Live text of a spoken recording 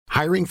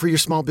Hiring for your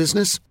small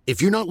business?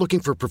 If you're not looking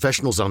for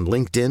professionals on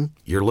LinkedIn,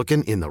 you're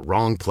looking in the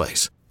wrong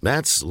place.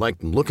 That's like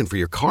looking for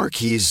your car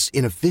keys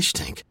in a fish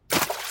tank.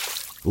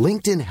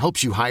 LinkedIn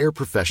helps you hire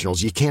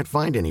professionals you can't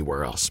find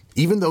anywhere else,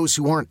 even those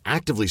who aren't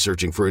actively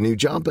searching for a new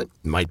job but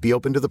might be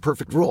open to the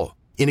perfect role.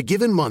 In a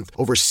given month,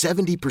 over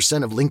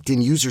 70% of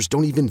LinkedIn users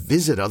don't even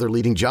visit other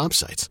leading job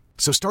sites.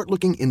 So start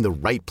looking in the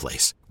right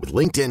place. With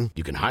LinkedIn,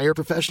 you can hire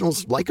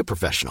professionals like a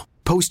professional.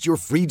 Post your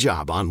free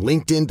job on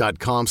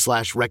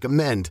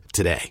linkedin.com/recommend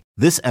today.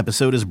 This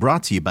episode is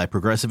brought to you by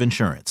Progressive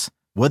Insurance.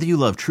 Whether you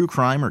love true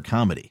crime or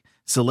comedy,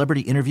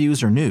 celebrity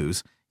interviews or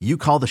news, you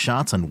call the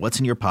shots on what's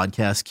in your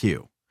podcast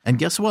queue. And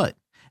guess what?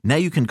 Now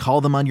you can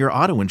call them on your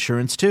auto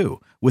insurance too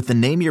with the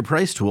Name Your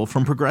Price tool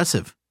from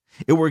Progressive.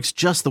 It works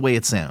just the way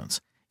it sounds.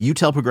 You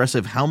tell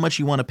Progressive how much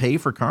you want to pay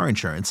for car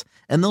insurance,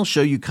 and they'll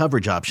show you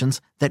coverage options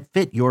that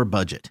fit your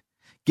budget.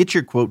 Get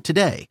your quote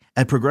today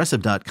at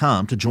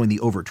Progressive.com to join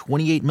the over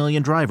 28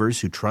 million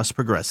drivers who trust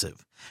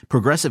Progressive.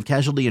 Progressive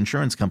Casualty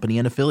Insurance Company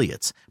and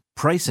Affiliates.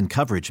 Price and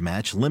coverage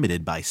match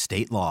limited by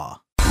state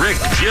law. Rick,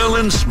 Jill,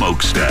 and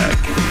Smokestack.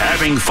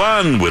 Having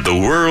fun with the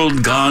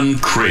world gone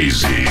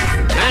crazy.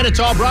 And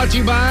it's all brought to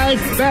you by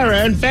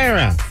Farrah and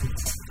Farrah.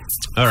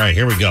 All right,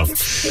 here we go.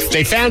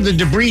 They found the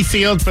debris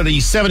field for the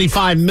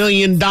 $75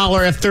 million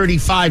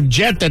F-35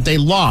 jet that they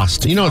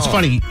lost. You know, it's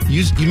funny.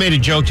 You made a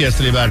joke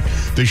yesterday about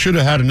they should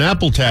have had an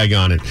Apple tag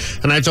on it.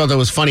 And I thought that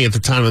was funny at the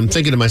time. I'm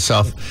thinking to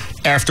myself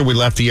after we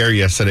left the air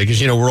yesterday,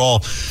 because, we're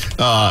all,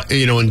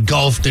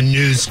 engulfed in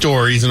news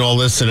stories and all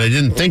this, and I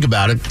didn't think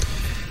about it.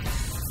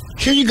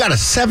 Here you got a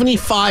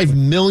 $75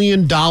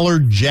 million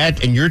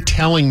jet, and you're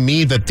telling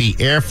me that the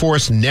Air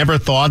Force never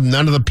thought,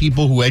 none of the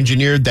people who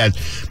engineered that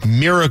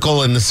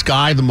miracle in the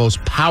sky, the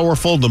most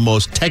powerful, the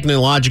most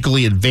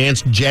technologically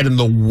advanced jet in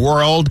the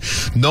world,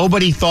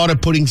 nobody thought of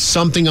putting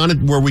something on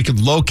it where we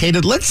could locate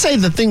it? Let's say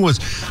the thing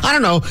was,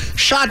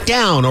 shot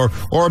down or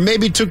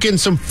maybe took in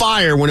some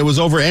fire when it was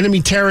over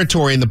enemy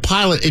territory and the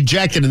pilot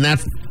ejected and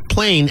that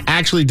plane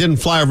actually didn't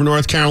fly over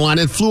North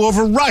Carolina, it flew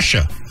over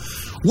Russia.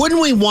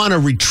 Wouldn't we want to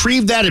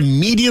retrieve that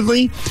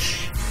immediately?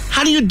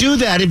 How do you do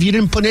that if you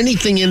didn't put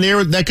anything in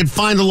there that could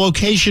find the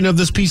location of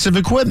this piece of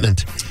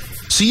equipment?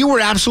 So you were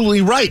absolutely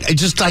right. It's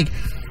just like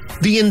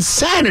the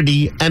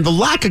insanity and the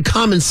lack of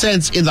common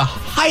sense in the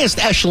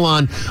highest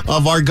echelon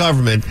of our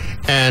government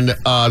and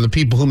the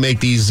people who make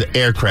these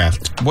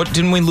aircraft. What,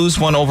 didn't we lose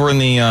one over in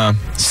the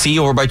sea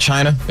over by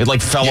China? It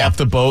fell off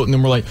the boat, and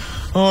then we're like,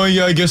 oh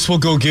yeah, I guess we'll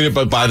go get it.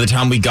 But by the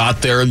time we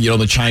got there,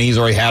 the Chinese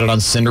already had it on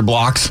cinder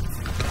blocks.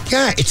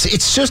 Yeah,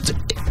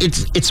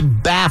 it's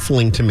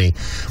baffling to me.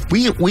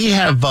 We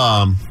have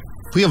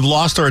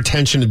lost our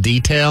attention to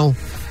detail.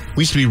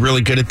 We used to be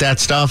really good at that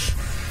stuff.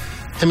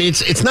 I mean,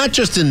 it's not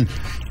just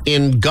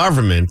in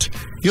government.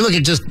 You look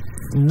at just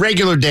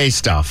regular day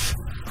stuff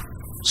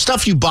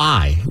you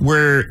buy,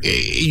 where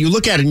you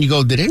look at it and you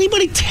go, did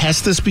anybody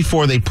test this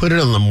before they put it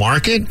on the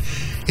market?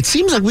 It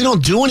seems like we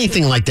don't do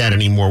anything like that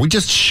anymore. We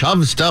just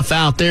shove stuff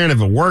out there, and if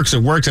it works,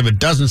 it works. If it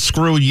doesn't,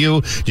 screw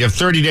you. You have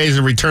 30 days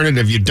to return it.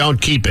 If you don't,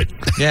 keep it.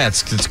 Yeah,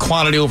 it's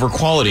quantity over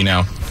quality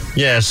now.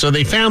 Yeah, so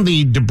they found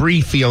the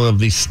debris field of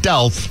the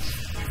stealth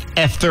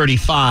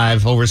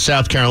F-35 over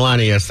South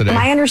Carolina yesterday.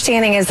 My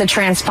understanding is the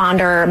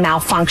transponder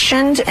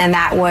malfunctioned, and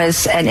that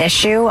was an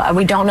issue.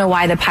 We don't know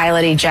why the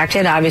pilot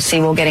ejected. Obviously,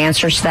 we'll get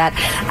answers to that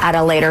at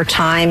a later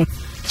time.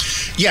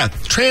 Yeah,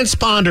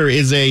 transponder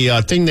is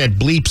a thing that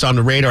bleeps on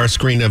the radar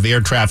screen of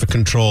air traffic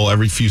control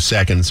every few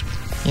seconds.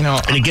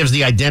 And it gives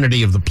the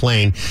identity of the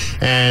plane.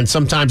 And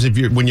sometimes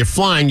when you're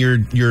flying, you're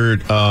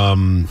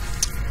doing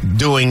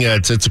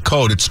it's a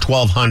code. It's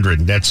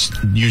 1200. That's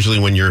usually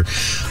when you're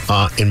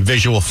in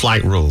visual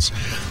flight rules.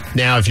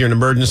 Now, if you're in an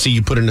emergency,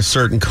 you put in a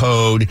certain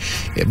code.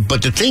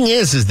 But the thing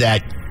is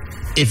that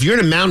if you're in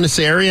a mountainous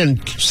area,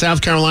 in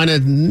South Carolina,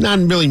 not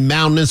really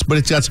mountainous, but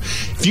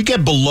if you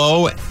get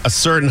below a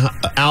certain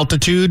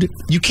altitude,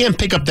 you can't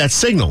pick up that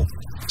signal.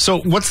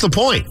 So what's the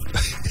point?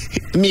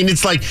 I mean,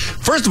 it's like,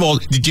 first of all,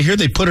 did you hear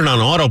they put it on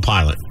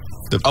autopilot?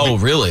 Oh,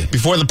 really?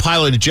 Before the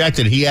pilot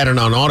ejected, he had it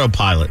on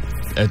autopilot.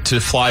 To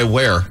fly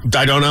where?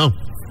 I don't know.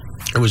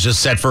 It was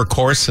just set for a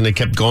course, and it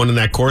kept going in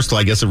that course till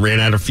I guess it ran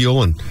out of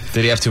fuel. And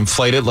did he have to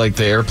inflate it like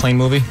the airplane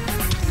movie?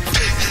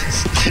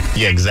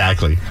 Yeah,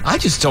 exactly.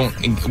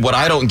 What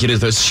I don't get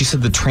is this. She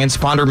said the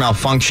transponder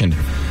malfunctioned.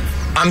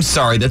 I'm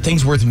sorry, that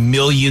thing's worth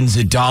millions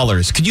of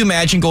dollars. Could you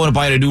imagine going to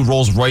buy a new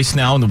Rolls Royce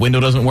now and the window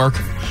doesn't work?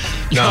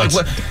 You're like,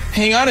 what?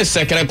 Hang on a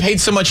second, I paid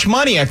so much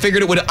money, I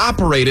figured it would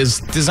operate as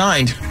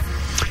designed.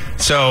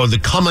 So the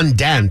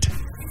commandant,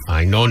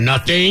 I know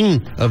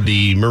nothing, of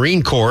the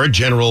Marine Corps,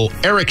 General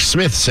Eric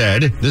Smith,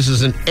 said this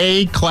is an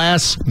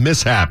A-class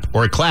mishap,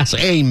 or a Class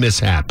A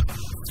mishap.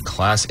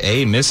 Class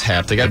A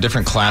mishap? They got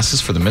different classes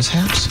for the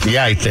mishaps?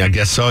 Yeah, I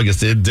guess so. I guess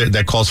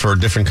that calls for a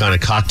different kind of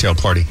cocktail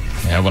party.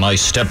 Yeah, when I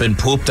step in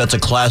poop, that's a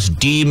Class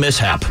D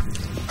mishap.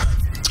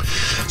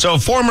 So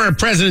former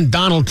President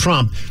Donald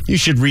Trump, you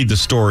should read the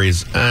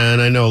stories.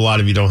 And I know a lot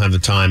of you don't have the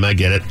time. I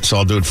get it. So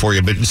I'll do it for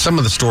you. But some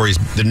of the stories,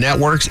 the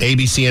networks,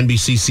 ABC,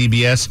 NBC,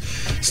 CBS,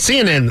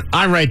 CNN,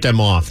 I write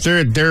them off.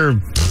 They're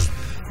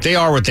They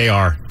are what they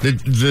are.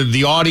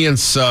 The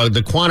audience,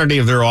 the quantity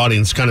of their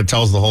audience kind of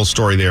tells the whole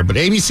story there. But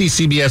ABC,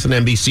 CBS, and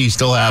NBC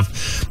still have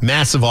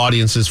massive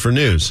audiences for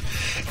news.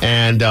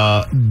 And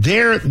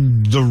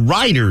the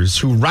writers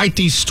who write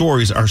these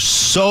stories are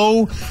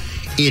so...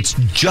 It's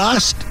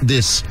just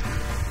this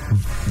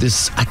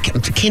I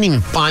can't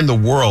even find the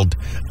word.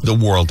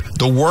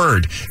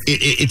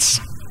 It's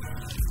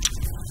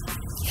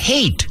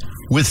hate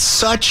with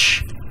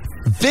such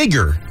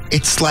vigor.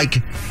 It's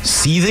like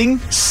seething,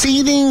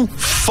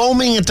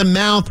 foaming at the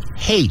mouth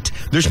hate.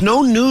 There's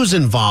no news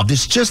involved.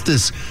 It's just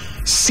this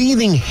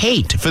seething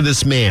hate for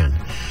this man.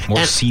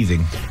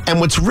 Seething. And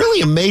what's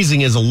really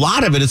amazing is a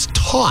lot of it is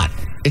taught.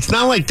 It's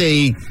not like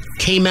they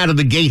came out of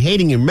the gate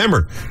hating him.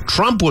 Remember,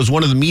 Trump was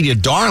one of the media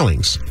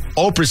darlings.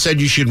 Oprah said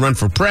you should run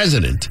for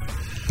president.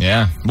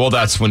 Yeah, well,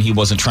 that's when he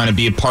wasn't trying to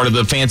be a part of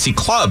the fancy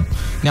club.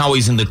 Now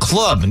he's in the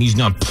club, and he's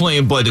not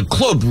playing by the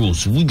club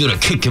rules. So we gotta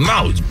kick him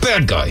out. He's a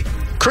bad guy.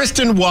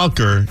 Kristen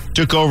Welker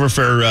took over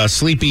for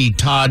Sleepy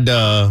Todd,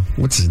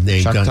 what's his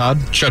name?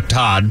 Chuck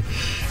Todd.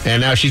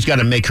 And now she's got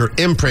to make her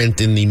imprint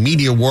in the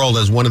media world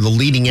as one of the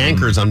leading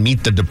anchors on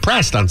Meet the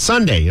Depressed on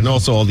Sunday, and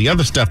also all the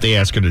other stuff they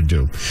ask her to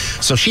do.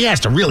 So she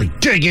has to really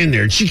dig in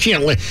there. She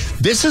can't let...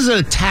 This is an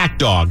attack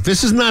dog.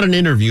 This is not an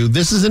interview.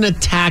 This is an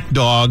attack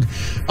dog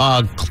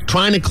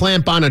trying to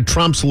clamp on a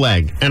Trump's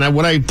leg. And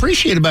what I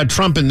appreciate about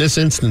Trump in this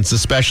instance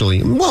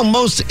especially, well,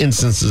 most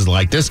instances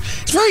like this,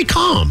 it's very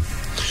calm.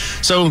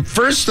 So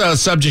first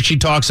subject she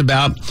talks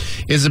about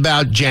is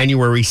about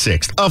January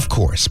 6th, of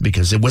course,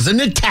 because it was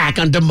an attack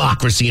on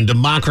democracy, and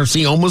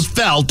democracy almost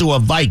fell to a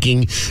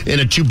Viking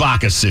in a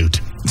Chewbacca suit.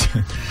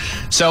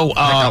 So that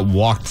got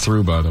walked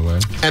through, by the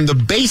way. And the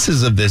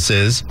basis of this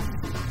is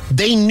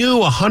they knew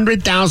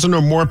 100,000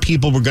 or more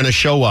people were going to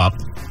show up,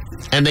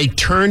 and they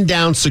turned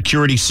down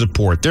security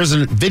support. There's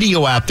a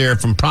video out there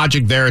from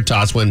Project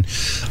Veritas when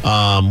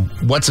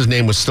what's his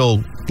name was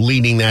still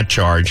leading that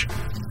charge.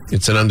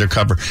 It's an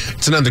undercover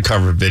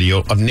video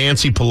of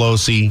Nancy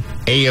Pelosi,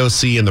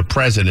 AOC, and the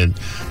president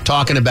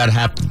talking about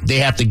how they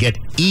have to get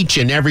each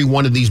and every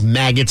one of these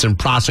maggots and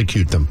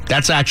prosecute them.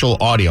 That's actual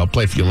audio. I'll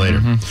play for you later.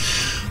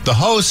 Mm-hmm. The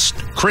host,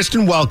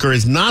 Kristen Welker,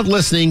 is not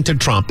listening to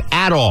Trump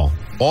at all.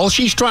 All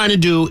she's trying to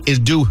do is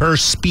do her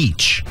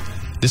speech.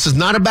 This is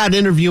not about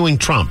interviewing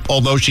Trump,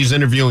 although she's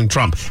interviewing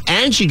Trump.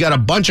 And she got a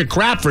bunch of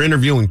crap for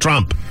interviewing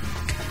Trump.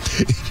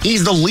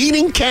 He's the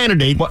leading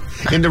candidate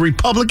in the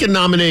Republican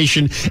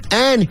nomination,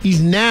 and he's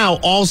now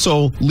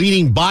also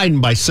leading Biden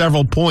by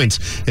several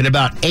points in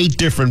about 8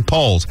 different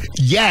polls.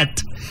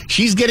 Yet,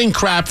 she's getting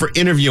crap for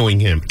interviewing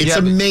him. It's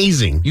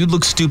amazing. You'd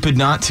look stupid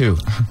not to.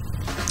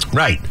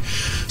 Right.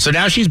 So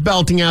now she's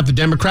belting out the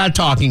Democrat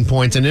talking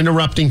points and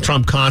interrupting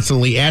Trump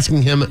constantly,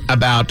 asking him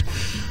about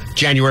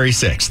January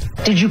 6th.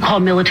 Did you call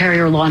military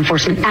or law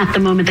enforcement at the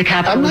moment the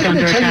Capitol was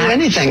under attack? I'm not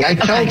going to tell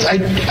you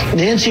anything.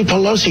 Nancy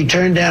Pelosi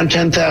turned down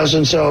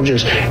 10,000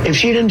 soldiers. If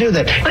she didn't do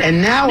that,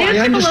 and now Nancy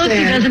I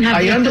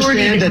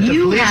understand that the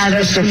police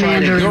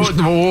testified.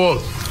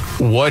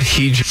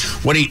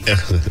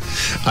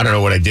 I don't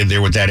know what I did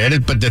there with that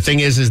edit, but the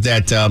thing is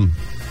that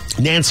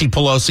Nancy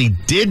Pelosi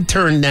did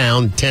turn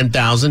down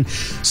 10,000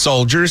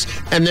 soldiers,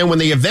 and then when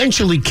they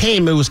eventually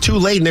came, it was too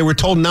late, and they were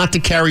told not to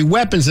carry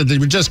weapons, that they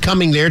were just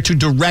coming there to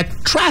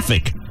direct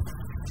traffic.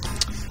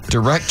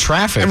 Direct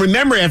traffic? And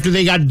remember, after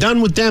they got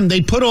done with them, they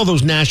put all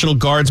those National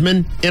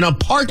Guardsmen in a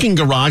parking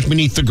garage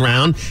beneath the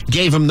ground,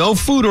 gave them no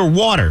food or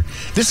water.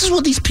 This is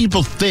what these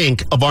people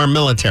think of our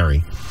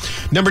military.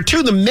 Number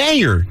 2, the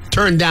mayor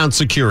turned down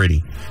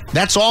security.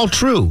 That's all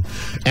true.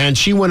 And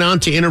she went on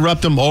to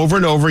interrupt them over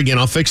and over again.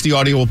 I'll fix the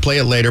audio. We'll play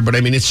it later. But,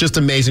 I mean, it's just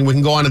amazing. We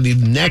can go on to the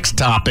next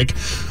topic,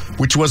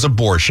 which was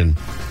abortion.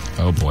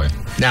 Oh, boy.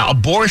 Now,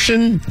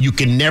 abortion, you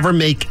can never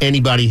make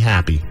anybody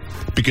happy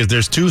because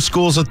there's 2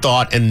 schools of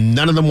thought, and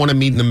none of them want to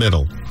meet in the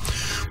middle.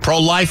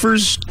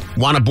 Pro-lifers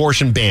want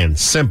abortion banned.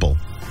 Simple.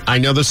 I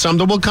know there's some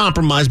that will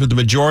compromise, but the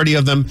majority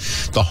of them,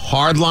 the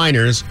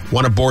hardliners,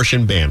 want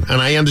abortion banned.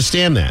 And I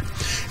understand that.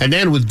 And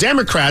then with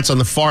Democrats on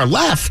the far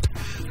left,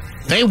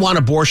 they want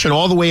abortion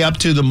all the way up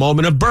to the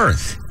moment of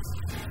birth.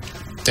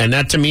 And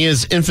that, to me,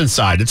 is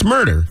infanticide. It's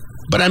murder.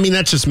 But, I mean,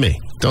 that's just me.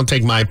 Don't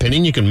take my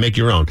opinion. You can make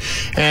your own.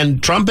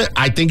 And Trump,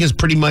 I think, is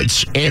pretty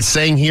much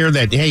saying here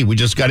that, hey, we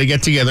just got to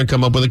get together and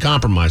come up with a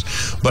compromise.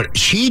 But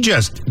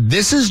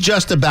this is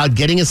just about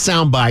getting a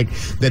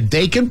soundbite that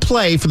they can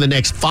play for the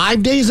next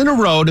 5 days in a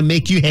row to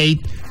make you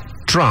hate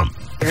Trump.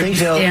 I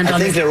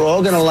think they're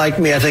all going to like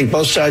me. I think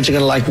both sides are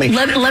going to like me.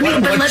 What's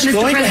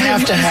going to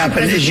have to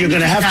happen is you're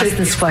going to have to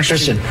this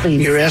question. Listen,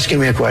 please. You're asking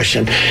me a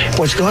question.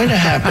 What's going to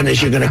happen is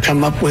you're going to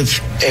come up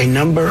with a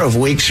number of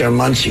weeks or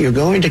months. You're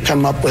going to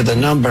come up with a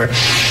number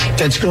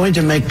that's going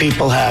to make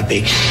people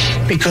happy,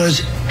 because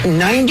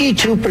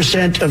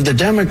 92% of the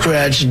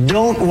Democrats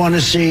don't want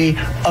to see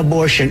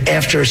abortion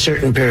after a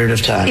certain period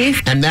of time.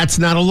 And that's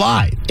not a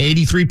lie.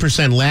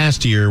 83%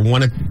 last year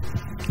wanted.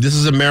 This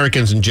is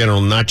Americans in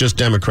general, not just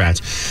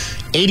Democrats.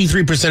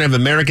 83% of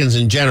Americans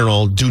in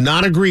general do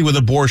not agree with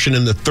abortion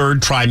in the 3rd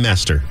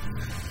trimester.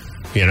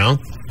 You know?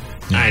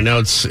 I know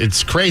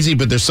it's crazy,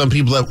 but there's some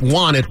people that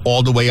want it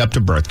all the way up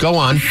to birth. Go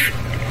on.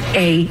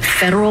 A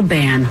federal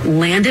ban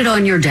landed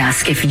on your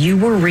desk if you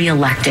were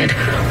reelected,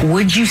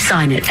 would you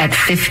sign it at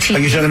 15? Are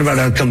you talking about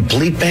a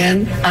complete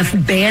ban? A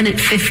ban at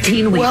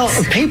 15 weeks. Well,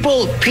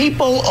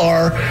 people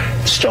are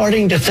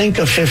starting to think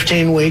of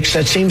 15 weeks.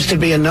 That seems to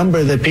be a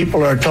number that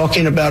people are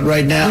talking about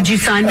right now. Would you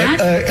sign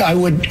that? I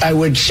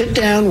would sit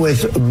down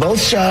with both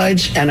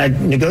sides and I'd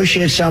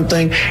negotiate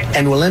something,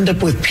 and we'll end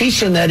up with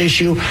peace on that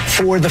issue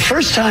for the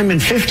first time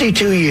in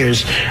 52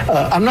 years.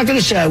 I'm not going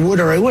to say I would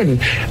or I wouldn't.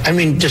 I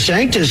mean,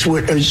 DeSantis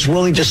is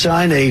willing to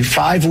sign a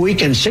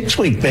 5-week and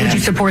 6-week ban. Would you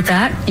support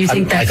that? You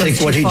think that goes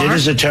too far? I think what he did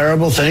is a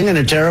terrible thing and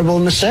a terrible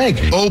mistake.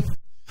 Oh,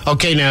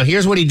 okay, now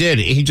here's what he did.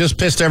 He just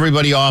pissed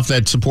everybody off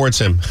that supports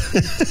him.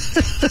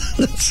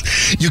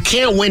 You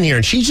can't win here.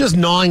 And she's just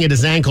gnawing at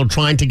his ankle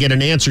trying to get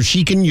an answer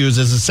she can use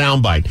as a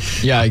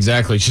soundbite. Yeah,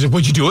 exactly. She said,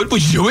 would you do it?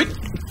 Would you do it?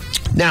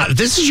 Now,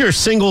 this is your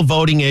single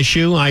voting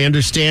issue. I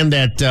understand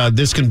that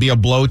this can be a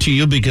blow to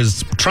you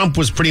because Trump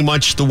was pretty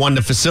much the one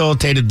that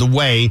facilitated the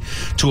way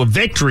to a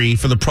victory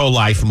for the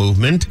pro-life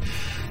movement.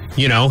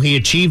 You know, he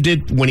achieved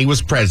it when he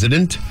was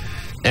president,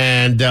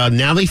 and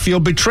now they feel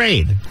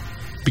betrayed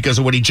because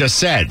of what he just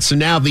said. So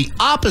now the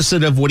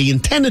opposite of what he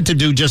intended to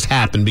do just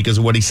happened because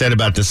of what he said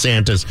about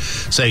DeSantis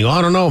saying,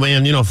 I don't know,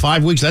 man,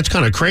 5 weeks, that's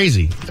kind of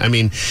crazy. I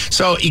mean,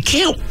 so you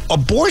can't,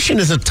 abortion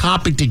is a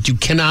topic that you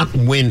cannot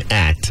win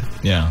at.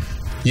 Yeah.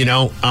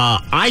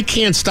 I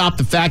can't stop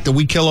the fact that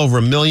we kill over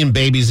 1 million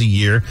babies a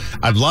year.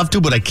 I'd love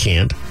to, but I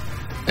can't.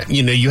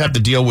 You have to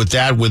deal with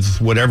that with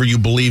whatever you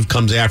believe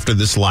comes after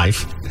this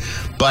life.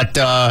 But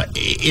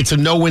it's a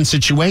no-win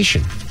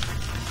situation.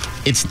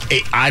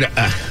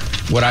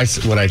 What I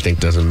think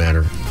doesn't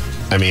matter.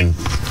 I mean,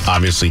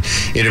 obviously,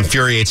 it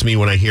infuriates me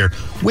when I hear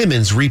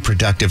women's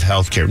reproductive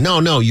health care.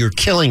 No, you're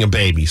killing a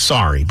baby.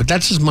 Sorry. But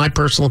that's just my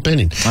personal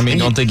opinion. I mean,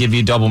 don't they give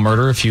you double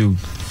murder if you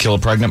kill a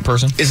pregnant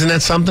person? Isn't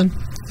that something?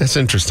 That's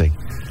interesting.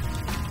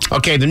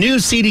 Okay, the new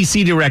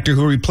CDC director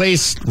who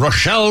replaced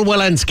Rochelle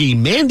Walensky,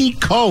 Mandy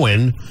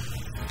Cohen,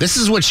 this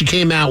is what she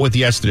came out with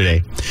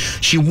yesterday.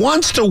 She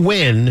wants to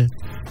win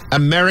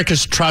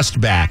America's trust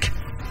back.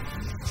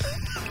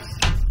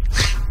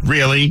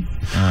 Really?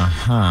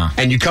 Uh-huh.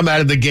 And you come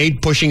out of the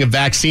gate pushing a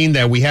vaccine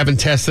that we haven't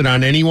tested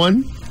on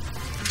anyone?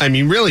 I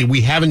mean, really,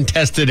 we haven't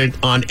tested it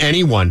on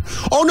anyone.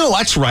 Oh, no,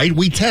 that's right.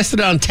 We tested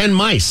it on 10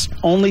 mice.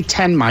 Only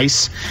 10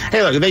 mice.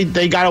 Hey, look,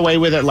 they got away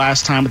with it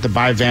last time with the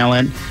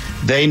bivalent.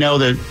 They know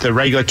that the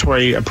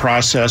regulatory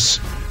process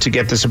to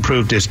get this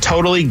approved is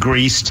totally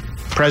greased.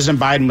 President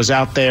Biden was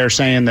out there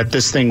saying that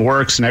this thing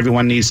works and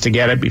everyone needs to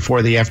get it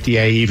before the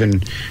FDA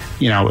even,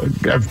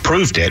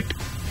 approved it.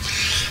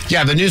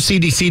 Yeah, the new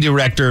CDC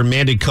director,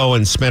 Mandy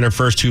Cohen, spent her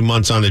first 2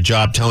 months on the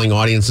job telling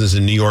audiences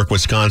in New York,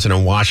 Wisconsin,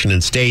 and Washington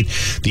State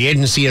the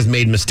agency has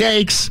made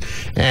mistakes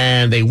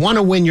and they want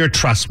to win your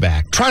trust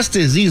back. Trust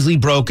is easily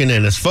broken,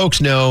 and as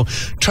folks know,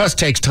 trust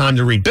takes time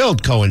to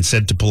rebuild, Cohen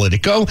said to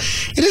Politico.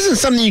 It isn't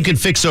something you can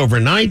fix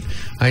overnight.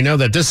 I know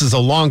that this is a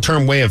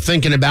long-term way of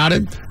thinking about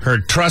it. Her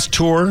trust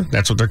tour,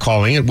 that's what they're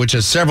calling it, which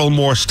has several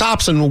more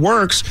stops in the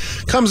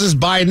works, comes as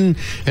Biden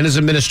and his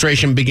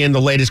administration begin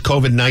the latest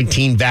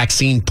COVID-19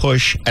 vaccine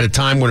push at a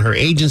time when her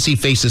agency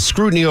faces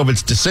scrutiny over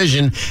its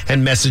decision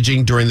and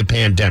messaging during the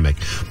pandemic.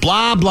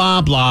 Blah,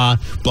 blah, blah,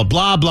 blah,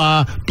 blah,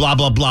 blah, blah,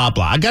 blah, blah,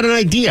 blah. I got an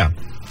idea.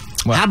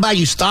 Well, how about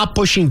you stop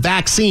pushing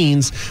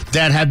vaccines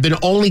that have been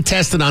only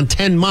tested on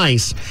 10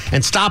 mice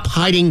and stop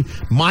hiding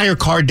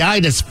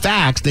myocarditis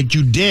facts that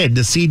you did? The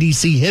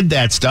CDC hid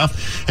that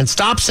stuff, and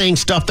stop saying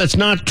stuff that's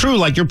not true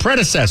like your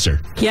predecessor.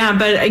 Yeah,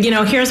 but,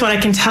 here's what I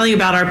can tell you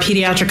about our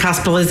pediatric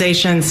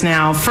hospitalizations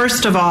now.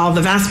 First of all,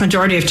 the vast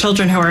majority of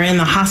children who are in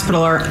the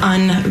hospital are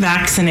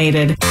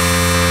unvaccinated.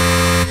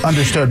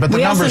 Understood, but the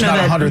number's not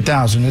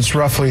 100,000. It's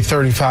roughly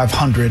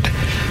 3,500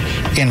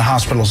 in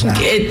hospitals now.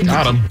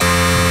 Got them.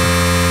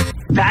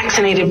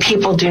 Vaccinated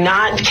people do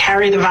not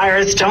carry the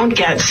virus, don't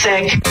get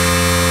sick.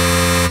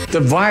 The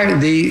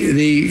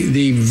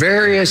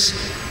various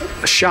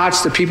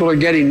shots that people are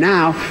getting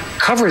now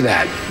cover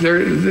that.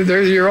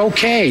 You're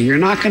okay. You're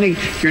not going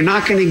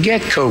to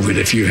get COVID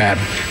if you have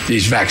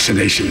these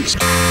vaccinations.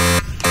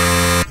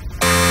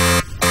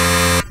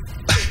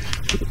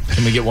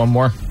 Can we get one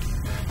more?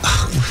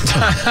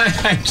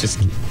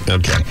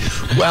 Okay.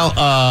 Well,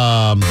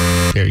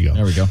 there you go.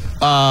 There we go.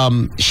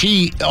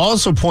 She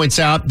also points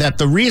out that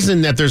the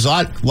reason that there's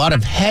a lot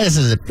of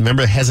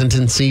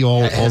hesitancy.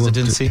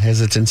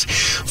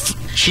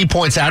 She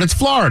points out it's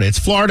Florida. It's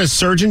Florida's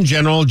Surgeon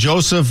General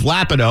Joseph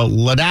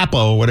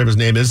Ladapo, whatever his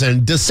name is,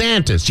 and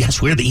DeSantis.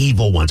 Yes, we're the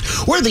evil ones.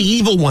 We're the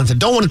evil ones that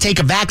don't want to take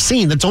a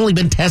vaccine that's only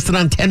been tested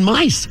on 10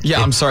 mice.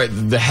 Yeah, I'm sorry.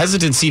 The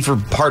hesitancy for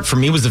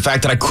me was the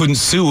fact that I couldn't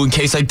sue in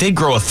case I did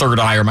grow a third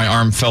eye or my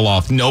arm fell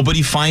off.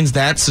 Nobody finds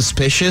that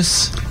suspicious.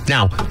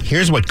 Now,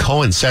 here's what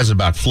Cohen says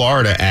about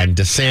Florida and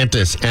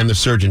DeSantis and the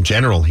Surgeon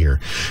General here.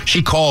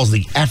 She calls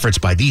the efforts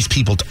by these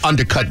people to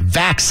undercut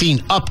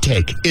vaccine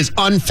uptake is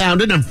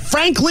unfounded and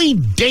frankly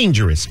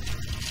dangerous.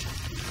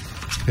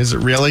 Is it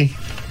really?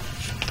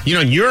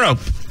 In Europe,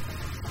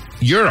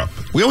 Europe.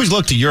 We always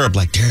look to Europe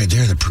like they're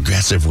the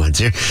progressive ones.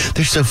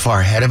 They're so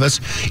far ahead of us.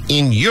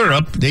 In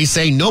Europe, they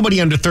say nobody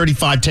under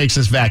 35 takes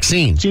this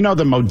vaccine. Do you know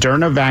the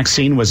Moderna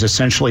vaccine was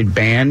essentially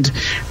banned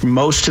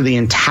most of the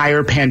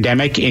entire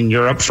pandemic in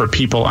Europe for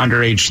people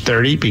under age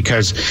 30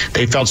 because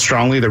they felt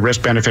strongly the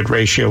risk-benefit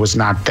ratio was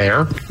not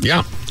there?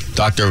 Yeah.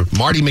 Dr.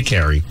 Marty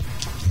McCary.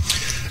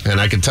 And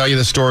I can tell you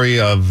the story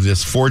of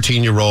this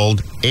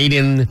 14-year-old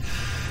Aiden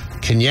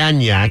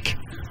Kanyanyak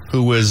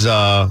who was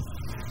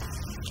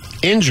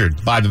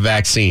injured by the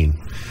vaccine.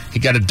 He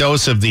got a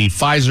dose of the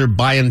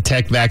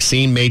Pfizer-BioNTech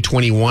vaccine May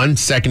 21,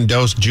 second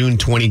dose June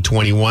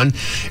 2021.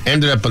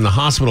 Ended up in the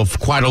hospital for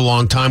quite a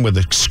long time with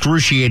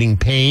excruciating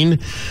pain.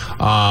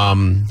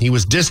 He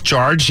was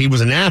discharged. He was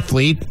an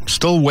athlete,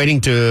 still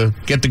waiting to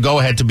get the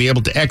go-ahead to be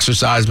able to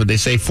exercise, but they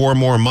say 4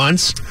 more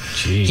months.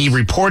 Jeez. He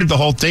reported the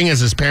whole thing,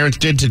 as his parents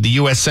did, to the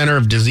U.S. Center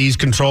of Disease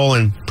Control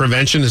and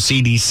Prevention, the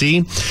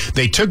CDC.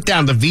 They took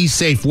down the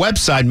VSafe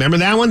website. Remember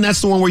that one? That's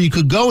the one where you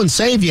could go and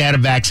say if you had a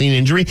vaccine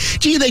injury.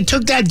 Gee, they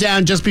took that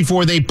down just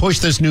before they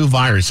pushed this new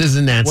virus.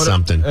 Isn't that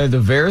something?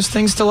 The VAERS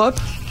thing still up?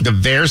 The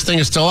VAERS thing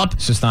is still up?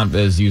 It's just not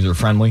as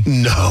user-friendly?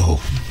 No.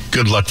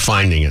 Good luck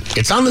finding it.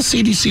 It's on the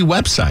CDC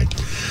website.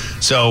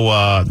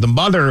 So the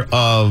mother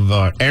of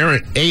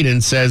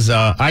Aiden says,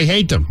 I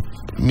hate them,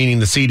 meaning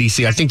the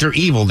CDC. I think they're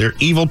evil. They're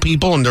evil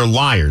people and they're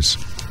liars.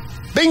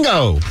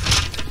 Bingo!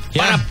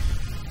 Yeah.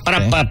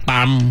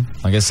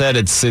 Like I said,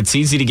 it's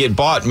easy to get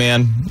bought,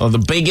 man. Well, the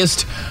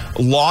biggest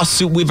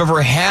lawsuit we've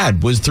ever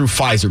had was through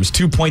Pfizer. It was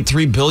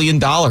 $2.3 billion,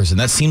 and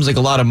that seems like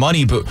a lot of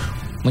money, but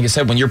like I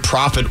said, when your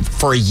profit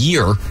for a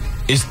year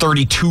is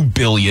 $32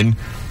 billion,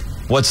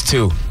 what's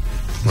 2?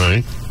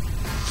 Right.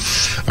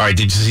 All right,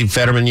 did you see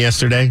Fetterman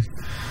yesterday?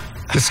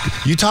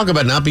 You talk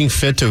about not being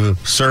fit to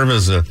serve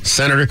as a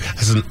senator,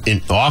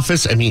 in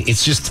office. I mean,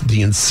 it's just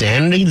the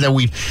insanity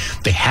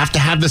that they have to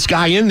have this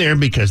guy in there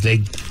because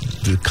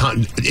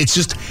it's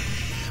just,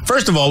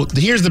 first of all,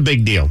 here's the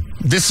big deal.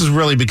 This has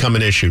really become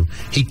an issue.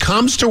 He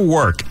comes to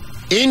work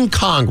in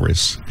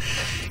Congress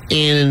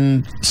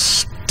in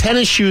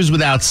tennis shoes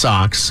without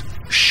socks,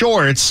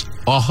 shorts,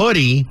 a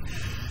hoodie,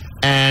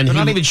 and they're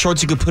not even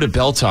shorts you could put a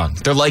belt on.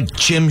 They're like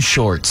gym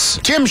shorts.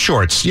 Gym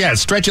shorts, yeah,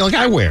 stretchy like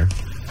I wear.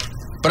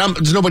 But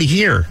there's nobody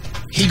here.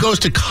 He goes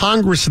to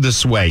Congress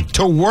this way,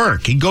 to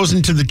work. He goes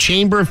into the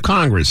Chamber of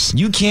Congress.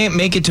 You can't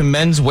make it to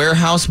Men's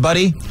Warehouse,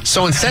 buddy?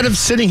 So instead of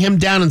sitting him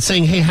down and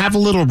saying, hey, have a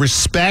little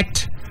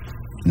respect,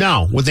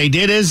 no. What they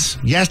did is,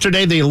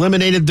 yesterday they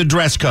eliminated the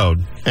dress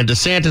code. And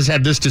DeSantis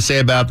had this to say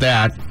about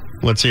that.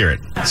 Let's hear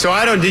it. So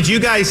did you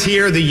guys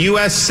hear the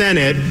U.S.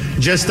 Senate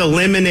just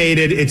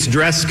eliminated its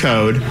dress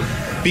code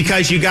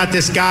because you got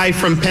this guy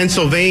from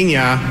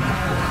Pennsylvania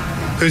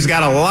who's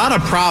got a lot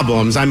of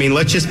problems. I mean,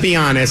 let's just be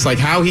honest, like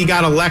how he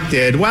got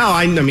elected. Well,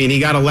 I mean, he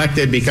got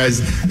elected because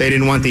they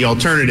didn't want the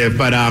alternative,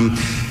 but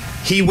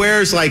he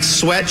wears like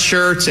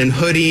sweatshirts and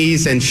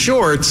hoodies and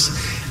shorts,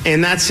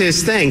 and that's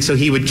his thing. So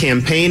he would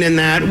campaign in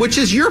that, which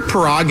is your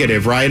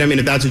prerogative, right? I mean,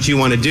 if that's what you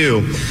want to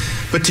do.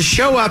 But to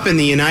show up in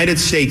the United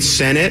States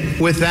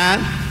Senate with that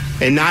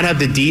and not have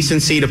the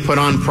decency to put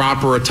on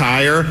proper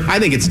attire, I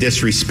think it's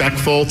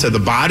disrespectful to the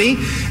body.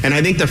 And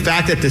I think the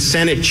fact that the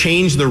Senate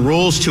changed the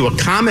rules to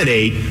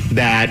accommodate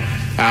that,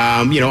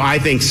 I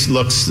think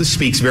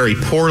speaks very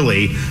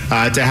poorly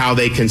to how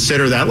they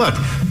consider that. Look,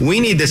 we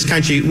need this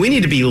country, we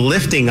need to be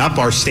lifting up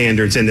our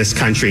standards in this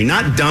country,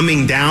 not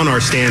dumbing down our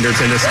standards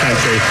in this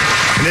country.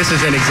 And this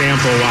is an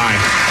example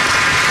why.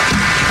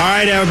 All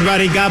right,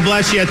 everybody. God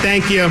bless you.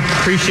 Thank you.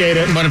 Appreciate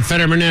it. What did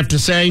Fetterman have to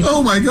say?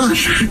 Oh, my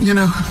gosh.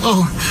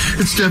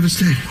 It's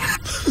devastating.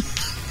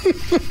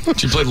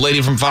 Did you play the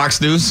lady from Fox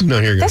News? No,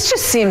 here you go. This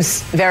just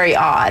seems very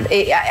odd.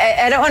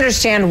 I don't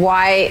understand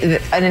why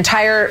an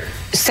entire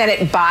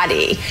Senate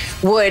body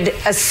would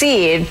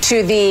accede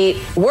to the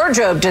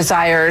wardrobe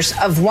desires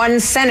of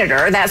one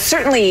senator. That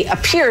certainly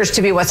appears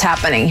to be what's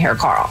happening here,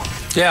 Carl.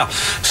 Yeah,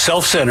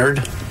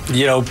 self-centered.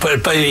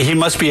 But he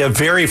must be a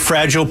very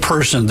fragile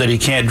person that he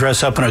can't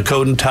dress up in a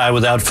coat and tie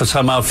without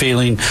somehow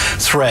feeling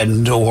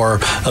threatened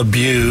or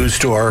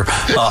abused or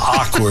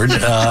awkward.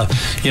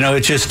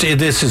 This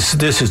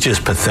is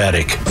just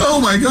pathetic.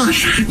 Oh my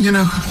gosh!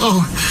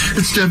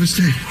 It's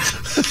devastating.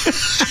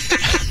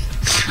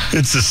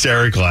 It's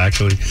hysterical,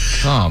 actually.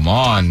 Come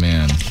on,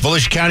 man.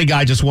 Volusia County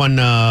guy just won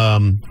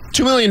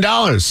 $2 million on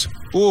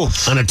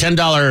a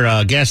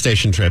 $10 gas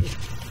station trip.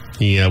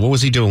 Yeah, what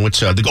was he doing?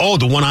 Which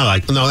the one I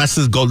like. No, this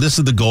is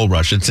the Gold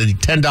Rush. It's a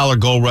 $10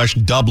 Gold Rush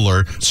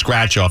doubler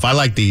scratch off. I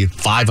like the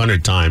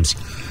 500 times.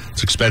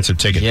 It's an expensive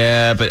ticket.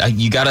 Yeah, but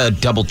you got to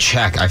double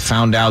check. I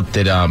found out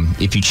that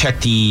if you check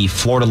the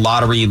Florida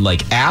Lottery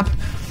app,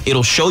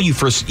 it'll show you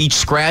for each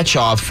scratch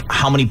off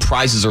how many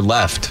prizes are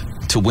left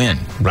to win.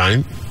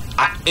 Right.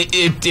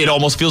 It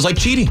almost feels like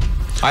cheating.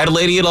 I had a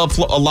lady at a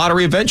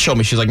lottery event show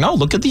me. She's like, no,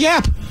 look at the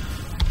app.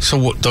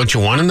 So don't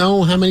you want to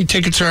know how many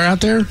tickets are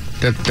out there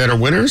that are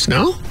winners?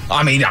 No?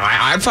 I mean,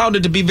 I found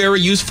it to be very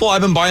useful.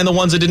 I've been buying the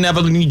ones that didn't have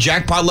any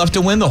jackpot left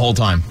to win the whole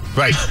time.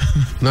 Right.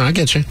 No, I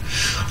get you.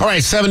 All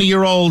right,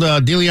 70-year-old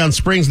DeLeon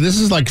Springs, this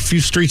is like a few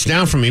streets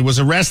down from me, was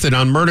arrested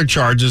on murder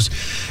charges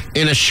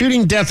in a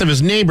shooting death of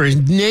his neighbor. His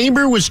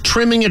neighbor was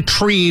trimming a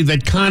tree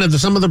that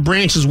some of the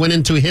branches went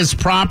into his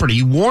property.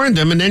 He warned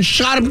him and then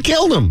shot him,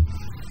 killed him.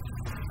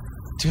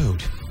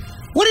 Dude.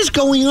 What is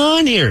going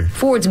on here?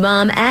 Ford's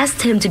mom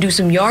asked him to do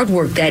some yard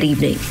work that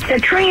evening. The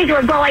trees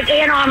were going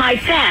in on my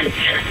fence.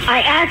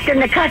 I asked him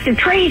to cut the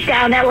trees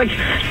down that was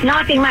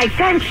knocking my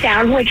fence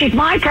down, which is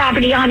my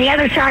property on the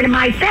other side of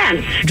my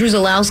fence.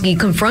 Druzalowski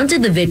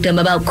confronted the victim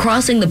about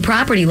crossing the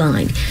property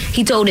line.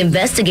 He told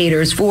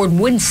investigators Ford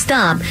wouldn't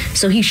stop,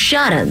 so he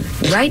shot him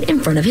right in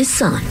front of his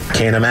son.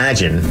 Can't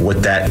imagine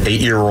what that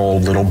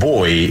 8-year-old little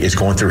boy is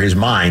going through his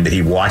mind that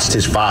he watched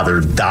his father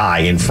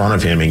die in front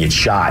of him and get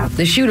shot.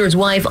 The shooter's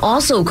wife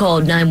also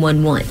called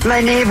 911.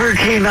 My neighbor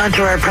came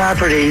onto our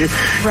property,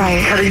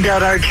 cutting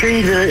down our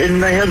trees, and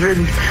my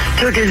husband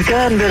took his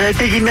gun, but I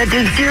think he meant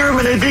to steer him,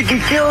 and I think he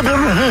killed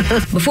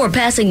him. Before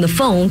passing the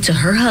phone to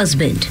her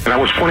husband. And I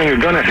was pointing a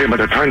gun at him at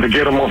the time to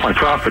get him off my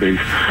property.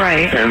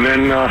 Right. And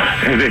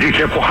then he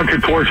kept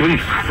walking towards me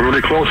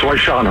really close, so I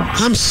shot him.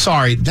 I'm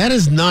sorry. That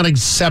is not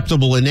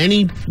acceptable in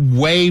any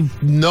way,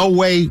 no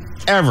way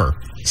ever.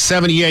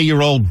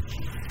 78-year-old.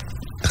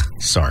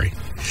 Sorry.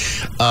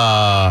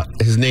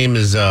 His name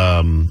is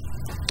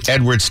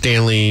Edward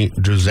Stanley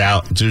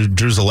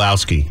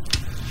Druzalowski.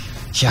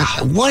 Yeah.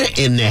 What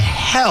in the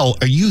hell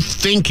are you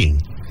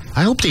thinking?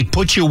 I hope they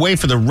put you away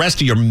for the rest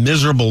of your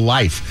miserable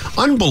life.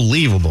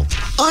 Unbelievable.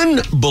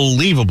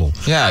 Unbelievable.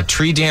 Yeah,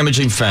 tree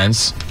damaging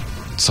fence.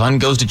 Son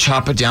goes to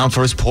chop it down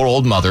for his poor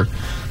old mother.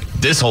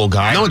 This whole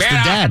guy. No, it's the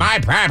dad. My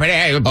property.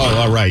 Oh,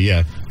 all right,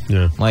 yeah.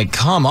 Like,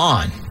 come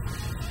on.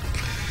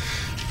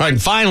 All right,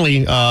 and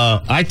finally,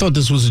 I thought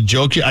this was a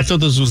joke. I thought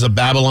this was a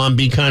Babylon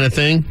Bee kind of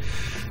thing.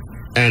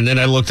 And then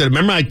I looked at it.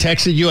 Remember I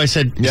texted you? I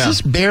said, is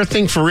this bear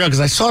thing for real? Because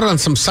I saw it on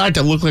some site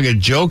that looked like a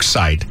joke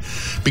site.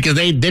 Because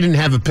they didn't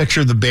have a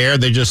picture of the bear.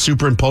 They just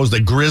superimposed a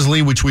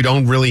grizzly, which we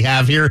don't really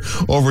have here,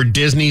 over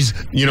Disney's,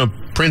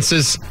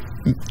 princess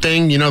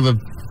thing,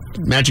 the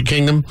Magic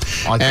Kingdom.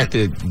 I think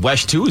that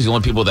Wesh, too, is the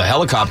only people with a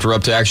helicopter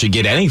up to actually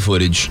get any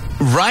footage.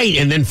 Right,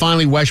 and then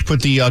finally Wesh put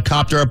the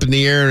copter up in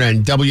the air,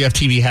 and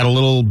WFTV had a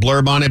little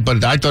blurb on it,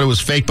 but I thought it was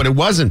fake, but it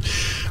wasn't.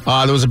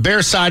 There was a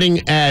bear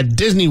sighting at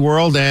Disney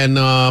World, and,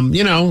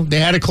 they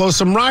had to close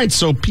some rides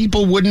so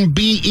people wouldn't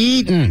be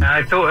eaten.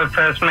 I thought at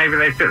first maybe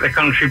they took the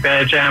Country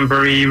Bear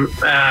Jamboree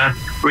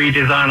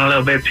redesign a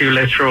little bit too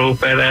literal,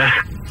 but...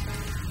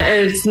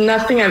 It's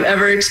nothing I've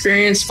ever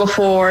experienced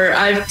before.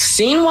 I've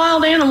seen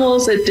wild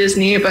animals at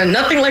Disney, but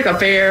nothing like a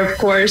bear, of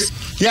course.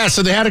 Yeah,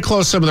 so they had to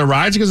close some of the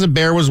rides because the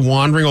bear was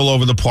wandering all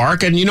over the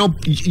park. And,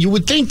 you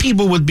would think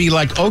people would be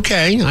like,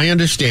 okay, I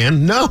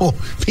understand. No,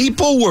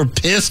 people were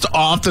pissed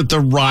off that the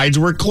rides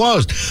were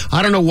closed.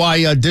 I don't know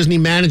why Disney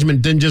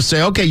management didn't just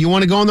say, okay, you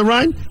want to go on the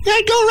ride? Yeah,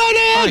 go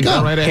right ahead.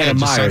 Go right ahead. Hannah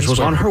Myers was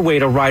on her way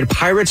to ride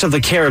Pirates of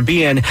the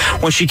Caribbean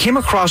when she came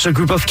across a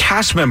group of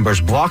cast members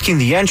blocking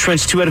the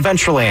entrance to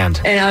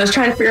Adventureland. And I was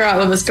trying to figure out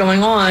what was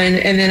going on,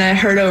 and then I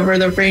heard over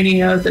the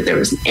radio that there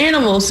was an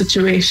animal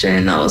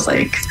situation. I was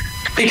like...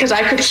 Because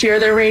I could hear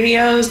their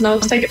radios, and I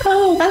was like,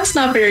 oh, that's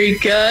not very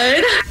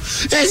good.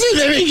 That's not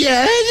very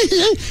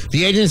good.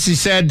 The agency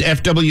said,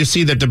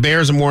 FWC, that the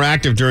bears are more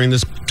active during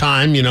this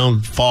time,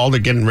 fall. They're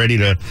getting ready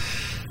to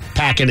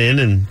pack it in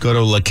and go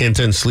to La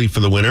Quinta and sleep for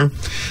the winter.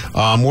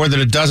 More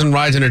than a dozen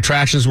rides and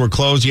attractions were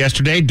closed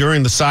yesterday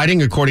during the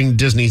sighting. According to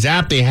Disney's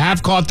app, they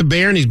have caught the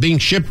bear, and he's being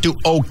shipped to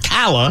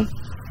Ocala.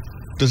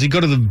 Does he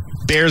go to the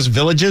bears'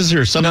 villages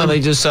or something? No,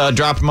 they just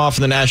drop him off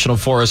in the National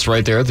Forest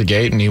right there at the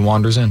gate, and he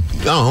wanders in.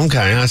 Oh,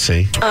 okay, I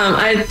see.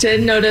 I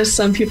did notice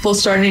some people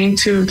starting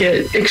to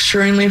get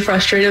extremely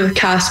frustrated with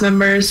cast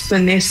members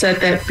when they said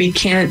that we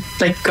can't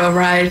go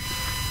ride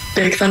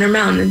Big Thunder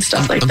Mountain and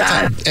stuff like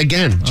that.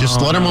 Again, just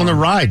let them on the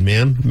ride,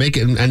 man. Make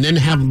it, and then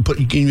have them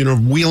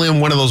wheel in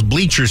one of those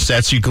bleacher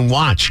sets you can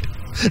watch.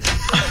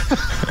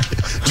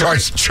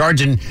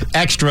 Charge an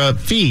extra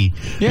fee.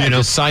 Yeah,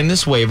 just sign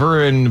this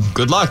waiver and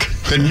good luck.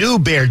 The new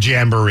Bear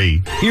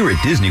Jamboree. Here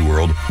at Disney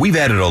World, we've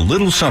added a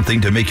little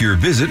something to make your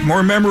visit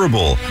more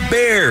memorable.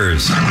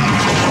 Bears.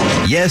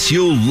 Yes,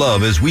 you'll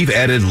love as we've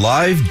added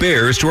live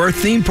bears to our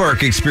theme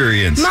park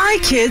experience. My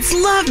kids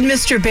loved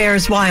Mr.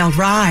 Bear's Wild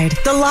Ride.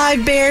 The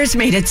live bears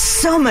made it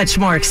so much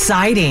more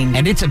exciting.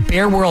 And it's a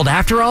bear world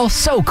after all,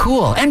 so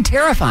cool and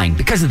terrifying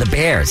because of the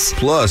bears.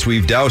 Plus,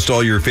 we've doused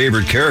all your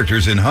favorite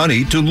characters in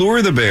honey to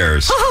lure the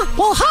bears.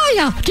 Well,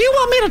 hiya. Do you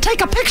want me to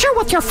take a picture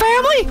with your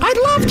family? I'd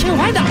love to.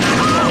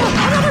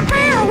 Another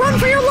bear. Run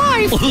for your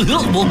life.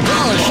 Well,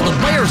 gosh, the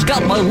bear's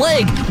got my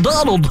leg.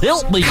 Donald,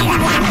 help me. You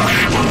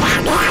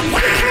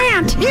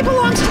can't. He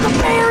belongs to the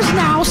bears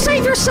now.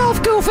 Save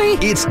yourself, Goofy.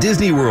 It's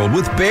Disney World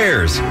with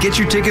bears. Get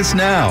your tickets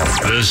now.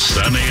 The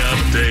Sunny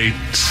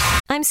Update.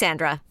 I'm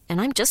Sandra, and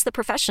I'm just the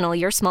professional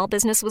your small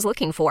business was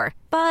looking for.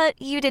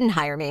 But you didn't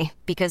hire me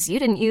because you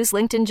didn't use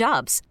LinkedIn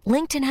Jobs.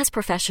 LinkedIn has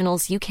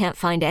professionals you can't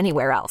find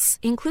anywhere else,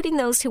 including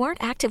those who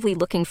aren't actively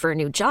looking for a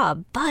new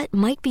job, but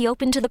might be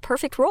open to the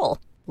perfect role,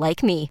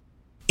 like me.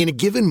 In a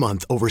given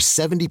month, over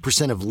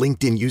 70% of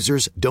LinkedIn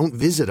users don't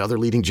visit other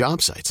leading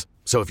job sites.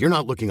 So if you're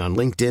not looking on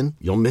LinkedIn,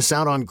 you'll miss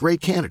out on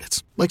great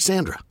candidates like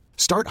Sandra.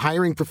 Start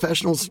hiring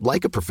professionals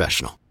like a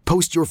professional.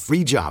 Post your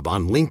free job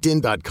on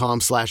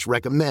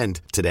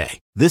linkedin.com/recommend today.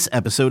 This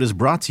episode is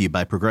brought to you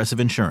by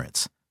Progressive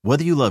Insurance.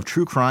 Whether you love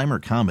true crime or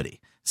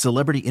comedy,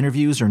 celebrity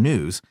interviews or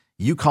news,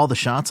 you call the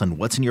shots on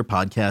what's in your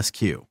podcast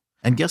queue.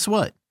 And guess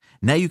what?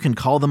 Now you can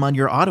call them on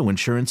your auto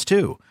insurance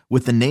too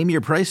with the Name Your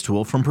Price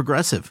tool from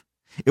Progressive.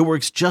 It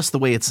works just the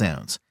way it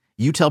sounds.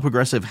 You tell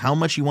Progressive how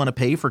much you want to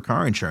pay for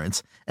car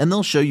insurance, and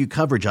they'll show you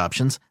coverage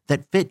options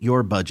that fit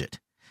your budget.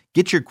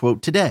 Get your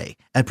quote today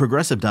at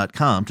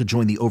Progressive.com to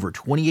join the over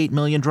 28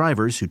 million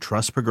drivers who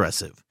trust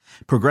Progressive.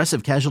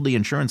 Progressive Casualty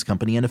Insurance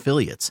Company and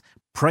Affiliates.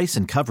 Price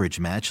and coverage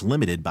match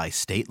limited by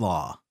state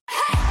law.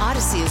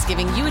 Odyssey is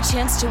giving you a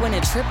chance to win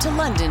a trip to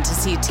London to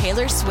see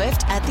Taylor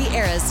Swift at the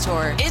Eras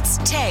Tour. It's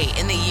Tay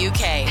in the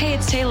UK. Hey,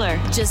 it's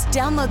Taylor. Just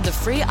download the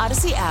free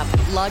Odyssey app,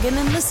 log in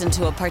and listen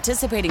to a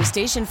participating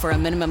station for a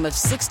minimum of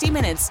 60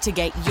 minutes to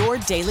get your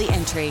daily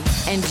entry.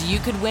 And you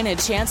could win a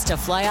chance to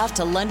fly off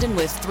to London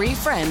with 3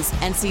 friends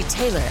and see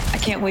Taylor. I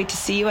can't wait to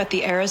see you at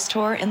the Eras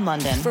Tour in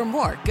London. For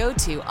more, go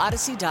to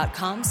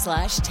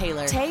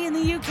odyssey.com/Taylor. Tay in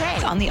the UK.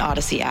 It's on the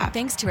Odyssey app.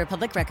 Thanks to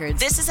Republic Records.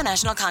 This is a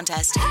national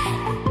contest.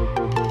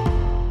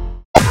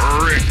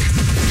 Rick,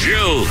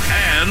 Jill,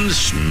 and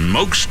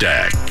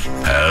Smokestack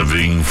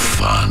having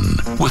fun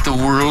with the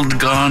world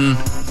gone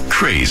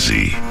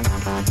crazy.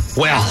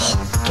 Well,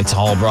 it's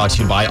all brought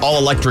to you by All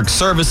Electric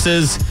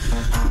Services.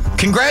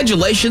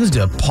 Congratulations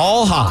to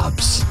Paul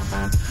Hobbs.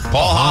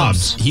 Paul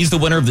Hobbs. He's the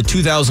winner of the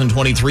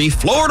 2023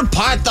 Florida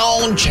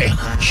Python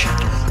Challenge.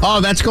 Oh,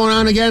 that's going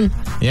on again?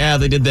 Yeah,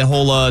 they did the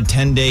whole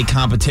 10-day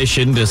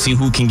competition to see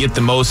who can get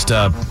the most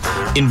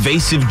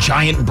invasive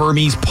giant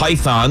Burmese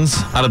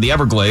pythons out of the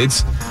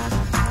Everglades.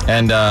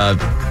 And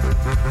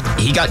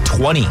he got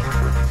 20.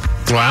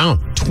 Wow.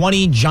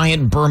 20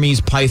 giant Burmese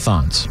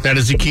pythons. Now,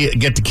 does he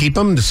get to keep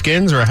them, the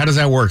skins, or how does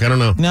that work? I don't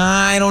know.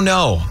 Nah, I don't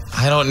know.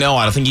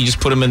 I think you just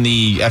put them in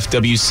the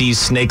FWC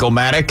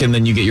Snake-O-Matic, and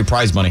then you get your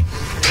prize money.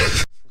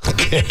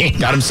 Okay.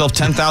 Got himself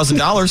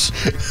 $10,000.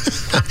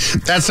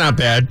 That's not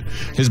bad.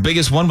 His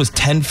biggest one was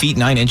 10 feet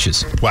 9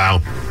 inches.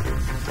 Wow.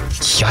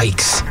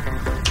 Yikes.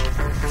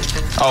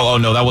 Oh,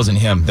 no, that wasn't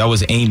him. That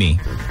was Amy.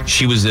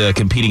 She was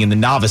competing in the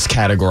novice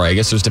category. I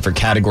guess there's different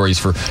categories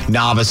for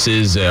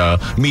novices,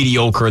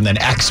 mediocre, and then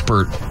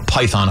expert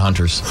python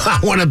hunters. I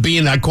want to be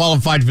in that,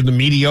 qualified for the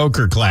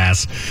mediocre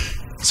class.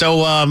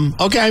 So,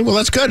 okay, well,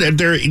 that's good.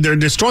 They're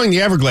destroying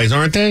the Everglades,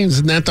 aren't they?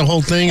 Isn't that the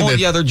whole thing? Oh,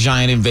 yeah, they're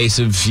giant,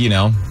 invasive,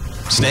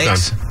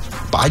 snakes. Okay.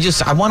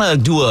 But I want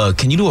to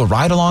can you do a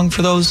ride-along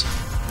for those?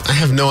 I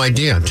have no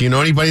idea. Do you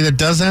know anybody that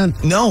does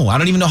that? No, I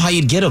don't even know how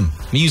you'd get them.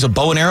 You use a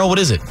bow and arrow? What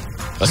is it?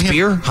 A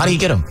spear? How do you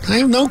get them? I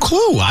have no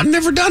clue. I've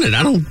never done it.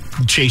 I don't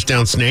chase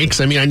down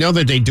snakes. I mean, I know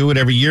that they do it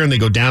every year and they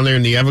go down there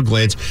in the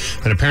Everglades,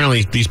 and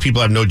apparently these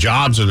people have no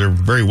jobs or they're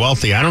very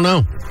wealthy. I don't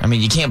know. I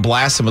mean, you can't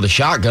blast them with a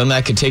shotgun.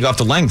 That could take off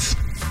the length.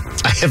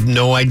 I have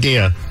no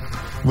idea.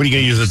 What are you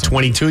going to use, a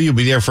 22? You'll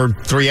be there for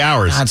 3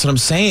 hours. That's what I'm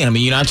saying. I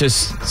mean, you're not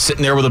just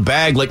sitting there with a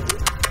bag like,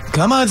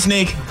 come on,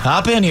 snake,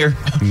 hop in here.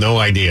 No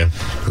idea.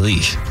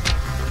 Leash.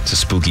 It's a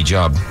spooky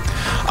job.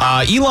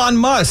 Elon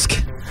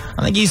Musk.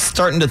 I think he's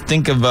starting to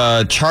think of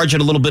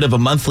charging a little bit of a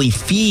monthly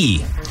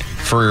fee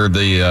for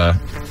the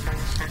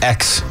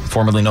X,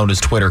 formerly known as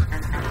Twitter.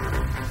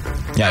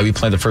 Yeah, we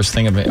played the first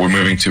thing of it. We're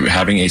moving to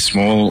having a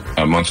small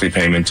monthly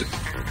payment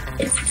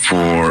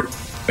for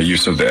the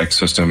use of the X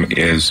system.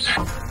 It's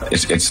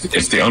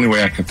the only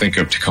way I can think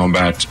of to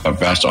combat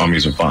vast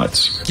armies of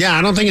bots. Yeah,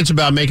 I don't think it's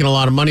about making a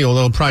lot of money,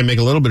 although it'll probably make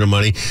a little bit of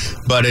money.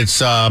 But it's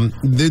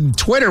the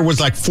Twitter was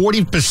like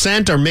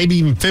 40% or maybe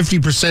even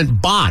 50%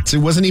 bots. It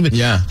wasn't even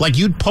like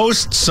you'd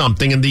post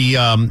something and the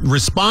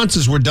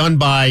responses were done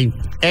by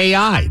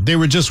AI. They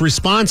were just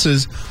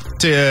responses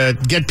to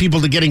get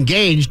people to get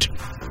engaged,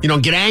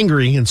 get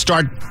angry and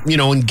start,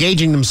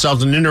 engaging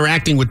themselves and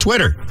interacting with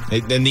Twitter.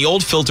 And the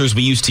old filters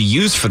we used to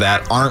use for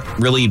that aren't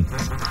really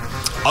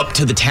up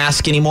to the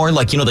task anymore.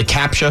 Like, the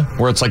CAPTCHA,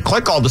 where it's like,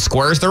 click all the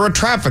squares, they're a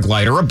traffic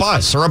light or a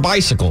bus or a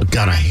bicycle.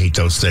 God, I hate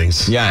those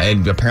things. Yeah,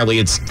 and apparently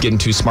it's getting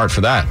too smart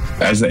for that.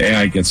 As the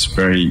AI gets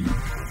very,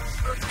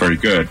 very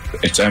good,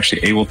 it's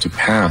actually able to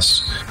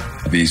pass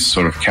these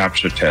sort of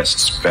CAPTCHA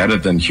tests better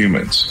than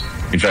humans.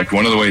 In fact,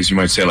 one of the ways you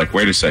might say, like,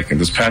 wait a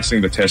second, is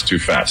passing the test too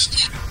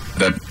fast?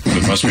 That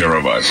must be a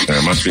robot.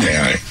 It must be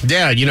AI.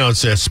 Yeah,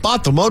 it's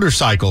spot the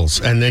motorcycles,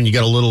 and then you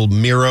get a little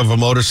mirror of a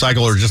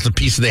motorcycle or just a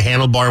piece of the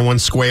handlebar in one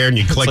square, and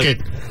you click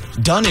it.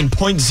 Done in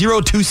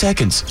 0.02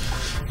 seconds.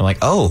 I'm like,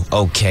 oh,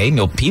 okay.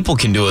 No people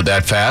can do it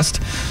that fast.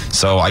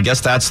 So I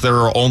guess that's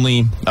their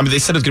only. I mean, they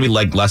said it's going to be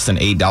like less than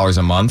 $8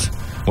 a month,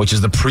 which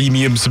is the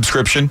premium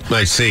subscription.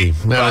 I see.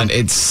 But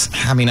it's.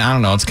 I mean, I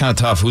don't know. It's kind of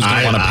tough. Who's going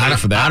to want to pay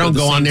for that? I don't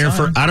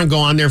go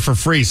on there for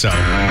free. So.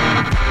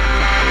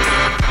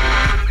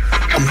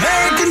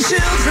 American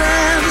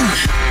children,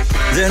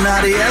 they're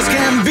naughty as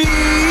can be.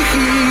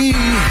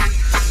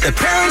 Their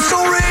parents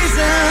don't raise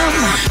them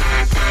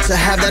to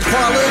have that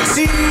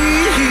quality.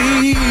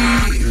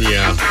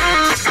 Yeah.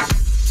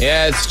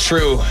 Yeah, it's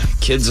true.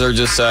 Kids are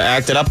just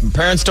acting up, and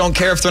parents don't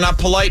care if they're not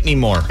polite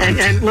anymore.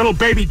 And little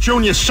baby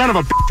Junior, son of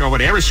a bitch over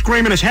there, is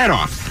screaming his head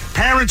off.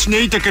 Parents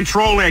need to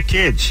control their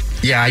kids.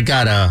 Yeah, I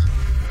got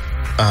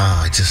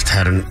I just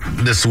had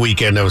this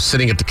weekend, I was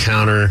sitting at the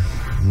counter.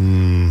 Let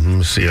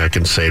me see if I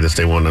can say this.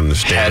 They won't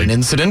understand. Had an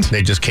incident?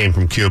 They just came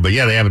from Cuba.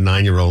 Yeah, they have a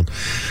 9-year-old.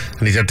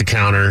 And he's at the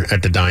counter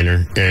at the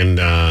diner. And,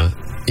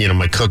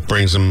 my cook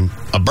brings him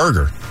a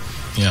burger.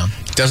 Yeah.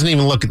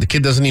 The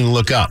kid doesn't even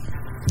look up.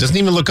 Doesn't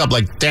even look up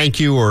like thank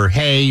you or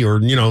hey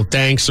or,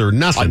 thanks or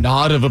nothing. A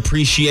nod of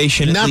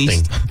appreciation nothing.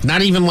 At least.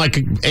 Not even like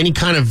any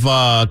kind of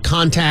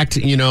contact,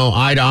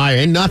 eye to eye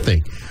and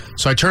nothing.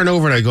 So I turn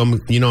over and I go,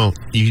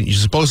 you're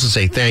supposed to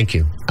say thank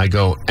you. I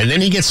go, and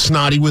then he gets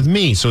snotty with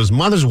me. So his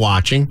mother's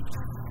watching,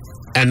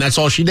 and that's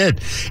all she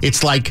did.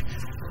 It's like,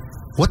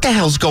 what the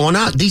hell's going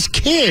on? These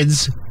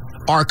kids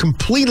are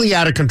completely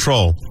out of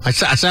control. I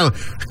sound,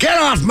 get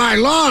off my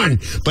lawn!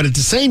 But at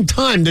the same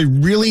time, they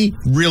really,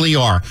 really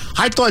are.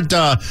 I thought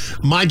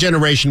my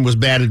generation was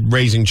bad at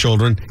raising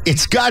children.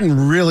 It's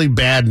gotten really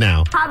bad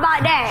now. How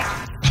about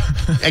that?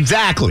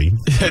 Exactly.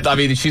 I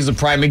mean, she's a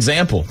prime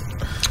example.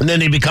 And then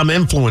they become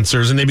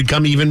influencers, and they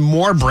become even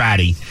more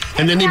bratty.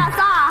 And then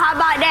How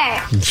about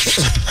that?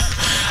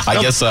 I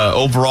guess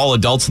overall,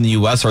 adults in the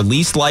U.S. are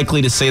least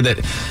likely to say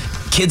that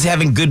kids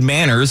having good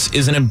manners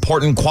is an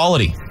important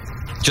quality.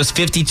 Just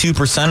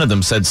 52% of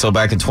them said so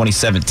back in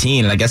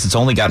 2017, and I guess it's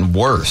only gotten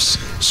worse.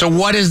 So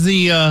what is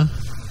a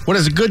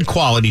good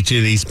quality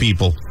to these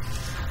people?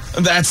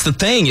 That's the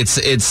thing.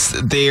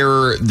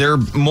 They're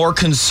more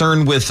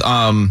concerned with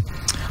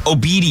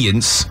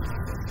obedience.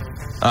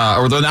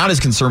 Or they're not as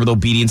concerned with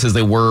obedience as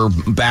they were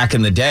back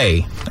in the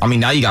day. I mean,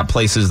 now you got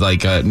places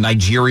like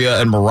Nigeria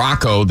and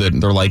Morocco that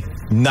they're like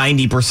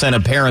 90%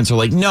 of parents are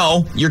like,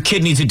 no, your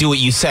kid needs to do what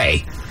you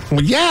say.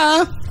 Well,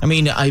 yeah. I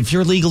mean, if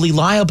you're legally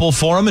liable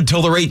for them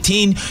until they're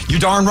 18, you're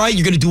darn right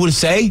you're going to do what I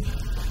say.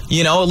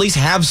 At least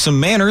have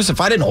some manners.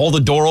 If I didn't hold the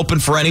door open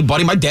for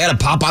anybody, my dad would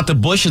pop out the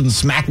bushes and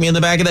smack me in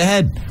the back of the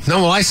head.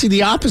 No, well, I see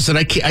the opposite.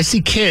 I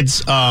see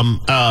kids.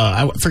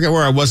 I forget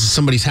where I was at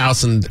somebody's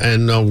house, and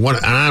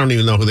I don't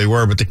even know who they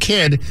were, but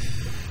the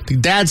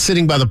dad's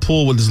sitting by the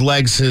pool with his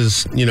legs,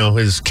 his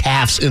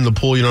calves in the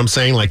pool. You know what I'm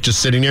saying? Like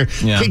just sitting there.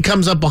 Yeah. Kid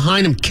comes up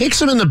behind him, kicks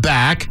him in the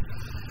back,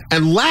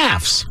 and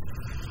laughs.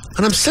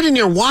 And I'm sitting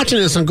there watching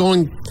this. I'm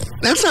going,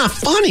 that's not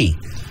funny.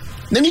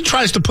 Then he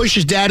tries to push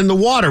his dad in the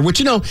water,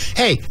 which,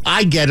 hey,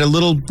 I get a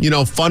little,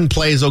 fun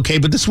play is okay,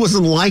 but this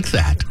wasn't like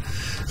that.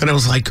 And I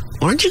was like,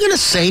 aren't you going to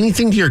say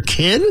anything to your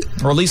kid?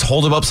 Or at least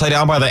hold him upside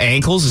down by the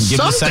ankles and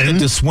give him a second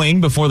to swing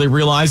before they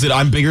realize that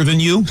I'm bigger than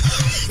you?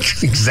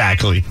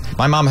 Exactly.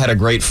 My mom had a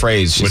great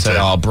phrase. She said,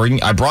 I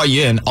brought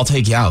you in, I'll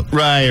take you out.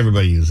 Right,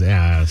 everybody uses it.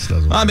 Yeah, it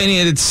doesn't work. I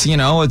mean, it's,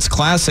 it's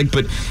classic,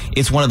 but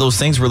it's one of those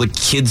things where the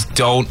kids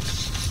don't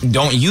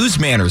use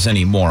manners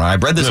anymore. I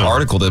read this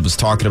article that was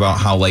talking about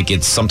how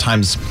it's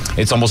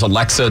almost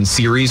Alexa and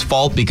Siri's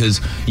fault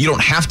because you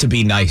don't have to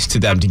be nice to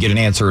them to get an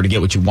answer or to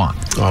get what you want.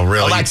 Oh,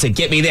 really? Alexa,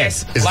 get me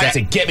this.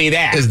 Alexa, get me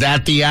that. Is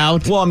that the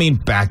out? Well, I mean,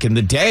 back in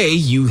the day,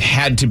 you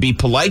had to be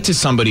polite to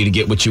somebody to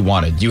get what you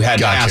wanted. You had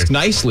to ask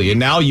nicely, and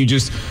now you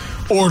just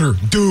order,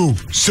 do,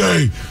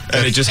 say,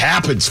 and it just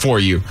happens for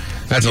you.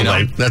 That's a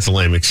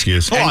lame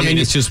excuse. Well,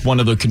 it's just one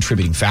of the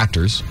contributing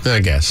factors.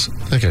 I guess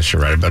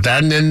you're right about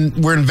that. And then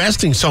we're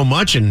investing so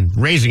much in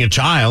raising a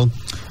child.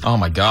 Oh,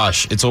 my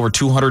gosh. It's over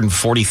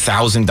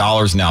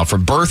 $240,000 now for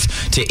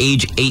birth to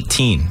age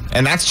 18.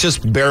 And that's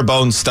just bare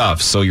bones stuff.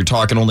 So you're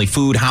talking only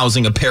food,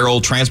 housing, apparel,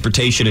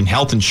 transportation, and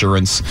health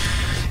insurance.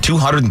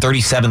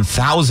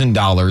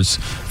 $237,000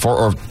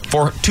 for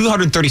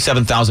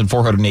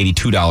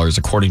 $237,482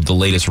 according to the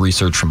latest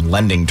research from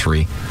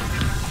LendingTree.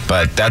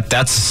 But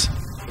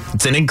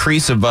it's an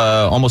increase of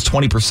almost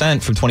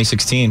 20% from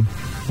 2016.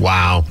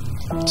 Wow.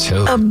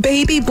 A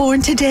baby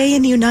born today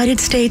in the United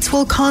States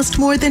will cost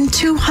more than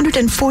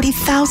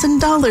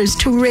 $240,000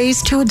 to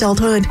raise to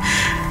adulthood.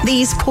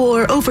 These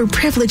poor,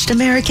 overprivileged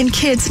American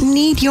kids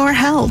need your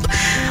help.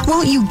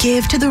 Won't you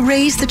give to the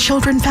Raise the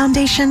Children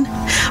Foundation?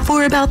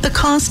 For about the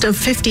cost of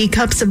 50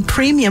 cups of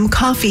premium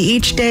coffee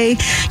each day,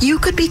 you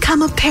could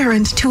become a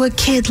parent to a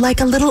kid like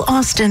a little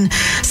Austin,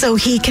 so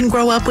he can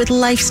grow up with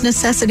life's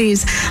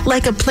necessities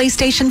like a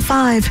PlayStation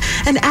 5,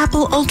 an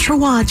Apple Ultra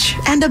watch,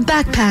 and a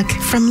backpack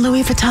from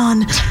Louis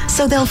Vuitton,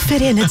 so they'll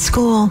fit in at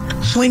school.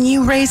 When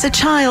you raise a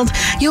child,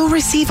 you'll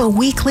receive a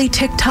weekly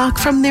TikTok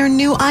from their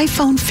new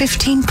iPhone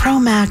 15 Pro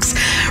Max,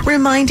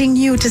 reminding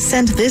you to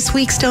send this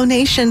week's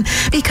donation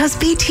because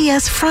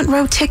BTS front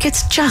row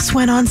tickets just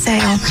went on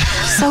sale.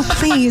 So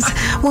please,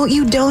 won't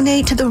you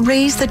donate to the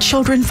Raise the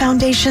Children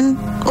Foundation?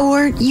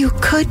 Or you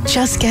could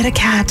just get a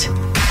cat.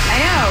 I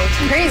know, it's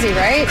crazy,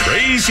 right?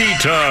 Crazy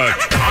talk.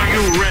 Are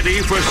you ready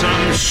for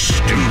some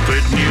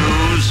stupid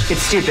news?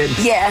 It's stupid.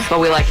 Yeah, but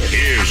we like it.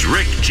 Here's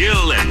Rick,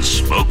 Jill, and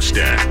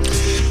Smokestack.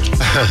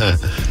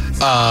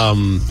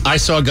 I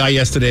saw a guy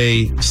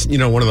yesterday,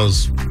 one of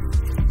those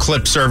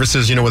clip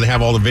services, where they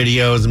have all the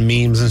videos and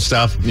memes and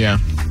stuff. Yeah.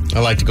 I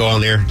like to go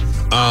on there.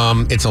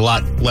 It's a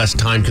lot less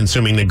time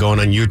consuming than going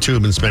on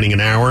YouTube and spending an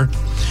hour.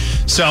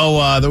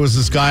 So there was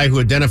this guy who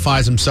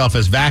identifies himself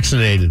as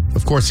vaccinated.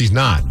 Of course, he's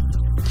not.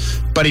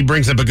 But he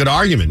brings up a good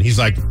argument. He's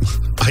like,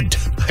 I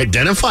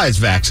identify as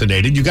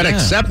vaccinated. You got to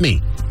accept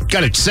me. You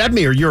got to accept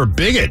me or you're a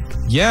bigot.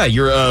 Yeah,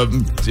 you're a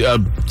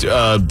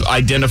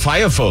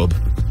identifiophobe.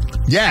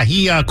 Yeah,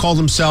 he called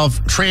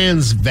himself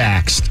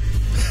trans-vaxxed.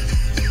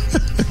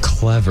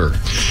 Clever.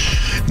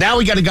 Now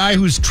we got a guy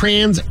who's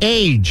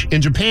trans-age.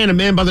 In Japan, a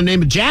man by the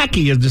name of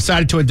Jackie has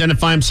decided to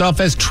identify himself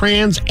as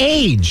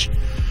trans-age.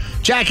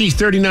 Jackie's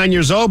 39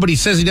 years old, but he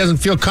says he doesn't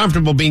feel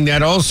comfortable being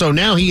that old, so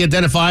now he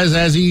identifies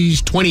as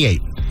he's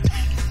 28.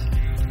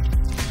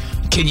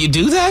 Can you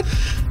do that?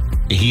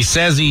 He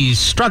says he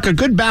struck a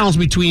good balance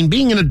between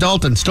being an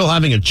adult and still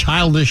having a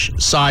childish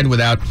side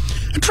without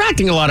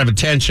attracting a lot of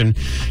attention.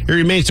 It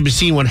remains to be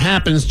seen what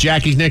happens.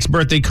 Jackie's next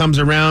birthday comes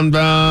around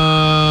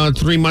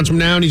 3 months from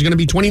now, and he's going to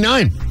be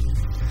 29.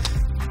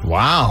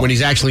 Wow. When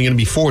he's actually going to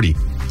be 40.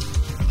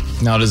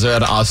 Now, is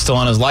that still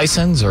on his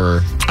license,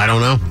 or? I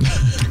don't know.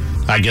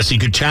 I guess he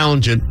could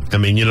challenge it. I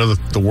mean, you know,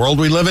 the world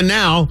we live in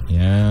now.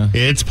 Yeah.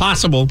 It's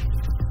possible.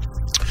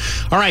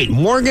 All right,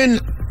 Morgan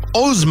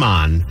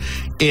Osman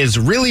is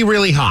really,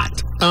 really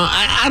hot.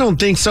 I don't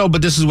think so,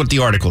 but this is what the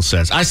article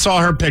says. I saw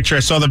her picture. I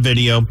saw the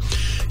video.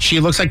 She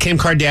looks like Kim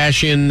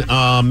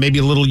Kardashian, maybe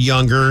a little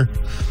younger.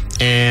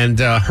 And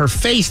her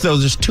face, though,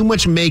 there's too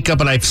much makeup,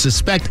 and I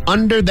suspect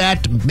under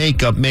that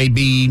makeup may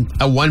be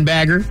a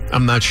one-bagger.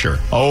 I'm not sure.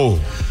 Oh.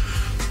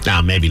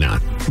 No, maybe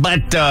not.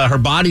 But her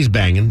body's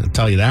banging, I'll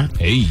tell you that.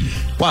 Hey.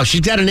 Well,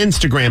 she's got an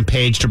Instagram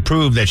page to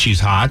prove that she's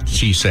hot,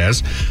 she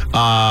says.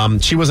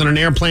 She was on an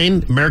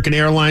airplane, American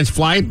Airlines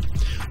flight.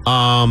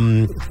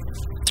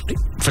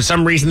 For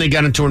some reason, they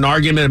got into an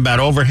argument about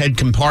overhead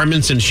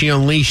compartments, and she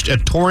unleashed a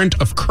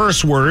torrent of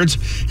curse words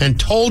and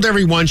told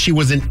everyone she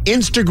was an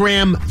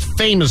Instagram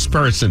famous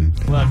person.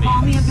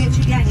 Call me a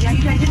bitch again. Yeah,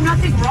 you did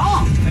nothing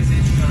wrong. I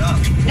said shut up.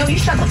 No, you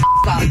shut the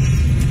up.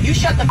 You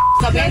shut the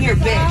up and you're a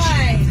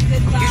bitch.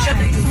 You shut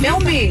the...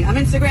 Film me. I'm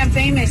Instagram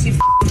famous, you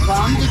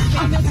bum.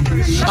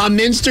 I'm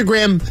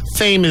Instagram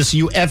famous,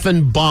 you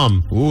effing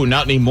bum. Ooh,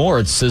 not anymore.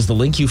 It says the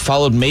link you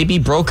followed may be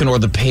broken or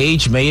the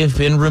page may have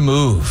been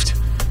removed.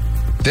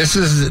 This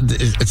is...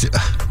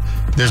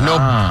 there's no...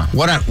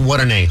 What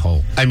an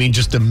a-hole. I mean,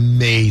 just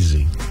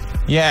amazing.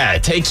 Yeah,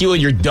 take you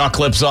and your duck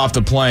lips off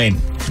the plane.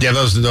 Yeah,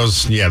 those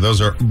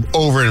are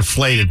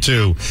overinflated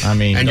too. I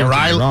mean, and your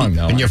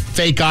and your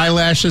fake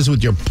eyelashes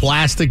with your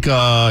plastic,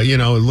 it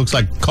looks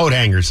like coat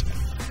hangers.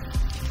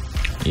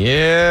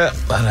 Yeah,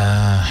 but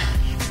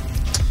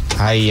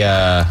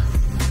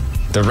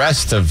the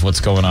rest of what's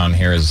going on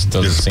here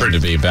doesn't seem to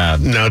be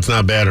bad. No, it's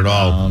not bad at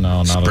all.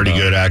 No, it's pretty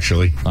good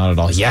actually. Not at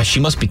all. Yeah,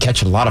 she must be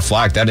catching a lot of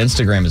flack. That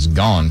Instagram is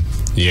gone.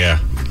 Yeah,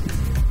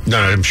 no,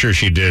 I'm sure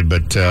she did,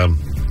 but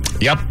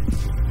yep.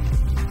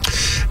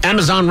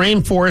 Amazon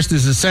rainforest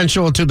is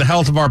essential to the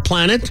health of our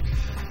planet.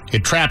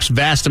 It traps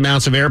vast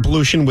amounts of air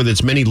pollution with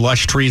its many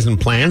lush trees and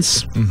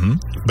plants. Mm-hmm.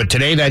 But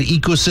today, that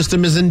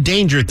ecosystem is in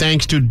danger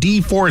thanks to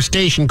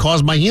deforestation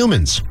caused by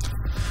humans.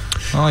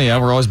 Oh, yeah,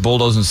 we're always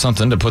bulldozing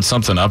something to put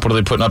something up. What are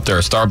they putting up there,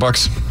 a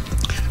Starbucks?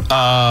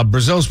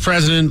 Brazil's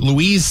President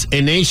Luiz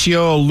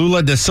Inácio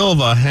Lula da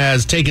Silva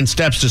has taken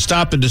steps to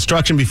stop the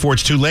destruction before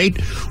it's too late.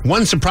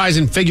 One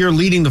surprising figure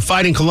leading the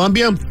fight in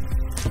Colombia,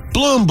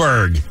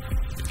 Bloomberg.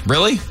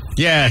 Really?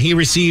 Yeah, he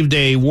received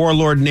a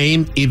warlord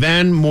named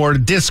Ivan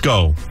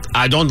Mordisco.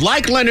 I don't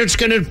like Leonard's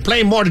going to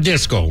play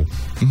Mordisco.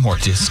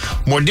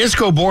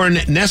 Mordisco-born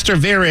Nestor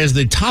Vera is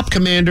the top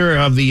commander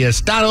of the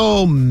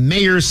Estado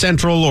Mayor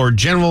Central or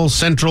General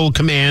Central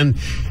Command,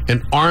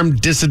 an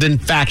armed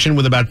dissident faction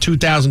with about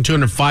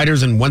 2,200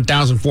 fighters and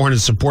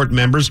 1,400 support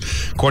members,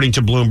 according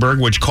to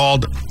Bloomberg, which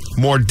called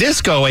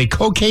Mordisco a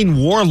cocaine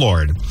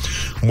warlord.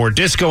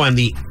 Mordisco and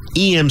the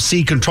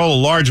EMC control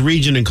a large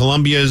region in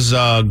Colombia's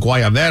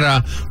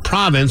Guayavera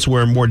province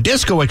where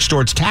Mordisco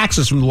extorts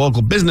taxes from the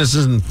local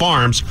businesses and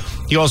farms.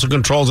 He also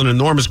controls an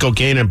enormous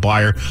cocaine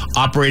empire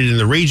operated in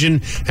the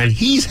region, and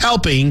he's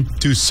helping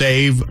to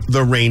save the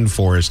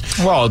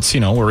rainforest. Well, it's,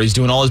 where he's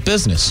doing all his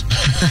business.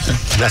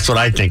 That's what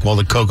I think. Well,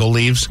 the cocoa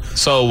leaves.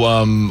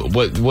 So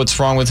what's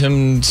wrong with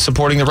him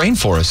supporting the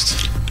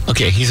rainforest?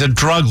 Okay, he's a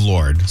drug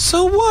lord.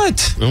 So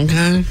what?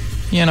 Okay.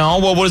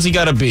 What does he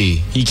got to be?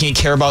 He can't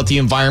care about the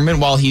environment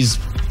while he's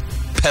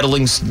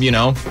peddling,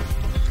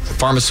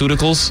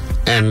 pharmaceuticals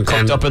and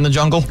cooked up in the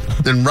jungle?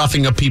 And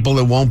roughing up people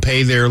that won't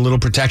pay their little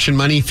protection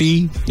money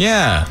fee?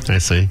 Yeah. I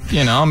see.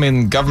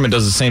 Government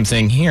does the same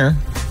thing here.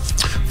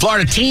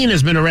 Florida teen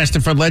has been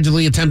arrested for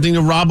allegedly attempting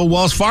to rob a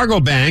Wells Fargo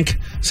bank.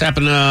 This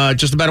happened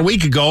just about a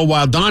week ago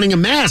while donning a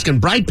mask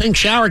and bright pink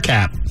shower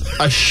cap.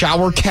 A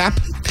shower cap?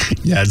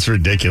 Yeah, it's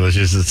ridiculous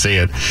just to see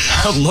it.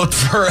 Look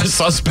for a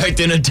suspect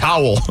in a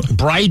towel.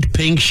 Bright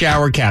pink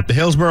shower cap. The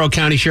Hillsborough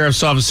County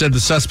Sheriff's Office said the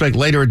suspect,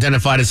 later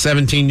identified as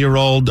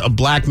 17-year-old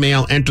black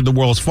male, entered the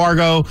Wells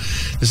Fargo.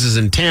 This is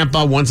in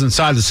Tampa. Once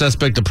inside, the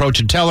suspect approached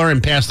a teller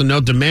and passed a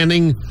note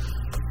demanding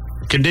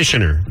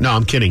conditioner. No,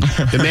 I'm kidding.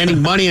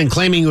 Demanding money and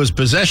claiming he was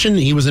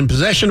in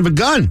possession of a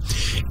gun.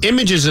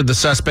 Images of the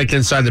suspect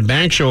inside the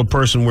bank show a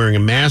person wearing a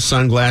mask,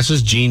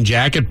 sunglasses, jean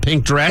jacket,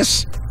 pink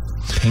dress.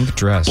 Pink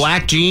dress.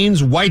 Black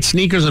jeans, white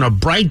sneakers, and a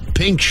bright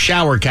pink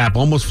shower cap,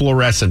 almost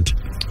fluorescent.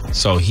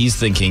 So he's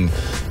thinking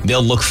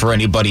they'll look for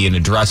anybody in a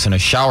dress and a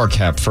shower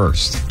cap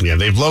first. Yeah,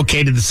 they've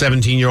located the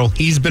 17-year-old.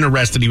 He's been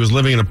arrested. He was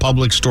living in a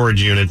public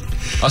storage unit.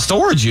 A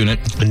storage unit?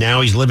 And now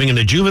he's living in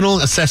a juvenile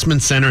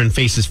assessment center and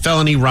faces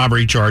felony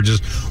robbery charges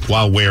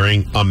while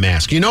wearing a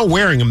mask. You know,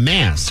 wearing a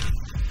mask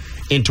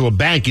into a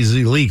bank is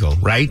illegal,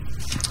 right?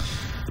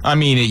 I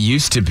mean, it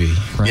used to be,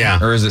 right? Yeah.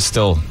 Or is it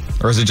still...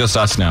 Or is it just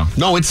us now?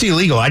 No, it's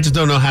illegal. I just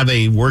don't know how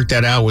they worked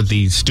that out with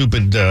these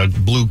stupid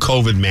blue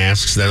COVID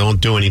masks that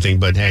don't do anything,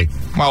 but hey.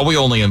 Well, we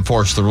only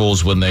enforce the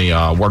rules when they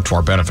work to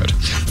our benefit.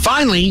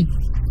 Finally,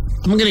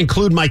 I'm going to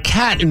include my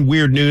cat in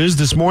weird news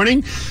this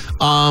morning.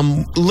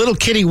 Little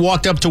kitty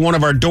walked up to one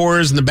of our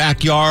doors in the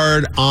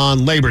backyard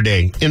on Labor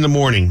Day in the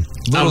morning.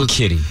 Little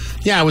kitty.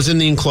 Yeah, I was in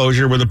the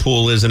enclosure where the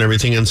pool is and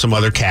everything, and some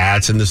other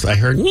cats, and I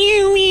heard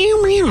meow,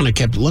 meow, meow, and I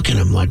kept looking.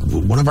 I'm like,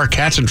 one of our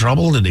cats in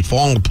trouble? Did they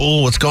fall in the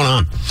pool? What's going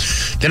on?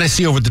 Then I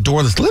see over the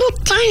door this little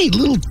tiny,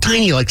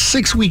 like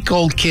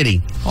 6-week-old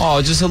kitty.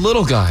 Oh, just a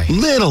little guy.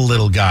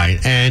 Little guy,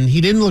 and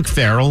he didn't look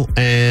feral,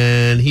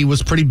 and he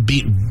was pretty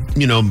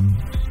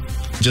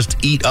just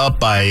eat up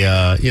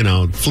by,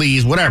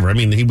 fleas, whatever. I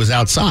mean, he was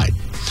outside.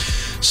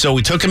 So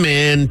we took him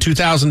in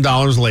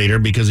 $2,000 later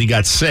because he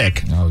got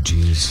sick. Oh,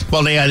 geez.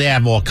 Well, they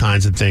have all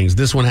kinds of things.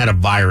 This one had a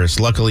virus.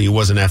 Luckily, it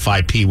wasn't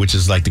FIP, which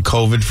is like the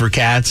COVID for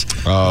cats.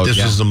 Oh, this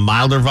was a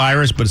milder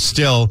virus, but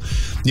still,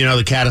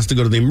 the cat has to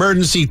go to the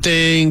emergency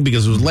thing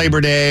because it was Labor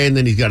Day, and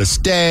then he's got to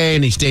stay,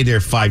 and he stayed there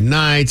 5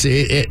 nights.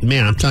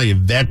 Man, I'm telling you,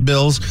 vet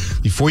bills,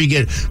 before you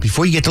get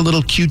the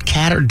little cute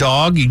cat or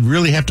dog, you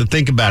really have to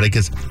think about it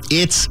because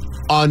it's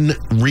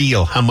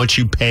unreal how much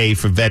you pay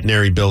for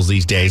veterinary bills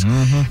these days.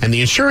 Mm-hmm. And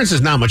the insurance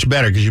is not much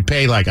better because you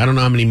pay like, I don't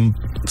know how many,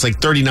 it's like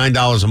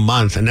 $39 a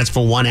month, and that's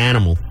for one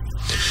animal.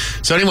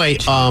 So anyway,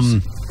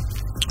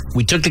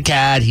 we took the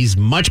cat. He's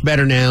much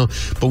better now,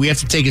 but we have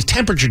to take his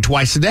temperature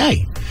twice a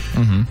day.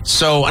 Mm-hmm.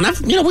 So, and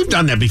we've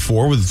done that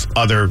before with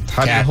other cats.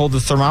 How do you hold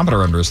the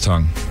thermometer under his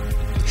tongue?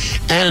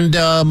 And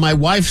my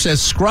wife says,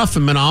 scruff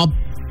him, and I'll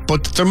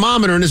put the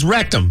thermometer in his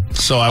rectum.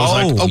 So I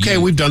was like, okay,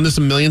 we've done this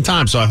a million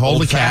times. So I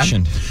hold the cat.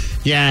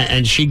 Yeah,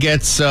 and she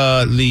gets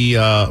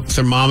the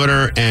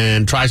thermometer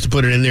and tries to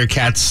put it in there.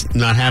 Cat's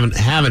not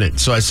having it.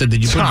 So I said,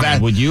 "Did you put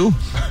Vaseline?" Would you?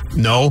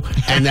 No.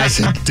 And I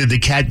said, "Did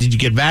you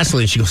get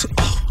Vaseline?" She goes,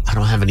 "Oh, I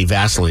don't have any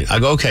Vaseline." I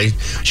go, "Okay."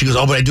 She goes,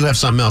 "Oh, but I do have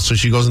something else." So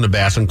she goes in the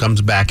bathroom,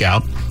 comes back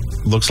out.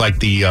 Looks like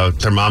the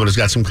thermometer's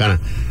got some kind of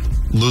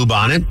lube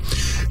on it,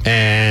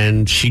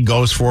 and she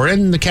goes for it,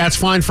 and the cat's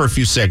fine for a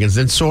few seconds.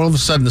 Then so all of a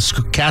sudden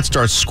the cat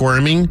starts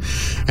squirming,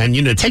 and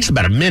it takes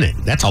about a minute.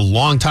 That's a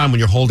long time when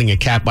you're holding a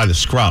cat by the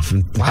scruff.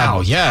 And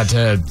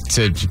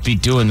to be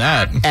doing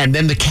that. And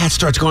then the cat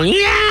starts going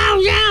meow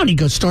meow, and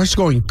he starts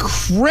going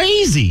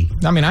crazy.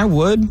 I mean, I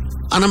would.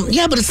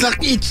 But it's not.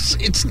 It's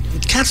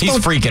cats. He's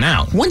freaking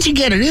out. Once you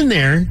get it in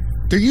there,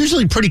 they're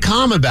usually pretty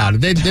calm about it.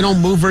 They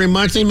don't move very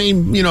much. They may,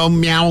 meow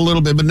a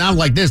little bit, but not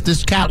like this.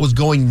 This cat was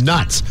going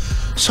nuts.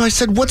 So I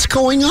said, "What's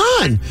going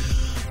on?"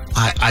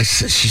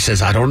 She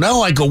says, "I don't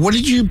know." I go, where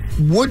did you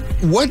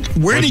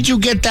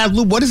get that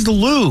lube? What is the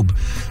lube?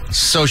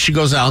 So she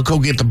goes, "I'll go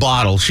get the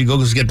bottle." She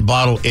goes get the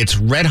bottle. It's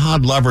Red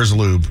Hot Lover's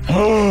lube.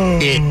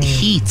 It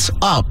heats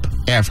up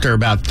after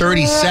about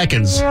 30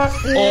 seconds.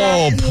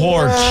 Oh,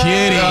 poor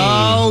kitty.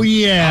 Oh,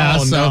 yeah.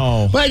 Oh,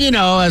 no. But,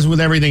 as with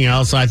everything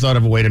else, I thought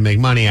of a way to make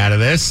money out of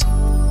this.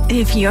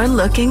 If you're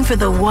looking for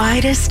the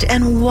widest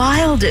and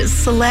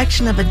wildest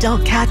selection of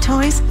adult cat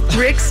toys,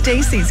 Rick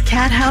Stacy's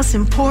Cat House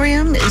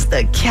Emporium is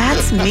the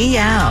cat's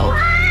meow.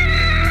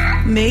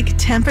 Make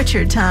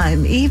temperature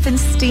time even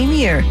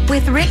steamier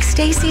with Rick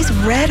Stacy's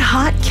Red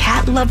Hot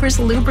Cat Lovers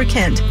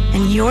lubricant,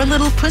 and your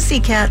little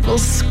pussycat will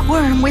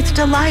squirm with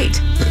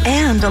delight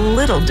and a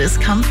little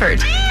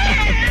discomfort.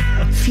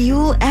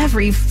 Fuel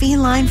every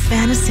feline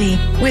fantasy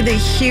with a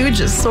huge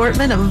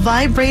assortment of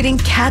vibrating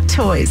cat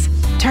toys.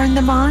 Turn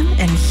them on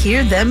and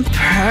hear them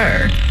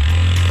purr.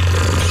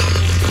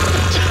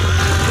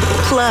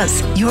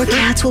 Plus, your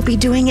cats will be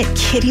doing it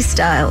kitty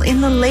style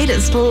in the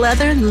latest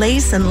leather,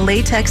 lace, and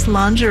latex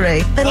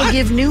lingerie that'll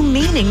give new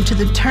meaning to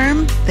the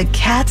term the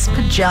cat's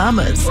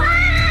pajamas.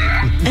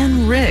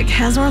 And Rick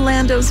has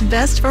Orlando's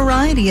best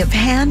variety of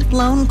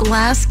hand-blown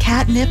glass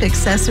catnip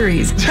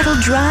accessories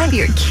that'll drive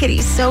your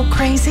kitty so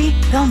crazy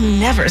they'll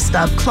never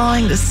stop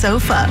clawing the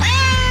sofa.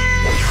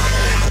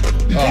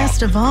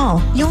 Best of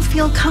all, you'll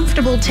feel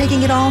comfortable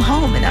taking it all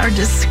home in our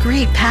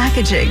discreet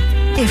packaging.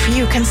 If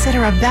you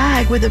consider a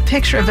bag with a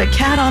picture of a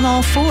cat on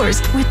all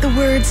fours with the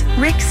words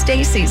Rick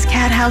Stacy's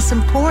Cat House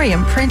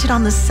Emporium printed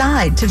on the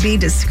side to be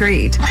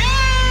discreet.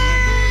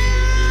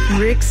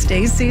 Rick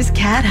Stacy's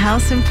Cat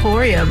House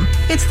Emporium.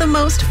 It's the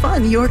most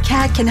fun your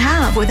cat can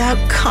have without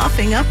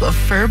coughing up a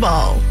fur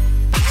ball.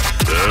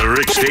 The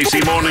Rick Stacy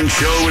Morning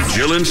Show with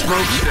Jill and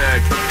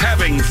Smokestack.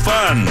 Having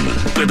fun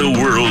with a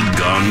world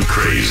gone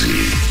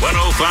crazy.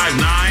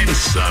 105.9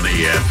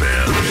 Sunny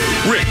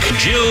FM. Rick,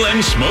 Jill,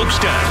 and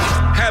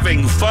Smokestack.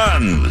 Having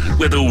fun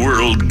with a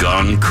world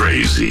gone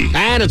crazy.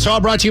 And it's all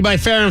brought to you by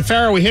Fair and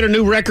Fair. We hit a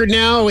new record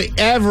now.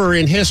 Ever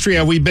in history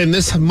have we been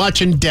this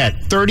much in debt.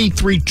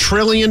 $33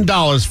 trillion.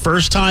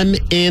 First time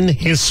in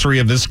history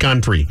of this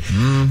country.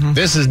 Mm-hmm.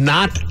 This is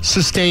not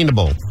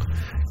sustainable.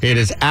 It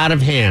is out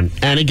of hand.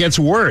 And it gets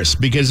worse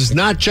because it's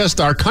not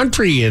just our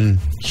country in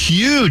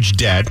huge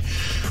debt.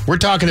 We're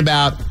talking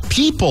about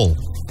people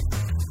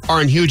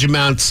are in huge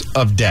amounts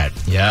of debt.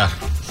 Yeah.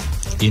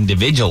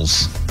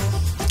 Individuals.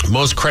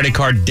 Most credit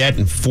card debt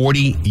in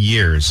 40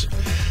 years.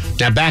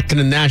 Now back to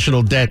the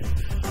national debt.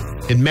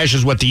 It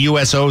measures what the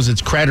U.S. owes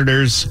its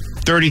creditors.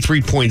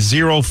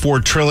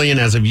 $33.04 trillion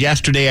as of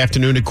yesterday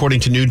afternoon,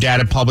 according to new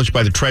data published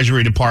by the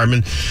Treasury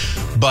Department.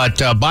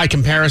 But by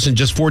comparison,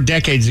 just 4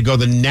 decades ago,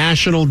 the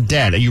national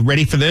debt. Are you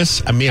ready for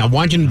this? I mean, I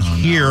want you to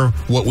hear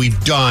what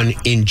we've done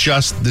in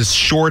just this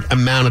short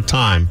amount of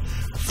time.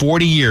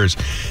 40 years.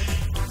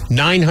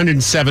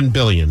 $907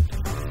 billion.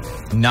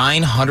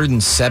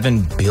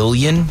 $907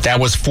 billion? That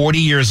was 40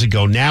 years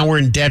ago. Now we're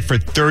in debt for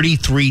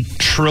 $33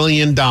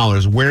 trillion.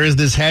 Where is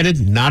this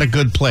headed? Not a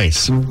good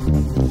place.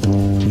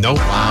 Nope.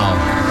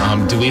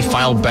 Wow. Do we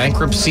file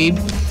bankruptcy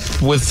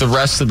with the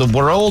rest of the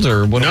world,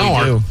 or what do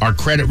we do? Our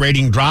credit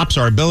rating drops.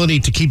 Our ability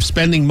to keep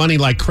spending money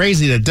like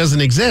crazy that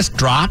doesn't exist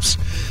drops.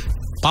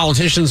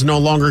 Politicians no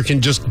longer can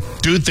just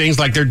do things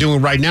like they're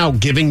doing right now,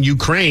 giving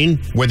Ukraine,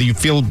 whether you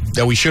feel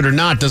that we should or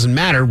not, doesn't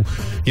matter.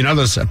 You know,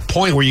 there's a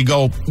point where you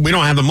go, we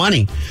don't have the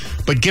money,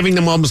 but giving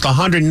them almost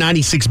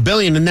 $196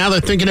 billion, and now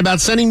they're thinking about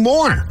sending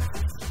more.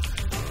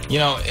 You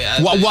know,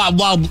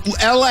 while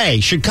L.A.,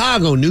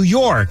 Chicago, New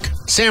York,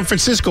 San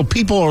Francisco,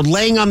 people are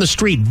laying on the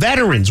street,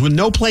 veterans with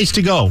no place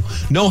to go,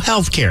 no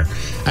health care,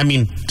 I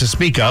mean, to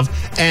speak of,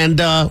 and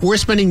we're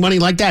spending money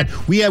like that.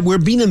 We're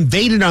being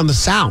invaded on the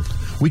South.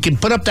 We can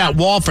put up that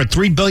wall for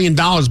 $3 billion,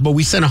 but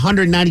we sent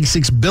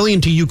 $196 billion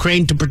to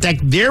Ukraine to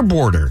protect their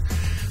border.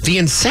 The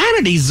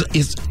insanity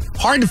is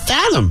hard to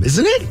fathom,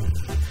 isn't it?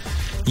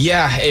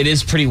 Yeah, it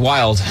is pretty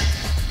wild.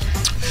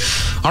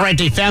 All right,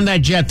 they found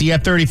that jet, the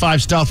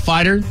F-35 stealth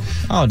fighter.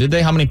 Oh, did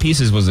they? How many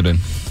pieces was it in?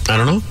 I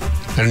don't know.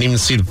 I didn't even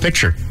see the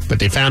picture. But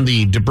they found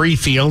the debris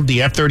field.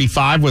 The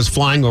F-35 was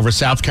flying over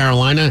South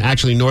Carolina,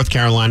 actually North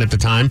Carolina at the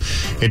time.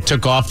 It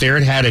took off there.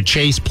 It had a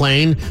chase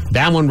plane.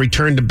 That one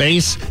returned to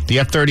base. The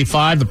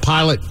F-35, the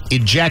pilot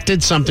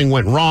ejected. Something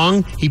went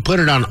wrong. He put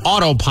it on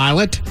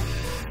autopilot.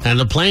 And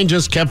the plane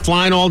just kept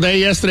flying all day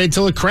yesterday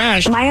till it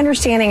crashed. My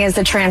understanding is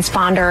the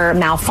transponder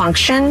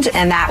malfunctioned,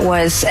 and that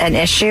was an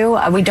issue.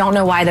 We don't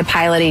know why the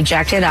pilot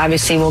ejected.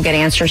 Obviously, we'll get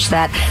answers to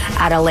that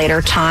at a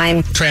later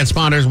time.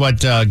 Transponder is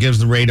what gives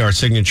the radar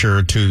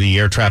signature to the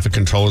air traffic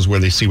controllers, where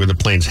they see where the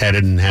plane's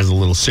headed and has a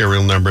little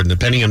serial number. And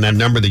depending on that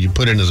number that you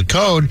put in as a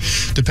code,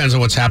 depends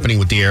on what's happening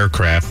with the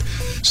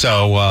aircraft.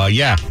 So,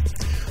 yeah.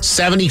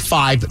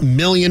 $75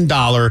 million,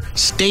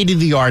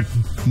 state-of-the-art,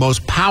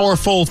 most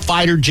powerful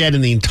fighter jet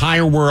in the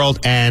entire world,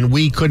 and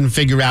we couldn't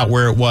figure out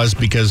where it was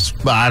because,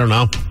 well, I don't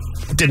know,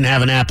 it didn't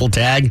have an Apple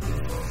tag.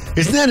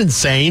 Isn't that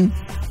insane?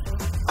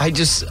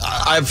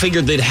 I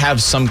figured they'd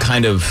have some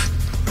kind of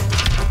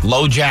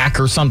low jack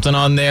or something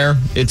on there.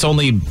 It's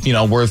only,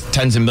 worth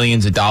tens of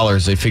millions of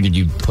dollars. They figured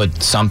you'd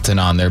put something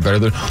on there better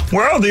than,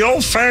 well, the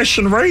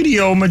old-fashioned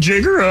radio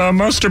majigger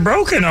must have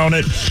broken on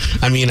it.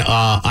 I mean,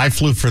 I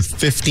flew for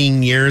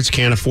 15 years,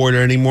 can't afford it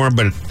anymore,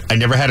 but I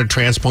never had a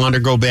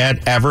transponder go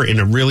bad ever in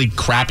a really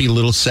crappy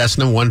little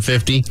Cessna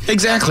 150.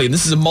 Exactly.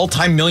 This is a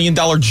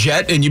multi-million-dollar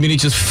jet, and you mean it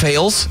just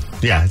fails?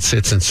 Yeah, it's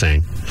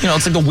insane.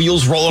 It's like the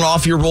wheels rolling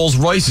off your Rolls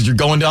Royce as you're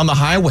going down the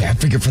highway. I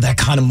figured for that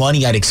kind of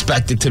money, I'd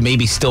expect it to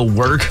maybe still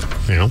work.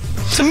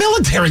 It's a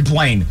military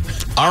plane.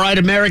 All right,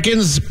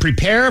 Americans,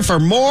 prepare for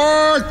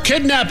more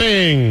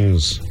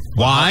kidnappings.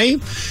 Why?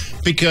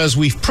 Because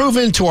we've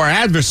proven to our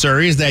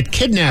adversaries that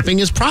kidnapping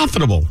is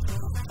profitable.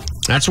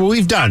 That's what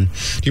we've done.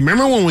 Do you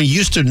remember when we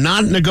used to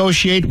not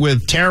negotiate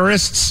with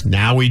terrorists?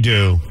 Now we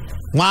do.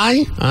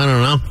 Why? I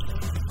don't know.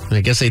 I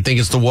guess they think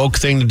it's the woke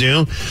thing to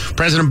do.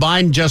 President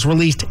Biden just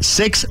released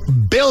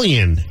 $6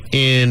 billion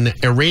in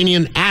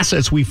Iranian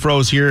assets we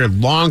froze here a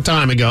long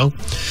time ago.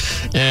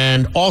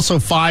 And also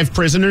 5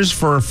 prisoners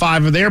for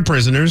 5 of their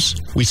prisoners.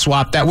 We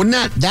swapped that.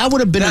 That would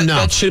have been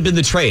enough. That should have been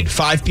the trade.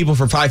 5 people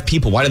for 5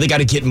 people. Why do they got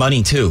to get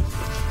money too?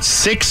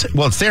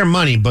 Well, it's their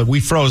money, but we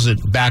froze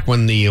it back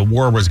when the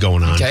war was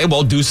going on. Okay,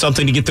 well, do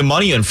something to get the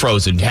money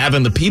unfrozen.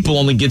 Having the people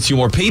only gets you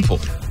more people.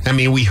 I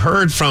mean, we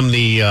heard from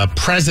the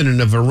president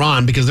of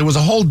Iran, because there was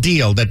a whole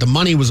deal that the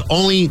money was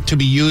only to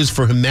be used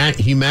for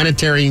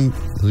humanitarian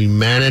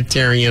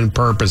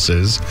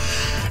purposes.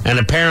 And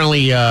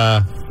apparently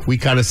we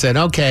kind of said,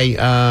 okay,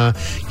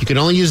 you can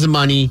only use the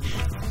money,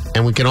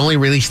 and we can only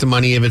release the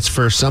money if it's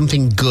for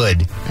something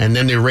good. And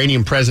then the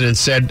Iranian president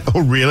said,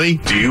 oh, really?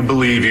 Do you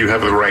believe you have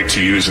the right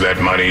to use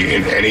that money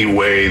in any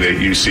way that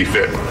you see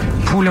fit?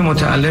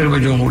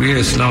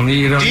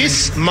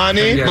 This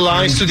money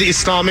belongs to the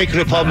Islamic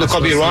Republic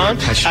of Iran,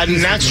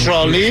 and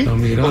naturally,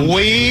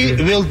 we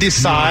will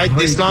decide,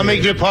 the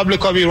Islamic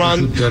Republic of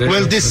Iran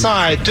will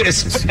decide to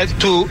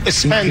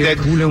spend it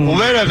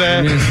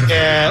wherever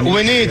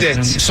we need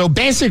it. So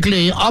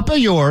basically, upper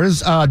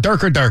yours,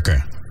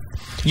 Durker.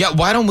 Yeah,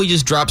 why don't we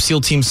just drop SEAL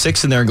Team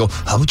 6 in there and go,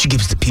 how would you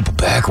give us the people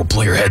back? We'll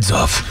blow your heads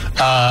off.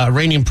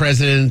 Iranian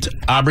President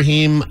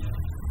Ibrahim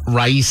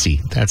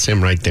Raisi, that's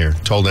him right there,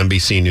 told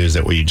NBC News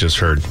that what you just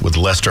heard with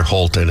Lester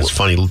Holt and his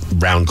funny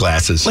round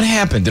glasses. What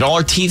happened? Did all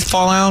our teeth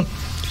fall out?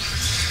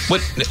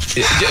 What?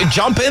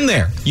 Jump in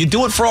there. You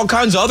do it for all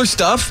kinds of other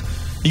stuff.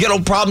 You got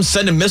no problem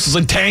sending missiles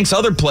and tanks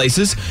other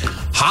places.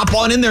 Hop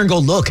on in there and go,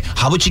 look,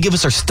 how about you give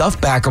us our stuff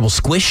back or we'll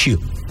squish you?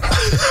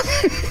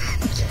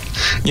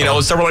 You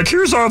know, so we're like,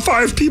 here's our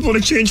 5 people in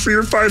exchange for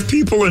your 5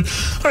 people, and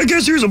I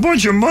guess here's a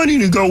bunch of money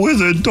to go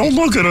with it. Don't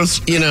look at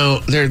us. You know,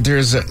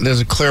 there's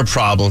a clear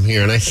problem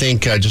here, and I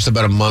think just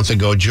about a month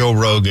ago, Joe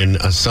Rogan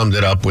summed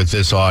it up with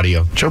this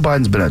audio. Joe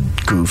Biden's been a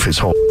goof his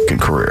whole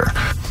career.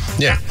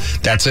 Yeah,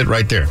 that's it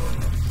right there.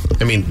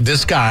 I mean,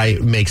 this guy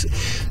makes...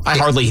 I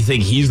hardly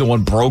think he's the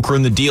one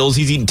brokering the deals.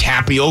 He's eating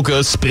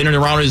tapioca, spinning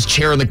around in his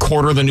chair in the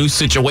corner of the new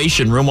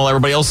Situation Room while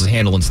everybody else is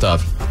handling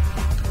stuff.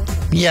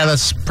 Yeah,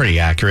 that's pretty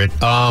accurate.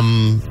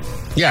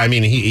 Yeah, I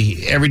mean,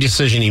 he every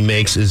decision he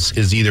makes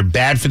is either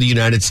bad for the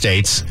United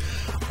States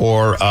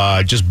or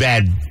just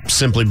bad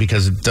simply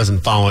because it doesn't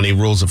follow any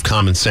rules of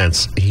common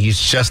sense.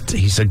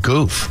 He's a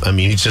goof. I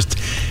mean,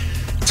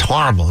 it's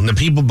horrible. And the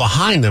people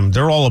behind him,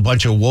 they're all a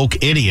bunch of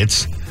woke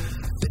idiots.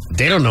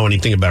 They don't know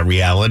anything about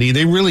reality.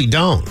 They really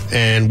don't.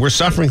 And we're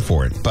suffering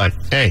for it. But,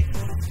 hey,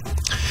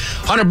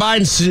 Hunter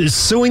Biden is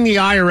suing the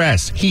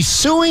IRS. He's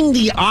suing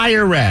the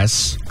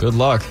IRS. Good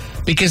luck.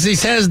 Because he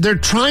says they're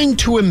trying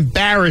to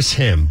embarrass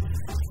him.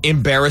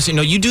 Embarrassing?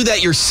 No, you do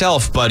that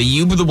yourself, buddy.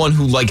 You were the one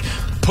who,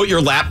 put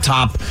your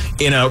laptop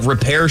in a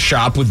repair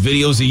shop with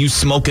videos of you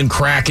smoking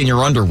crack in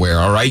your underwear,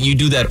 all right? You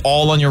do that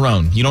all on your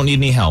own. You don't need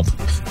any help.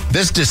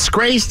 This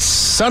disgraced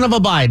son of a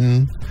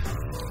Biden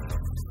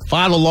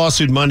filed a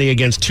lawsuit Monday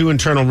against 2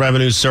 Internal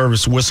Revenue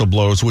Service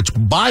whistleblowers, which,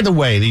 by the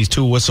way, these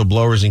 2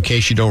 whistleblowers, in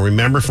case you don't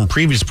remember from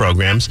previous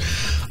programs,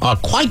 are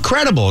quite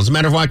credible. As a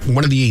matter of fact,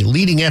 one of the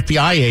leading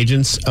FBI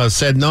agents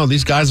said, no,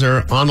 these guys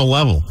are on the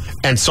level.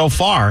 And so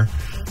far,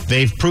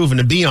 they've proven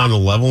to be on the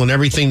level, and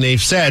everything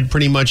they've said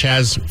pretty much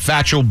has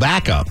factual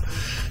backup.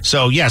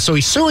 So, yeah, so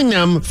he's suing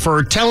them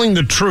for telling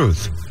the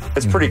truth.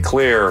 It's pretty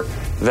clear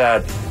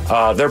that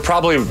there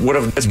probably would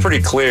have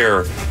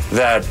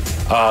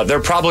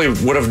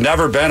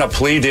never been a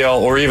plea deal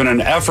or even an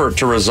effort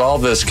to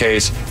resolve this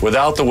case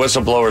without the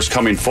whistleblowers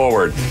coming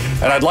forward.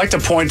 And I'd like to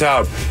point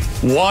out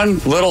one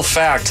little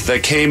fact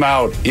that came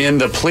out in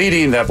the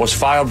pleading that was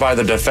filed by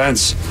the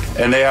defense,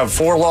 and they have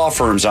 4 law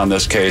firms on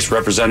this case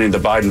representing the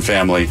Biden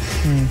family.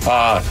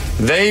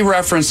 They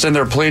referenced in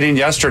their pleading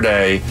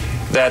yesterday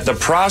that the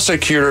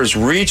prosecutors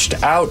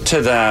reached out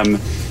to them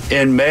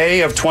in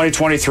May of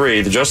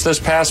 2023, just this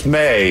past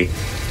May,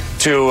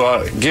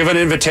 to give an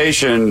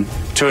invitation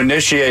to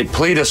initiate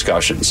plea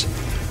discussions.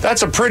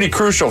 That's a pretty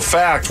crucial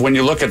fact when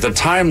you look at the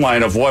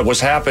timeline of what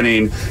was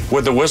happening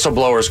with the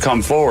whistleblowers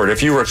come forward.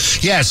 If you were...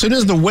 Yeah, as soon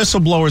as the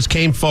whistleblowers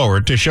came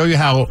forward, to show you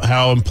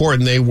how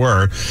important they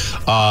weren't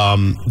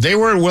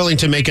willing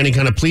to make any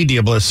kind of plea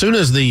deal. But as soon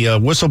as the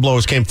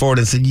whistleblowers came forward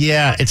and said,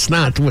 yeah, it's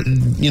not,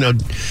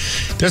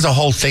 there's a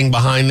whole thing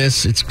behind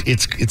this.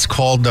 It's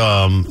called,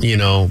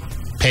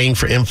 paying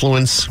for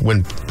influence,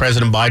 when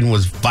President Biden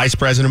was Vice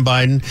President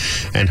Biden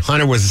and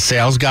Hunter was a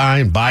sales guy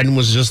and Biden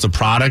was just a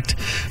product.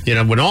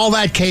 When all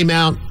that came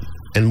out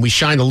and we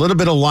shined a little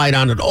bit of light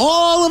on it,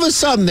 all of a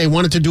sudden they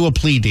wanted to do a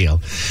plea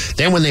deal.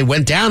 Then when they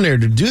went down there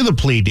to do the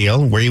plea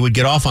deal, where he would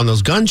get off on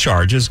those gun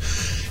charges,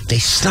 they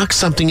snuck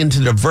something into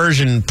the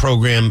diversion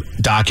program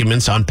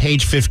documents on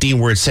page 15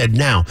 where it said,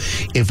 now,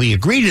 if we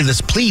agree to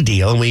this plea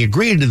deal and we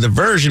agree to the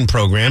diversion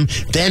program,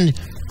 then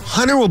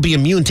Hunter will be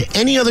immune to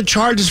any other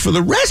charges for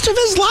the rest of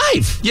his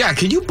life. Yeah,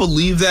 can you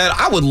believe that?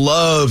 I would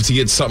love to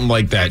get something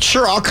like that.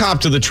 Sure, I'll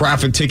cop to the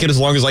traffic ticket as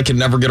long as I can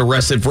never get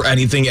arrested for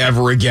anything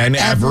ever again.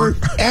 Ever.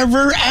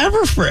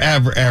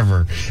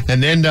 Forever.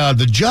 And then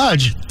the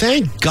judge,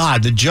 thank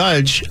God, the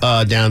judge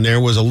down there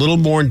was a little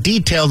more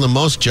detailed than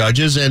most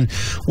judges and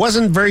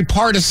wasn't very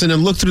partisan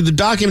and looked through the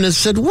document and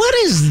said, what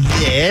is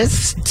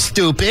this,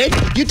 stupid?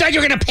 You thought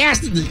you were going to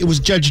pass? It was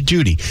Judge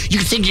Judy. You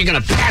think you're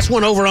going to pass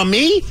one over on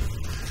me?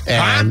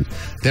 And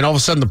then all of a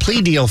sudden the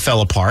plea deal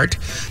fell apart.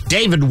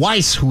 David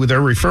Weiss, who they're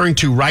referring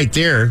to right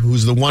there,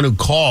 who's the one who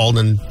called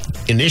and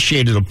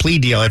initiated a plea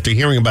deal after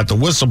hearing about the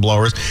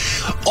whistleblowers,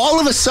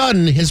 all of a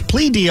sudden his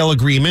plea deal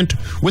agreement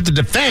with the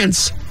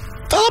defense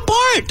fell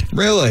apart.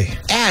 Really?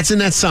 Isn't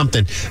that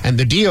something? And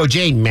the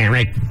DOJ,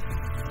 Merrick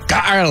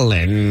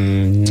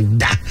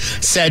Garland,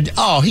 said,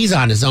 oh, he's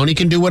on his own. He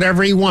can do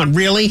whatever he wants.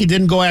 Really? He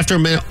didn't go after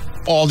him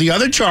all the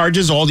other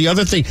charges, all the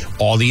other things,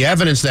 all the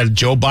evidence that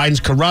Joe Biden's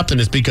corrupt and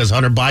it's because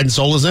Hunter Biden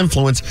sold his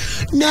influence.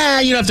 Nah,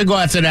 you don't have to go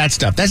after that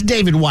stuff. That's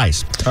David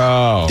Weiss.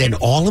 Oh. Then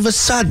all of a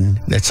sudden,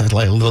 that's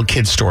like a little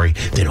kid story.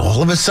 Then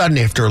all of a sudden,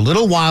 after a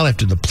little while,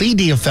 after the plea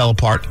deal fell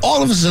apart,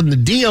 all of a sudden the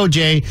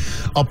DOJ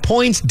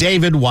appoints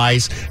David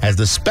Weiss as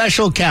the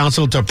special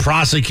counsel to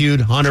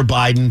prosecute Hunter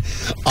Biden.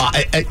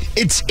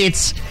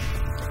 It's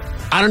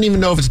I don't even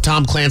know if it's a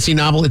Tom Clancy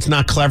novel. It's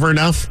not clever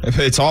enough.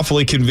 It's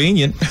awfully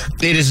convenient.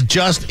 It is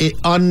just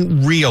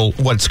unreal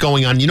what's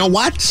going on. You know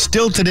what?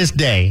 Still to this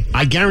day,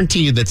 I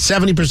guarantee you that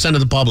 70% of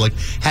the public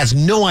has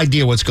no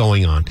idea what's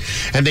going on.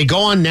 And they go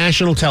on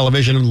national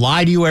television and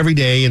lie to you every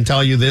day and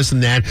tell you this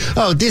and that.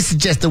 Oh, this is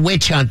just a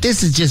witch hunt.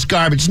 This is just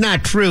garbage.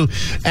 Not true.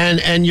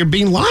 And you're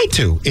being lied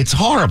to. It's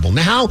horrible.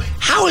 Now,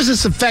 how is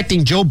this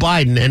affecting Joe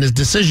Biden and his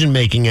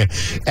decision-making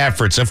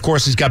efforts? Of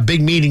course, he's got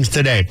big meetings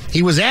today.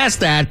 He was asked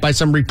that by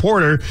some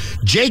reporter.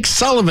 Jake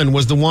Sullivan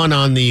was the one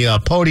on the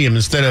podium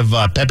instead of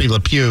Pepe Le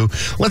Pew.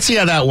 Let's see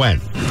how that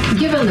went.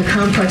 Given the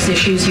complex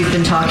issues you've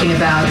been talking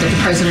about that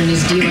the president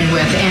is dealing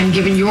with, and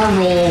given your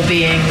role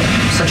being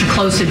such a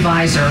close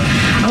advisor,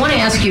 I want to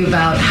ask you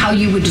about how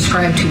you would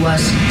describe to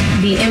us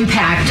the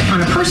impact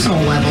on a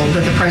personal level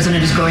that the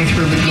president is going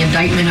through with the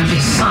indictment of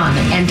his son,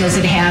 and does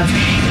it have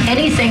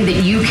anything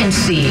that you can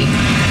see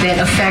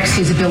that affects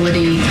his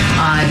ability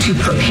to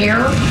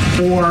prepare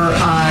or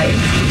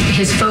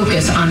his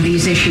focus on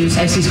these issues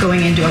as he's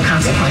going into a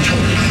consequential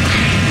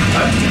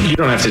week? You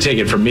don't have to take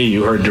it from me.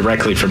 You heard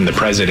directly from the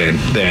president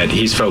that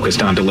he's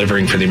focused on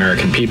delivering for the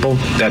American people.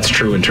 That's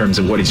true in terms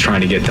of what he's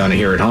trying to get done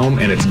here at home,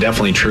 and it's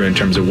definitely true in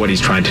terms of what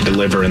he's trying to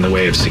deliver in the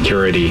way of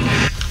security.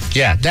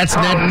 Yeah, that's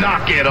Ned.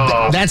 Knock it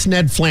off. That's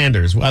Ned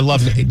Flanders. I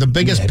love the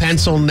biggest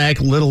pencil neck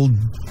little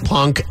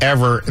punk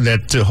ever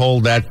to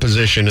hold that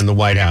position in the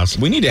White House.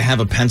 We need to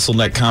have a pencil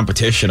neck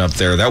competition up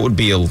there. That would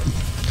be a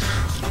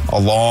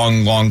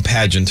long, long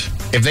pageant.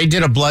 If they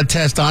did a blood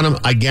test on him,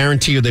 I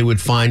guarantee you they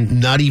would find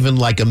not even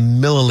like a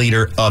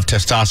milliliter of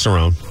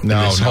testosterone in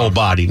his whole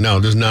body. No,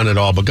 there's none at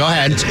all. But go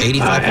ahead. It's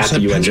 85% at the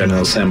UN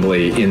General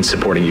Assembly in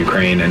supporting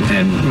Ukraine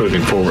and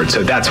moving forward.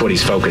 So that's what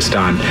he's focused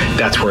on.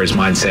 That's where his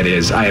mindset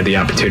is. I had the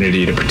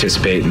opportunity to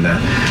participate in the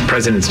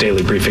president's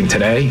daily briefing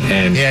today.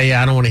 And yeah,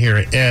 I don't want to hear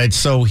it.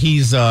 So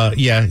he's,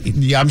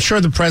 I'm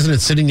sure the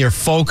president's sitting there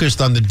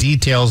focused on the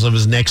details of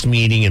his next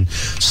meeting and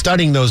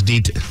studying those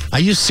details. Are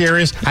you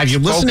serious? Have you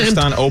listened to him?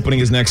 Focused on opening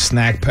his next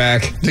snack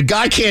pack. The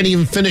guy can't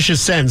even finish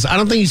his sentence. I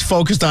don't think he's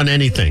focused on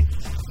anything.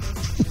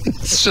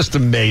 It's just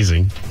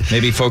amazing.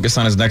 Maybe focused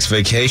on his next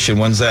vacation.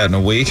 When's that? In a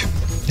week?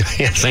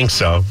 Yeah, I think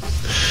so.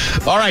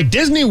 All right,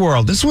 Disney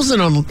World. This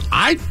wasn't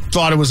I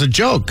thought it was a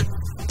joke.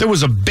 There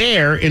was a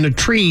bear in a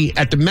tree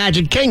at the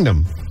Magic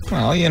Kingdom.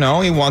 Well,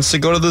 he wants to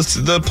go to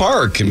the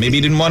park, and maybe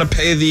he didn't want to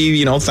pay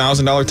the,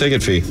 $1,000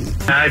 ticket fee.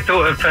 I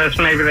thought at first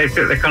maybe they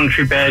took the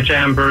Country Bear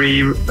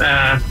Jamboree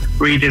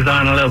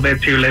redesign a little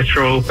bit too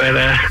literal, but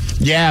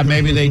yeah,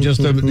 maybe they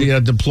just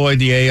deployed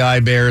the AI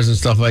bears and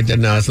stuff like that.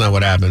 No, that's not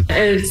what happened.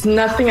 It's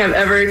nothing I've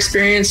ever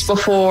experienced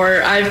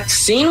before. I've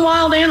seen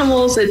wild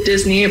animals at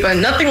Disney, but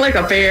nothing like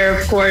a bear,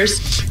 of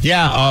course.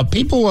 Yeah,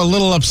 people were a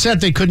little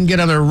upset they couldn't get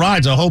on their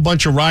rides. A whole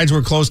bunch of rides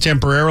were closed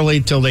temporarily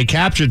till they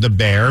captured the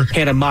bear.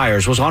 Hannah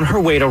Myers was on her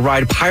way to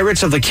ride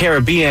Pirates of the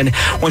Caribbean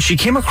when she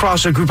came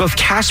across a group of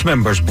cast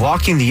members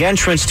blocking the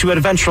entrance to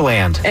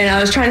Adventureland. And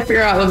I was trying to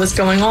figure out what was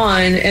going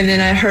on, and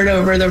then I heard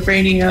over the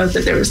radio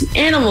that there was an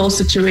animal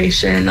situation.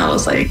 I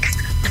was like,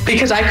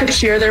 because I could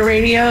hear their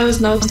radios,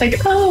 and I was like,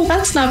 oh,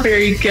 that's not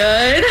very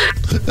good.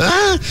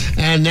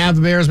 And now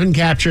the bear has been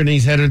captured, and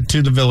he's headed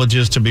to the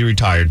villages to be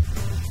retired.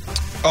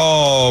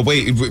 Oh,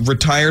 wait,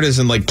 retired as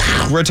in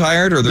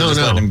retired, or they're just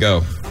letting him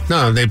go?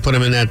 No, they put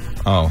him in that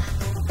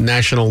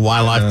National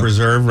Wildlife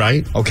Preserve,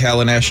 right?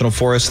 Ocala National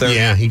Forest there?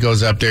 Yeah, he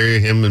goes up there,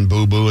 him and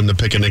Boo Boo in the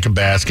picnic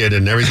basket,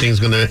 and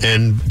everything's going to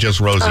end just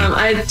rosy.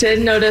 I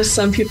did notice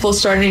some people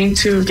starting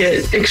to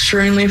get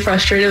extremely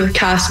frustrated with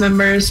cast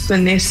members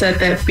when they said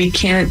that we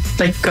can't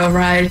go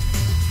ride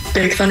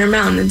Big Thunder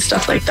Mountain and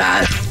stuff like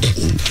that.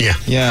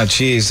 Yeah,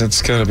 geez,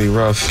 that's gotta be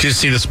rough. Did you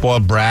see the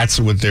spoiled brats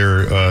with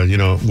their,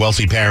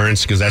 wealthy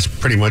parents? Because that's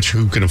pretty much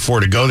who can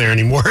afford to go there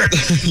anymore.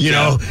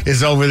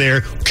 Is over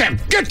there.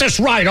 Get this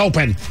ride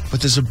open.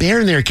 But there's a bear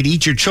in there that could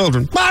eat your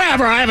children.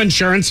 Whatever, I have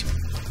insurance.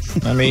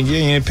 I mean,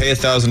 you pay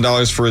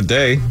 $1,000 for a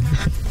day.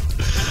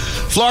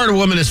 Florida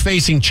woman is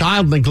facing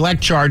child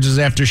neglect charges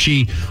after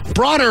she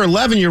brought her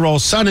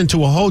 11-year-old son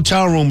into a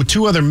hotel room with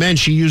two other men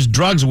she used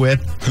drugs with,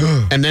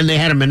 and then they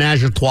had a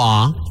menage a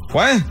trois.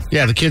 What?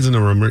 Yeah, the kids in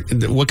the room.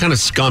 What kind of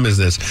scum is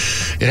this?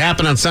 It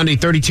happened on Sunday.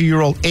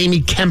 32-year-old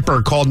Amy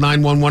Kemper called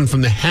 911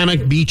 from the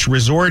Hammock Beach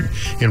Resort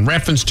in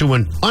reference to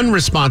an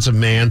unresponsive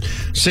man.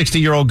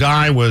 60-year-old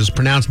guy was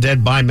pronounced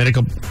dead by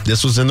medical.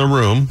 This was in the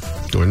room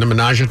during the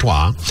menage a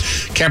trois.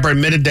 Kemper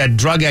admitted that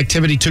drug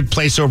activity took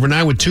place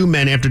overnight with two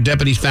men after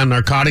deputies found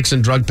narcotics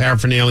and drug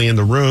paraphernalia in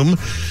the room.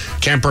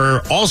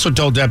 Kemper also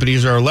told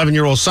deputies her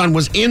 11-year-old son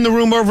was in the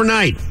room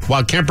overnight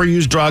while Kemper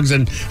used drugs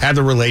and had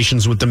the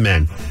relations with the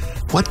men.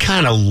 What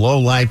kind of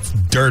low-life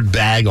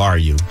dirtbag are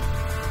you?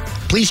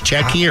 Please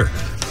check here.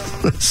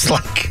 It's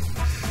like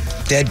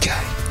dead guy.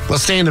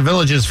 Let's stay in the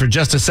Villages for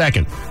just a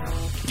second.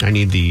 I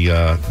need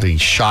the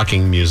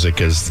shocking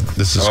music, as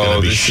this is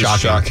going to be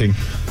shocking.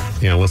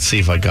 Yeah, let's see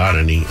if I got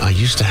any. I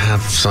used to have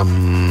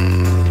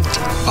some.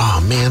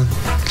 Oh man.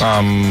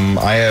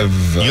 I have.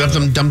 You have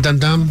them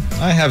dum.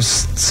 I have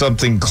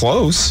something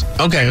close.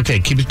 Okay.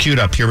 Keep it queued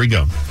up. Here we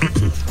go.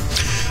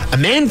 A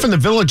man from the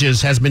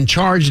Villages has been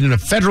charged in a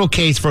federal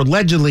case for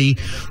allegedly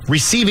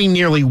receiving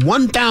nearly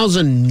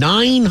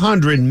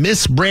 1,900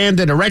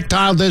 misbranded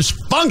erectile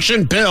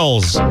dysfunction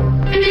pills. Yeah,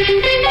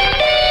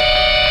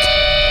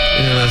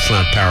 that's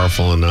not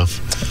powerful enough.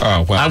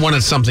 Oh, well. I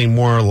wanted something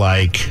more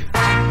like... See,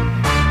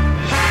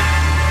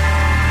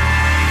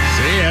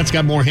 that's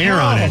got more hair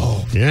on it.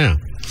 Yeah.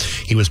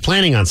 He was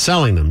planning on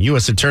selling them.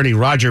 U.S. Attorney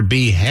Roger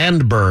B.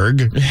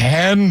 Handberg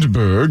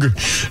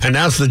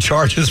announced the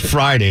charges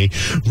Friday.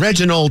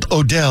 Reginald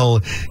Odell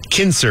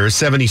Kinser,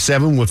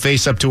 77, will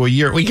face up to a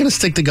year. Are you going to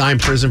stick the guy in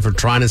prison for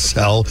trying to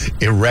sell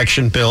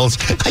erection pills?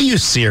 Are you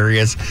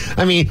serious?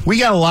 I mean, we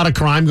got a lot of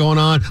crime going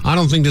on. I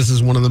don't think this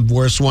is one of the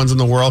worst ones in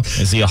the world.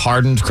 Is he a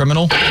hardened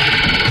criminal?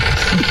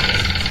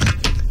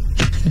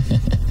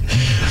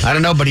 I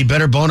don't know, but he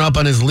better bone up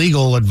on his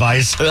legal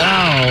advice.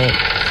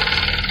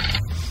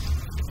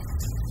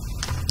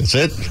 That's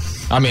it?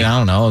 I mean, I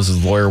don't know. Is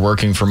his lawyer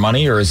working for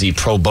money or is he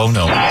pro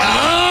bono?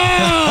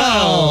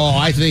 Oh,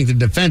 I think the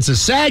defense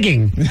is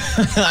sagging.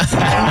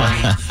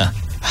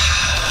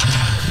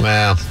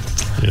 Well,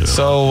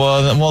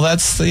 so,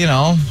 that's,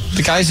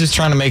 the guy's just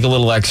trying to make a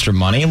little extra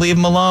money. Leave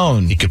him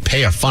alone. He could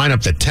pay a fine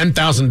up to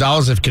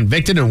 $10,000 if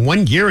convicted and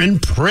 1 year in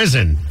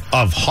prison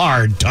of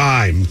hard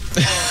time.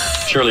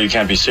 Surely you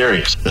can't be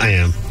serious. I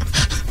am.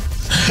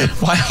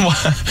 Why,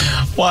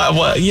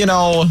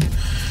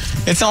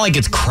 it's not like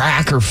it's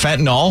crack or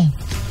fentanyl.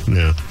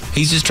 No.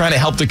 He's just trying to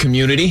help the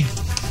community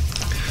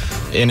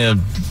in a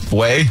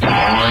way.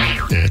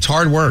 Yeah, it's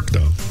hard work,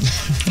 though.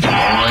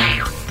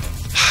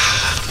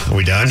 Are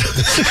we done?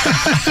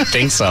 I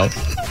think so.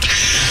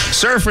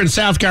 Surfer from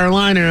South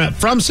Carolina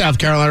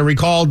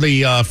recalled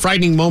the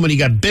frightening moment he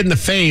got bit in the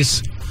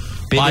face.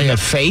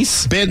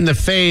 Bit in the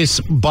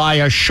face by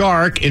a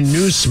shark in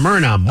New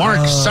Smyrna.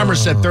 Mark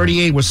Somerset,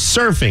 38, was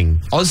surfing.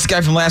 Oh, this is the guy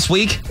from last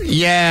week?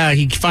 Yeah,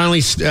 he finally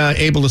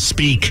able to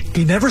speak.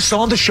 He never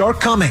saw the shark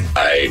coming.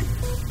 I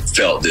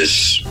felt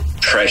this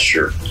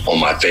pressure on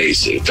my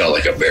face. It felt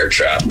like a bear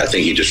trap. I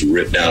think he just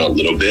ripped down a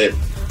little bit.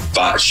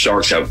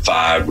 Sharks have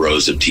 5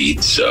 rows of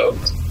teeth, so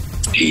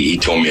he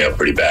tore me up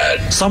pretty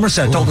bad.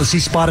 Somerset told us he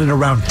spotted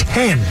around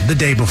 10 the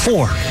day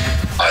before.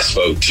 I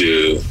spoke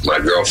to my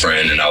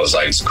girlfriend and I was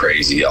like, it's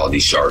crazy, all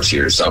these sharks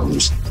here.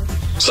 Something's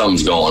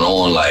going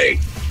on.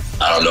 Like,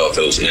 I don't know if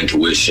it was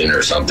intuition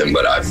or something,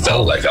 but I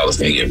felt like I was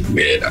going to get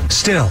bit.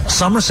 Still,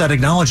 Somerset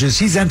acknowledges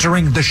he's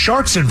entering the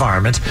shark's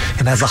environment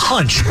and has a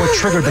hunch what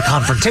triggered the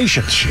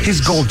confrontation.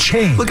 His gold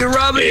chain. Look at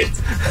Robin. It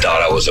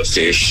thought I was a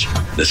fish,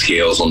 the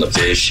scales on the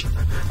fish,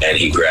 and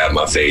he grabbed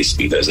my face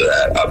because of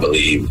that. I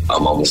believe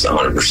I'm almost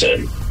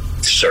 100%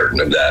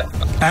 certain of that.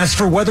 As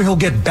for whether he'll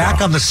get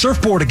back on the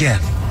surfboard again,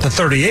 the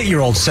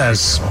 38-year-old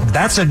says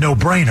that's a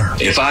no-brainer.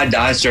 If I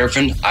die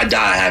surfing, I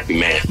die a happy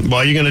man.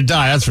 Well, you're going to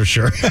die, that's for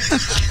sure.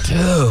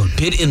 Dude,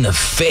 bit in the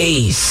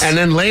face. And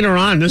then later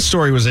on, this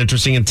story was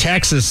interesting. In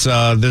Texas,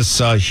 this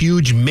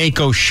huge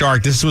mako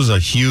shark, this was a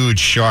huge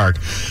shark.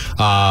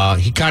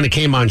 He kind of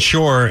came on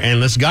shore,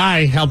 and this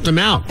guy helped him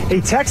out.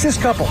 A Texas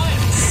couple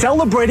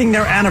celebrating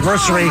their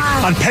anniversary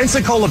on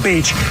Pensacola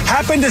Beach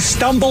happened to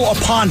stumble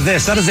upon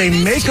this. That is a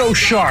mako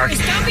shark.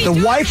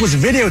 The wife was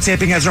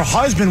videotaping as her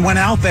husband went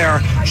out there.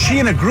 She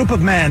and a group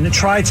of men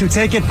tried to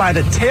take it by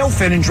the tail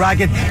fin and drag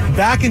it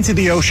back into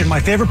the ocean. My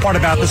favorite part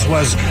about this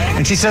was,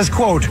 and she says,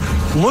 quote,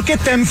 "Look at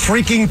them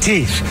freaking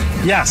teeth."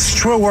 Yes,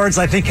 truer words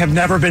I think have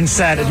never been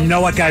said. And you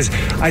know what, guys?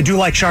 I do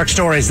like shark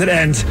stories that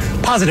end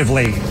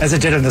positively, as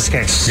it did in this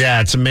case.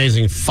 Yeah, it's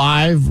amazing.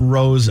 5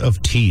 rows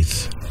of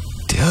teeth.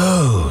 Dude.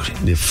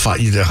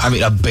 I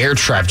mean, a bear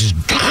trap just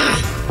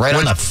right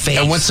on the face.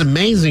 And what's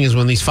amazing is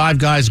when these 5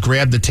 guys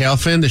grab the tail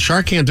fin, the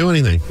shark can't do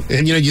anything.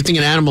 And, you think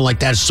an animal like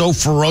that is so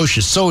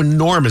ferocious, so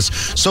enormous,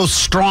 so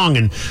strong,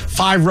 and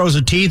 5 rows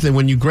of teeth, and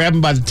when you grab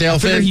him by the tail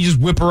fin... you just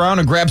whip around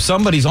and grab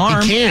somebody's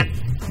arm. He can't.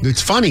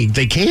 It's funny.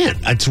 They can't.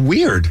 It's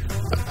weird.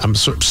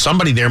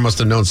 Somebody there must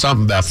have known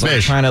something about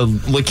fish. Like trying to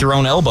lick your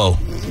own elbow.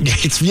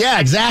 Yeah,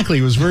 exactly.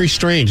 It was very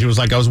strange. It was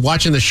like I was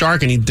watching the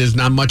shark and there's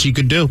not much he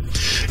could do.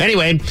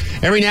 Anyway,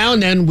 every now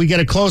and then we get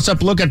a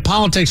close-up look at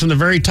politics from the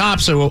very top.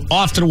 So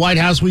off to the White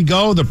House we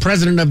go. The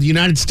President of the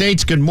United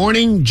States. Good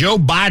morning, Joe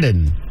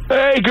Biden.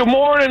 Hey, good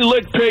morning,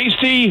 Lick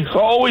Pasty.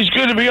 Always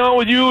good to be on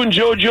with you and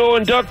JoJo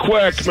and Duck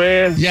Quack,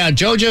 man. Yeah,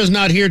 JoJo's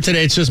not here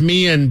today. It's just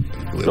me and...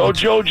 No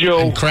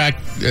JoJo. And Crack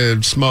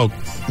Smoke.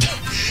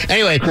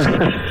 Anyway,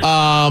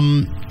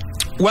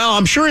 well,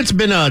 I'm sure it's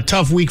been a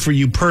tough week for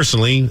you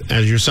personally,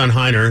 as your son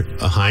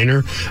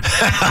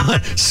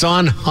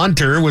son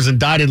Hunter was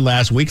indicted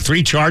last week.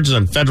 3 charges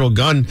on federal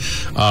gun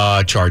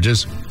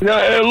charges.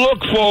 Now,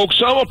 look, folks,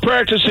 I'm a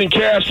practicing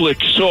Catholic,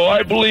 so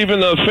I believe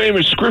in the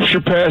famous scripture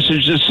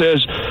passage that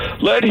says,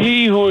 Let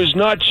he who has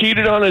not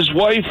cheated on his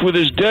wife with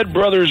his dead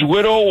brother's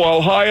widow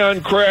while high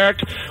on crack,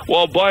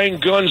 while buying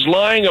guns,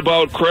 lying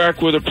about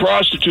crack with a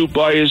prostitute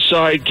by his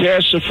side,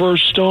 cast the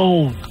first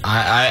stone.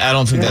 I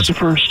don't think that's the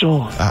first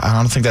stone. I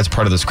don't think that's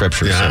part of the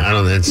scripture. Yeah, I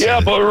don't think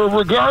Yeah, but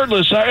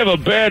regardless, I have a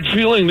bad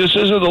feeling this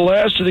isn't the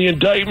last of the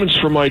indictments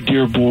for my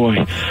dear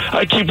boy.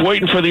 I keep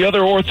waiting for the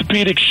other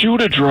orthopedic shoe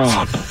to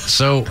drop.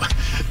 So,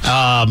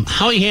 how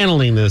are you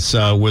handling this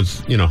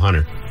with,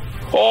 Hunter?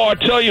 Oh, I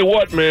tell you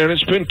what, man,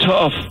 it's been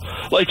tough.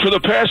 Like, for the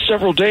past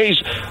several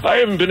days, I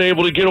haven't been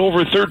able to get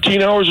over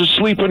 13 hours of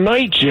sleep a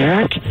night,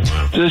 Jack.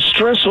 The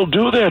stress will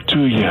do that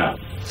to you.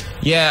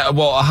 Yeah,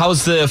 well,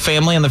 how's the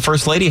family and the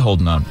First Lady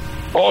holding on?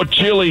 Oh,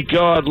 Jilly,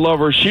 God love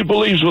her. She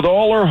believes with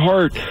all her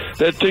heart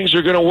that things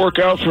are going to work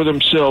out for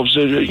themselves.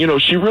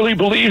 She really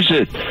believes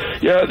it.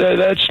 Yeah,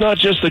 that's not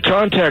just the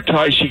contact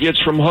high she gets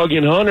from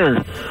hugging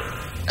Hunter.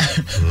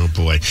 Oh,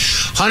 boy.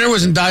 Hunter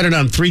was indicted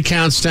on 3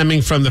 counts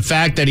stemming from the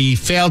fact that he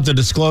failed to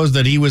disclose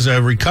that he was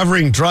a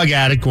recovering drug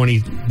addict when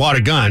he bought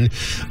a gun,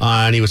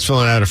 and he was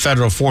filling out a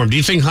federal form. Do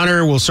you think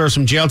Hunter will serve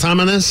some jail time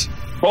on this?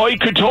 Well, he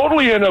could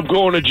totally end up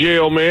going to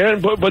jail,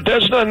 man, but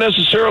that's not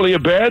necessarily a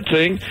bad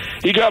thing.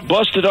 He got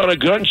busted on a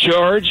gun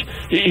charge.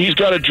 He's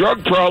got a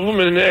drug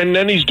problem, and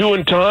then he's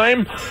doing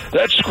time.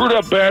 That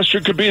screwed-up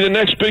bastard could be the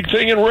next big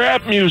thing in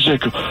rap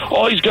music.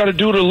 All he's got to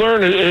do to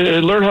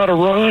learn how to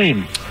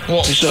rhyme.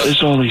 Well,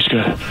 it's all he's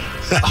got.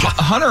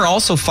 Hunter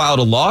also filed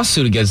a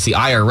lawsuit against the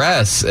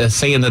IRS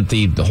saying that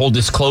the whole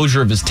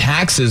disclosure of his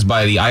taxes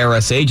by the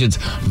IRS agents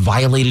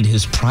violated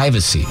his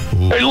privacy.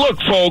 Hey, look,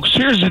 folks,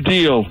 here's the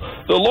deal.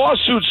 The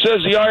lawsuit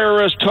says the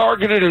IRS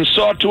targeted and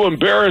sought to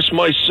embarrass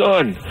my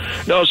son.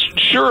 Now,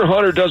 sure,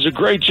 Hunter does a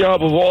great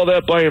job of all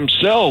that by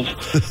himself,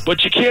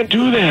 but you can't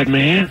do that,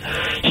 man.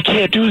 You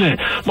can't do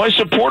that. My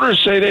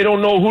supporters say they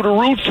don't know who to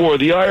root for,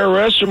 the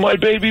IRS or my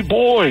baby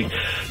boy,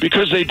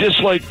 because they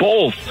dislike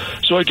both.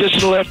 So I guess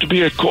it'll have to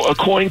be a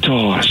coin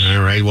toss.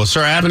 All right. Well,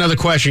 sir, I have another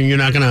question. You're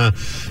not gonna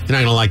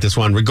like this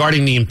one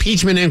regarding the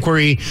impeachment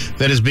inquiry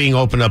that is being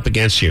opened up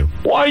against you.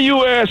 Why are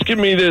you asking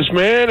me this,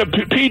 man?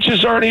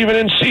 Peaches aren't even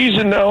in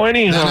season now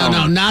anyhow.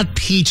 No, not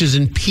peaches.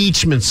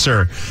 Impeachment,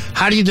 sir.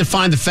 How do you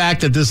define the fact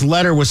that this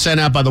letter was sent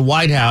out by the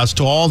White House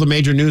to all the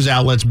major news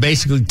outlets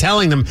basically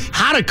telling them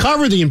how to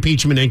cover the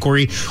impeachment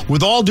inquiry?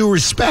 With all due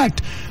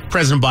respect,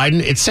 President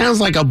Biden, it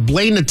sounds like a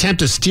blatant attempt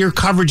to steer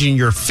coverage in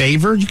your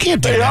favor. You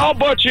can't do that. How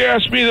about you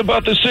ask me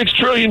about the 6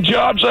 trillion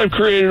jobs I've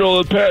created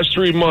over the past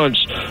 3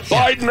 months?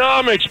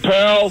 Bidenomics,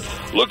 pal.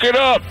 Look it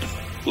up.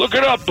 Look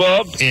it up,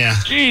 bub. Yeah.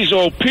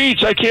 Jeez,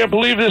 Peach, I can't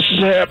believe this is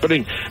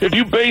happening. If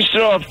you based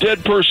it off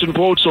dead person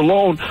votes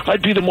alone,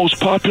 I'd be the most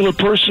popular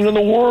person in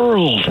the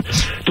world.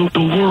 The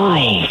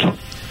world.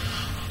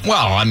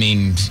 Well, I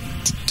mean,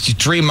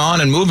 dream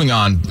on and moving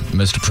on,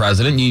 Mr.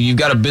 President. You've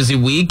got a busy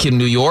week in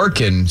New York,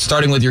 and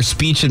starting with your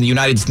speech in the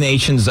United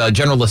Nations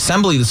General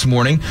Assembly this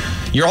morning,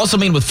 you're also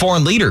meeting with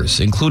foreign leaders,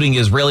 including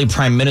Israeli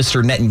Prime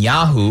Minister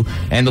Netanyahu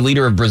and the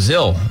leader of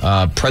Brazil,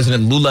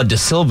 President Lula da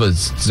Silva.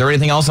 Is there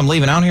anything else I'm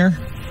leaving out here?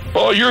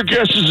 Oh, your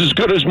guess is as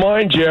good as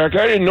mine, Jack.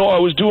 I didn't know I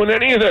was doing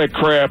any of that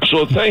crap,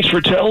 so thanks for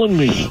telling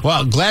me.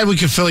 Well, glad we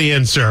could fill you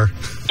in, sir.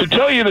 To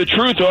tell you the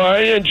truth,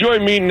 I enjoy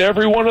meeting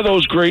every one of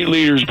those great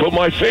leaders, but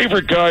my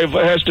favorite guy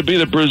has to be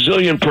the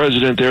Brazilian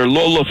president there,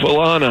 Lola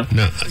Falana.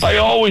 No. I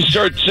always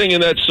start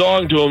singing that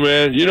song to him,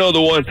 man. You know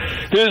the one,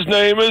 his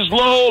name is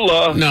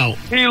Lola. No.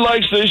 He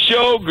likes the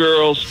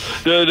showgirls.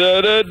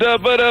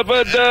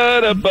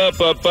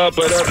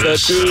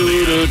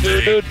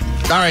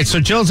 All right, so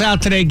Jill's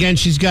out today again.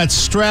 She's got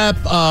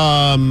strep,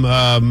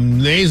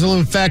 nasal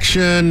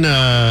infection,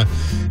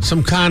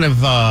 some kind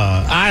of,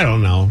 I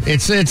don't know.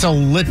 It's a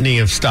litany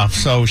of stuff,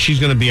 so she's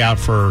going to be out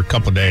for a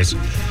couple of days.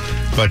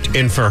 But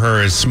in for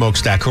her is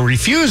Smokestack, who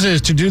refuses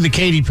to do the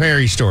Katy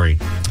Perry story.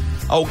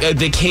 Oh,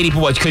 the Katy,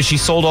 what, because she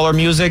sold all her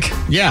music?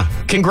 Yeah.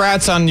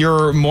 Congrats on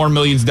your more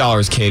millions of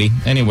dollars, Katy.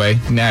 Anyway,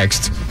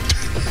 next.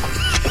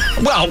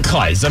 Well,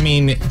 guys, I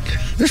mean,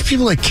 there's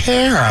people that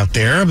care out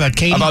there about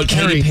Katy Perry.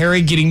 Katy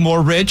Perry getting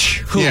more rich?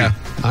 Who? Yeah.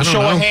 I don't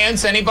know. Show of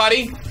hands,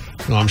 anybody?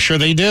 Well, I'm sure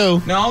they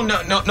do. No,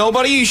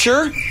 nobody? You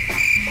sure?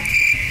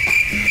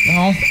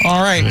 No?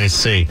 All right. I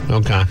see.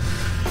 Okay.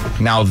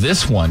 Now,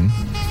 this one,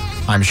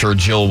 I'm sure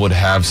Jill would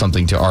have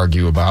something to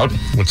argue about.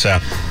 What's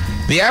that?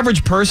 The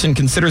average person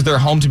considers their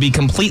home to be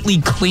completely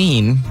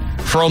clean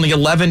for only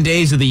 11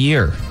 days of the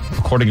year,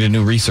 according to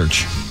new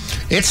research.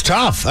 It's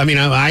tough. I mean,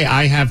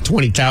 I have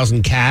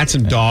 20,000 cats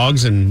and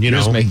dogs, and, you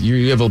have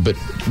a little bit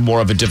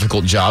more of a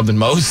difficult job than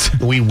most.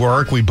 We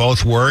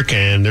both work,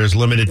 and there's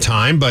limited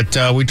time, but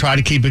we try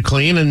to keep it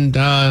clean, and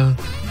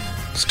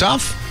it's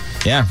tough.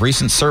 Yeah,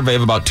 recent survey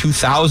of about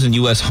 2,000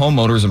 U.S.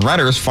 homeowners and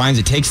renters finds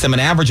it takes them an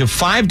average of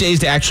 5 days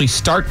to actually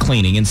start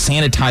cleaning and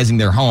sanitizing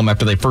their home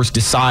after they first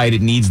decide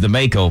it needs the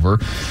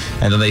makeover.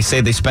 And then they say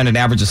they spend an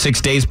average of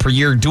 6 days per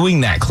year doing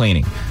that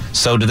cleaning.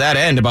 So to that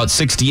end, about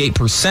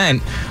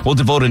 68% will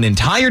devote an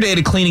entire day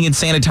to cleaning and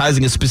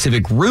sanitizing a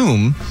specific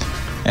room.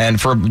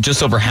 And for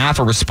just over half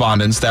of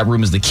respondents, that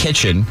room is the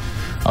kitchen.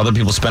 Other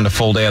people spend a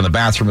full day on the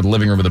bathroom, or the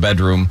living room, or the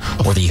bedroom,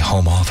 or the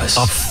home office.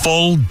 A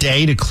full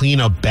day to clean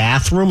a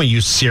bathroom? Are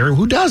you serious?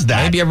 Who does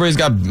that? Maybe everybody's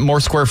got more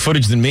square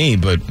footage than me,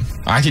 but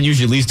I can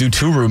usually at least do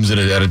 2 rooms at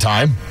a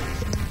time.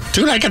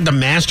 Dude, I got the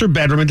master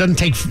bedroom. It doesn't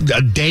take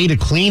a day to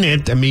clean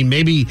it. I mean,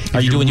 maybe... Are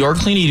you doing your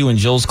clean, or are you doing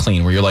Jill's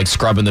clean, where you're like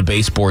scrubbing the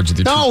baseboards with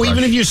your toothbrush? No,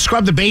 even if you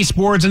scrub the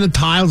baseboards and the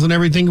tiles and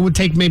everything, it would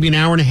take maybe an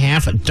hour and a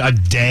half a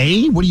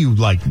day. What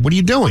are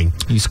you doing?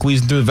 You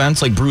squeezing through the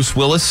vents like Bruce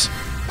Willis?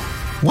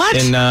 What?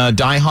 In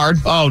Die Hard?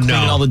 Oh, no.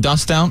 Cleaning all the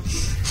dust out?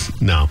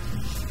 No.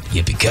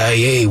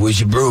 Yippee-ki-yay, where's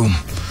your broom?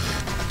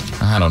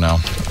 I don't know.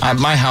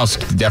 My house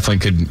definitely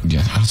could...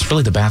 Yeah, it's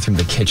really the bathroom,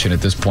 the kitchen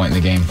at this point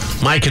in the game.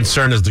 My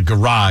concern is the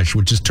garage,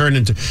 which is turned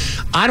into...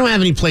 I don't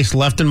have any place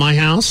left in my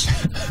house.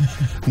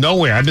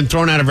 Nowhere. I've been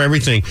thrown out of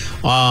everything.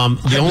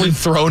 Been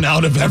thrown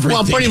out of everything.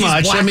 Well, pretty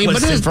much. I mean,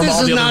 but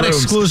this is not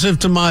exclusive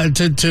to my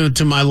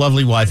to my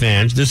lovely wife,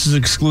 Ange. This is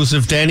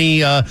exclusive to any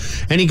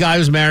guy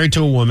who's married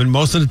to a woman.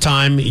 Most of the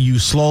time, you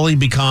slowly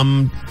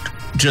become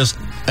just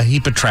a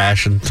heap of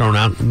trash and thrown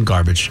out in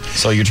garbage.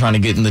 So you're trying to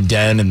get in the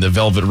den and the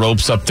velvet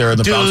ropes up there, and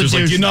the bouncer's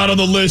like, "You're not on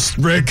the list,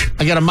 Rick."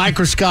 I got a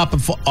microscopic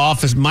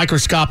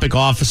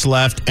office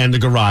left, and the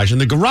garage. In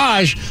the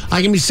garage,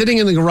 I can be sitting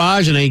in the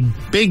garage, and a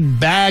big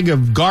bag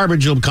of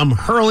garbage will come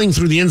hurling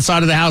through the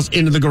inside of the house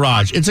into the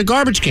garage. It's a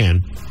garbage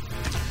can.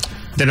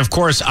 Then, of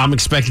course, I'm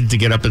expected to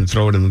get up and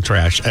throw it in the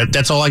trash.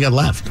 That's all I got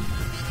left.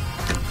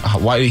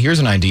 Here's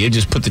an idea.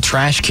 Just put the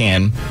trash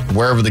can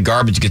wherever the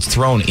garbage gets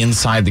thrown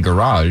inside the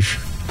garage.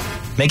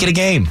 Make it a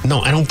game. No,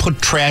 I don't put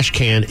trash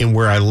can in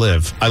where I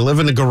live. I live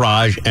in the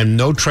garage, and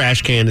no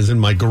trash can is in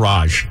my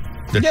garage.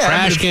 The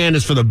trash can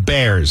is for the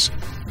bears.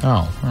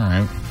 Oh, all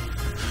right.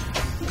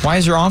 Why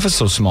is your office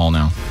so small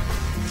now?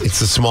 It's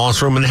the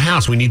smallest room in the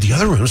house. We need the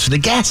other rooms for the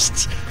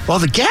guests. Well,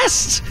 the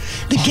guests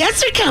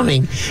are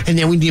coming. And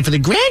then we need for the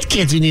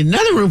grandkids. We need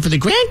another room for the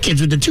grandkids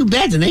with the 2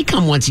 beds, and they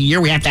come once a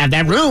year. We have to have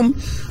that room.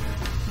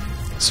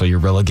 So you're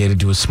relegated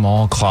to a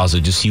small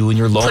closet, just you and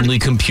your lonely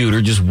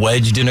computer, just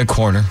wedged in a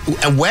corner.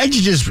 A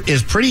wedged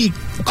is pretty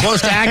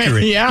close to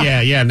accurate.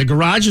 Yeah. And the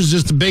garage is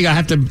just big. I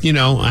have to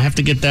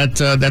get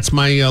that. That's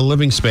my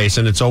living space,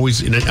 and it's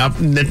always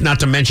not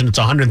to mention it's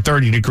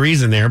 130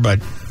 degrees in there. But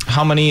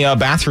how many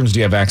bathrooms do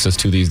you have access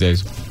to these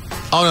days?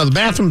 Oh no, the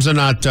bathrooms are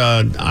not.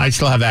 I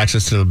still have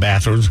access to the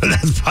bathrooms, but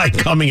that's probably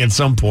coming at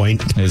some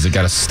point. Has it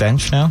got a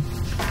stench now?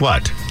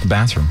 What? The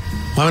bathroom.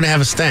 Why would it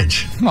have a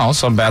stench? Well,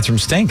 some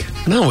bathrooms stink.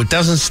 No, it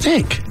doesn't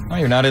stink. Oh,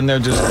 you're not in there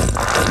just...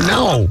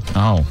 No.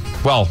 Oh.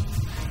 Well,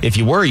 if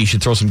you were, you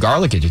should throw some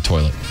garlic at your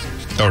toilet.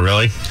 Oh,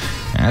 really?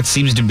 That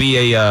seems to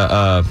be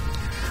a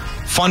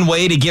fun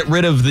way to get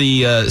rid of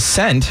the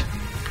scent.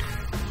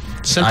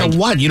 Scent of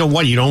what? You know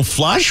what? You don't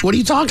flush? What are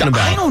you talking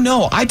about? I don't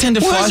know. I tend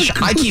to flush.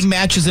 I keep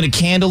matches and a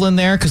candle in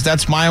there because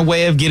that's my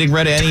way of getting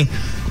rid of any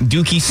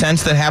dookie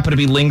scents that happen to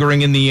be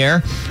lingering in the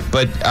air.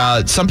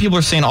 But some people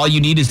are saying all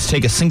you need is to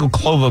take a single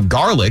clove of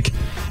garlic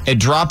and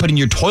drop it in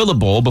your toilet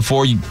bowl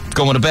before you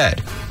go into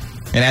bed.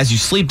 And as you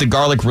sleep, the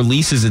garlic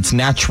releases its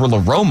natural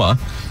aroma,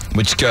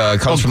 which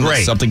comes from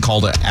something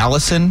called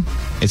allicin.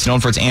 It's known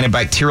for its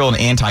antibacterial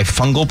and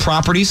antifungal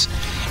properties.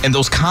 And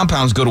those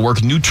compounds go to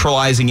work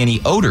neutralizing any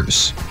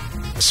odors.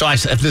 So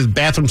if the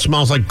bathroom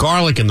smells like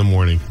garlic in the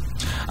morning.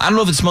 I don't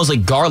know if it smells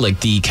like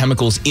garlic. The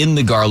chemicals in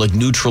the garlic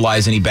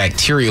neutralize any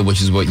bacteria,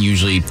 which is what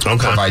usually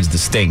provides the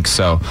stink.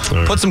 So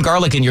put some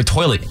garlic in your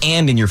toilet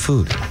and in your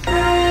food. To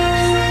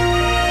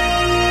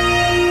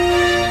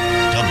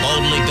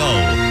boldly go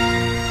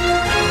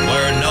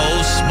where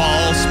no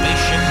small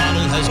spaceship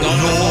model has gone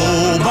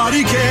before.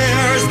 Nobody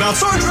cares about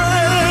Star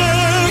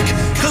Trek,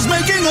 'cause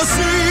making a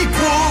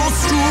sequel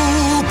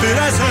stupid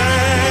as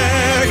heck.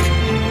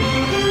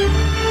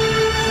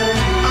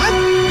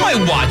 I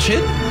watch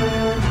it.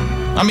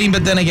 I mean,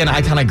 but then again, I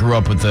kind of grew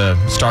up with the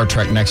Star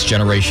Trek Next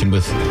Generation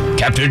with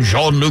Captain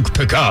Jean-Luc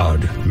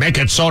Picard. Make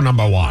it so,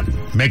 number 1.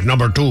 Make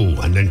number 2,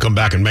 and then come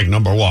back and make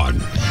number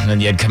 1. And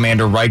then you had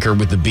Commander Riker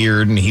with the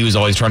beard, and he was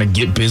always trying to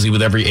get busy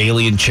with every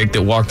alien chick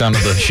that walked onto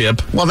the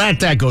ship. Well,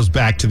 that goes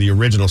back to the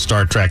original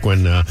Star Trek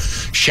when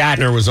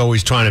Shatner was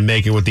always trying to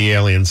make it with the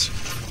aliens.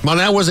 Well,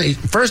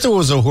 first it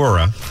was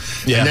Uhura.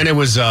 Yeah. And then it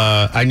was,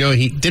 I know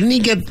didn't he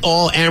get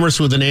all amorous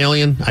with an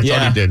alien? I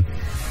thought he did.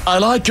 I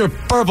like your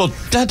purple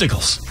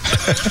tentacles.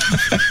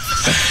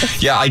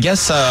 Yeah, I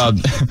guess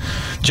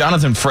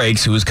Jonathan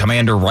Frakes, who was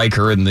Commander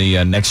Riker in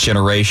the Next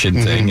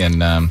Generation thing,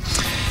 and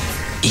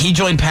he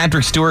joined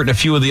Patrick Stewart and a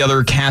few of the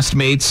other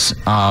castmates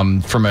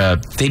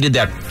they did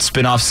that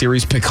spin-off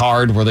series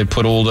Picard where they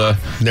put old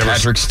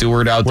Patrick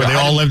Stewart out there. Where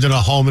they all lived in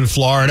a home in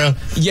Florida?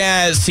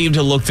 Yeah, it seemed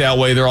to look that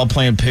way. They're all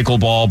playing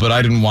pickleball, but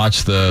I didn't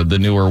watch the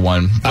newer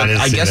one. But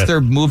I guess they're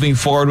moving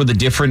forward with the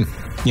different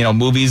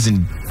movies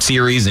and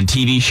series and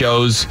TV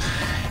shows.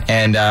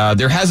 And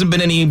there hasn't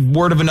been any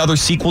word of another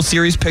sequel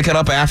series picking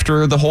up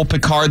after the whole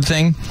Picard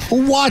thing.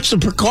 Who watched the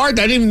Picard?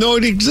 I didn't even know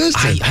it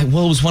existed.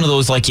 Well, it was one of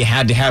those, like, you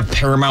had to have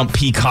Paramount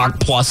Peacock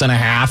Plus and a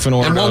half in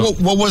order and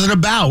what was it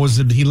about? Was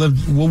it he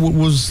lived... What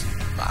was...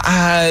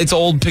 It's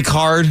old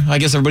Picard. I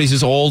guess everybody's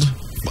just old.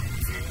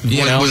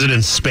 Was it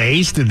in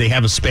space? Did they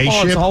have a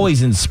spaceship? Oh, it's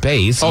always in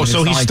space. Oh,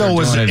 so he still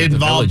was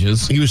involved.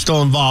 He was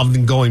still involved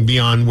in going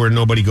beyond where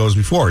nobody goes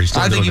before.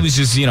 I think he was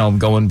just,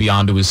 going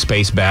beyond to his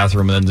space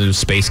bathroom and then to his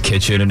space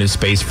kitchen, and his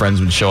space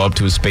friends would show up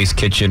to his space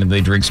kitchen and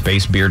they drink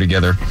space beer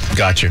together.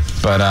 Gotcha.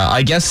 But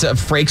I guess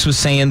Frakes was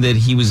saying that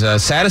he was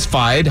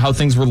satisfied how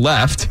things were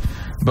left,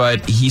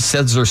 but he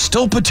says there's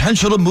still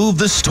potential to move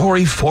the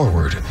story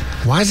forward.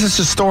 Why is this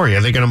a story?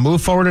 Are they going to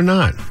move forward or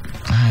not?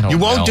 I don't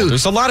know.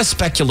 There's a lot of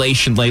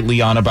speculation lately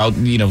on about,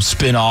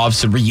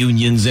 spin-offs and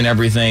reunions and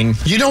everything.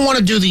 You don't want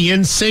to do the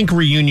NSYNC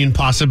reunion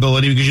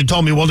possibility because you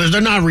told me, well, they're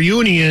not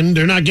reunion.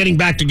 They're not getting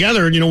back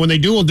together. When they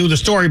do, we'll do the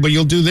story, but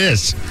you'll do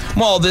this.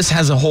 Well, this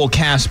has a whole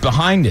cast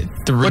behind it.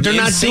 But they're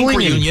not doing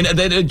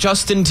reunion.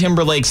 Justin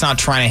Timberlake's not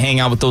trying to hang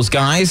out with those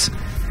guys.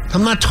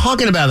 I'm not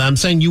talking about that. I'm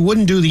saying you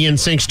wouldn't do the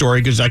NSYNC story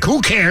because,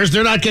 who cares?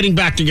 They're not getting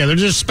back together.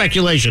 It's just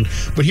speculation.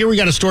 But here we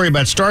got a story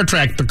about Star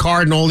Trek,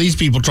 Picard, and all these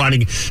people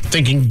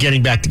thinking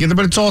getting back together.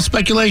 But it's all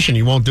speculation.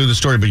 You won't do the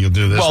story, but you'll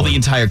do this. Well, the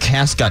entire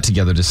cast got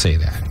together to say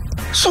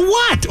that. So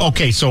what?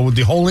 Okay, so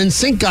the whole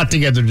NSYNC got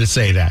together to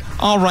say that.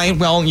 All right,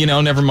 well,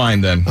 never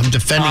mind then. I'm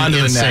defending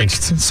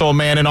NSYNC. So a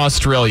man in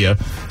Australia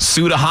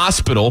sued a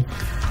hospital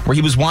where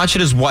he was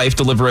watching his wife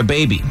deliver a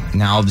baby.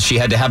 Now, she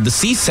had to have the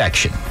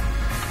C-section.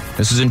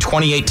 This was in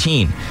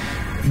 2018.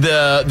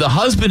 The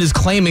husband is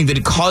claiming that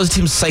it caused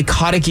him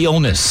psychotic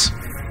illness.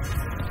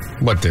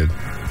 What did?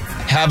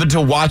 Having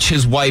to watch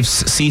his wife's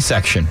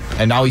C-section,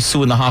 and now he's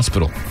suing the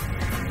hospital.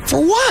 For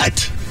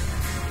what?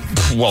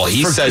 Well,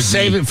 he says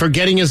for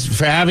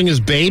having his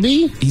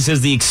baby. He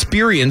says the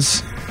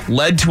experience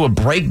led to a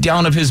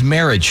breakdown of his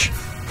marriage.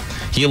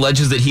 He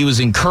alleges that he was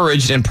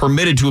encouraged and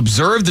permitted to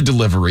observe the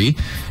delivery,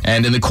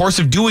 and in the course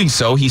of doing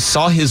so, he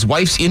saw his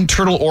wife's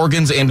internal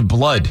organs and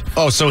blood.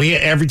 Oh, so he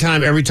every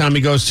time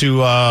he goes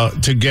to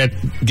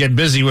get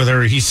busy with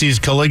her, he sees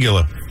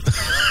Caligula.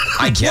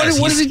 I guess.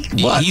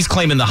 He's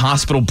claiming the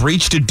hospital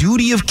breached a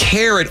duty of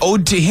care it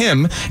owed to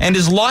him and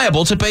is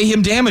liable to pay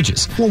him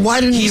damages. Well, why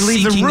didn't he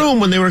leave the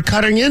room when they were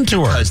cutting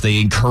into her? Because they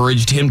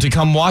encouraged him to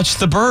come watch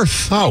the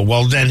birth. Oh,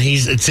 well, then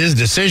it's his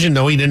decision,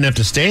 though. He didn't have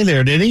to stay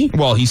there, did he?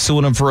 Well, he's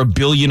suing him for $1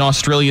 billion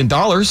Australian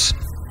dollars.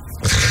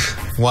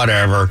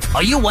 Whatever.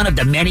 Are you one of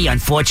the many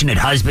unfortunate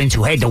husbands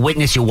who had to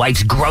witness your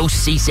wife's gross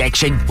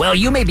C-section? Well,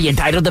 you may be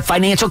entitled to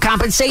financial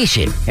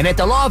compensation. And at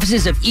the law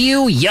offices of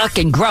Ew, Yuck,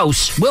 and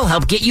Gross, we'll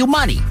help get you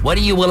money.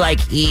 Whether you were like,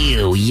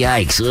 ew,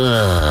 yikes,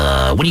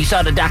 ugh, when you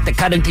saw the doctor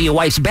cut into your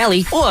wife's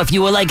belly, or if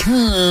you were like,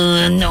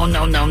 no,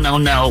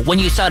 when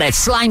you saw that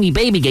slimy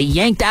baby get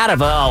yanked out of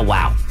her, oh,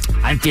 wow.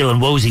 I'm feeling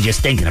woozy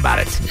just thinking about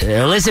it.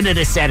 Listen to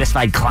this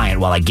satisfied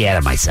client while I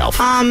gather myself.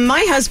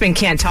 My husband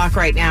can't talk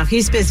right now.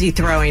 He's busy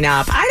throwing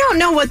up. I don't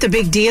know what the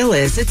big deal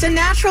is. It's a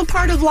natural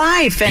part of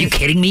life. Are you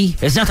kidding me?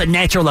 There's nothing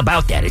natural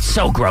about that. It's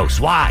so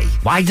gross. Why?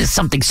 Why does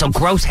something so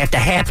gross have to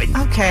happen?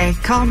 Okay,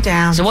 calm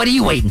down. So what are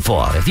you waiting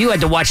for? If you had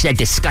to watch that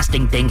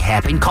disgusting thing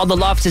happen, call the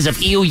law offices of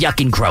Ew,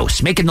 Yuck, and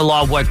Gross. Making the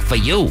law work for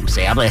you.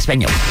 Se habla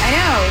español. I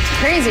know. It's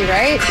crazy,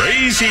 right?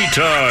 Crazy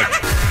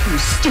talk. You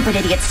stupid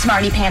idiot,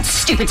 smarty pants,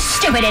 stupid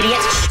idiot.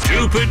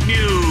 Stupid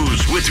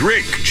news with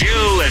Rick,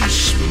 Jill, and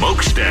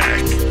Smokestack.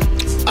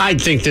 I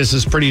think this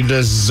is pretty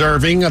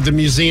deserving of the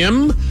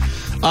museum.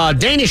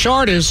 Danish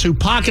artist who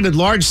pocketed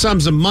large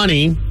sums of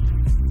money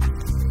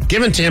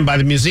given to him by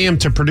the museum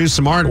to produce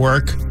some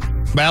artwork.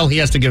 Well, he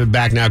has to give it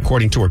back now,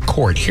 according to a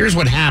court. Here's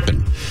what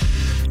happened.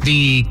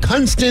 The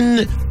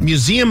Kunsten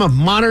Museum of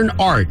Modern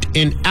Art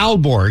in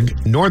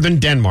Aalborg, northern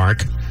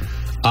Denmark,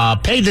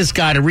 paid this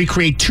guy to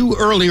recreate two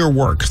earlier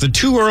works. The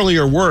two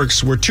earlier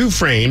works were two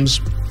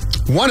frames,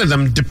 one of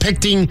them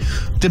depicting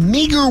the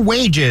meager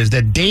wages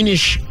that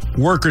Danish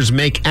workers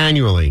make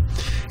annually.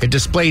 It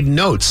displayed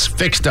notes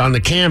fixed on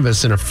the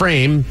canvas in a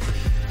frame.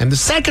 And the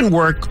second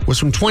work was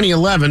from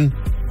 2011,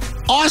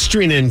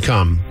 Austrian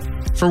income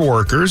for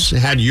workers. It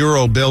had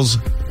euro bills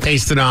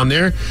pasted on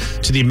there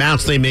to the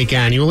amounts they make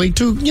annually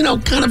to,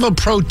 kind of a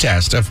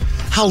protest of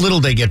how little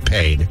they get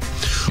paid.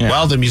 Yeah.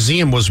 Well, the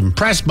museum was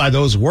impressed by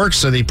those works,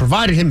 so they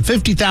provided him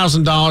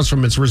 $50,000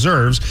 from its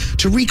reserves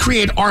to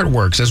recreate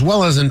artworks, as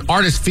well as an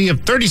artist fee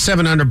of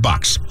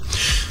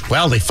 $3,700.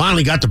 Well, they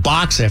finally got the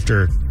box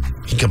after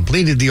he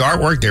completed the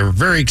artwork. They were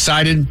very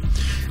excited.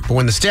 But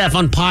when the staff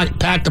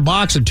unpacked the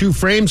box and two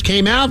frames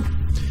came out,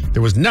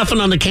 there was nothing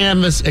on the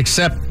canvas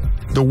except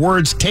the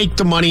words, "Take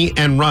the money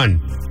and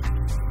run."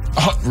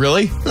 Oh,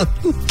 really?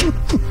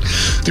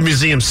 The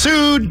museum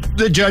sued.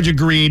 The judge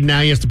agreed.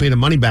 Now he has to pay the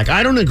money back.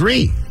 I don't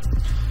agree.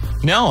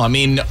 No, I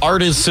mean,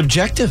 art is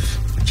subjective.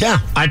 Yeah,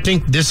 I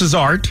think this is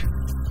art.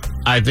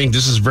 I think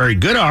this is very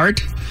good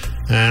art.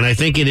 And I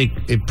think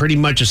it pretty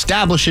much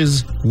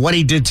establishes what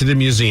he did to the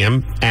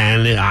museum.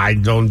 And I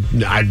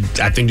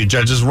think the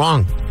judge is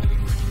wrong.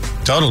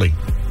 Totally.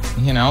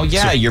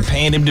 You're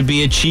paying him to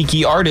be a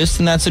cheeky artist,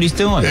 and that's what he's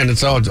doing. And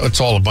it's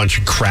all a bunch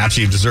of crap,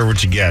 so you deserve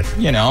what you get.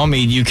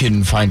 You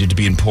can find it to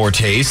be in poor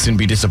taste and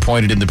be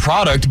disappointed in the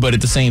product, but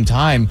at the same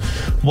time,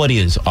 what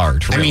is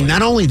art, really?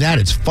 Not only that,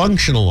 it's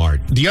functional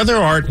art. The other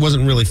art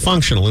wasn't really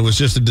functional. It was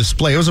just a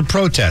display. It was a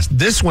protest.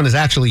 This one is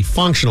actually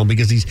functional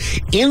because he's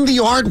in the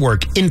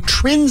artwork,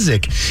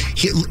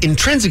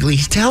 intrinsically,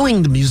 he's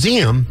telling the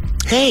museum,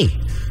 hey,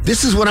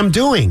 this is what I'm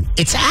doing.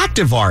 It's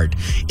active art.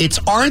 It's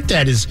art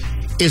that is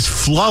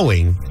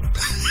flowing.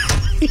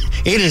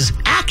 It is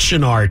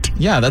action art.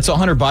 Yeah, that's what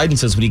Hunter Biden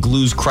says when he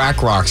glues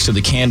crack rocks to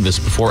the canvas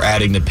before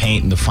adding the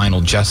paint and the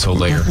final gesso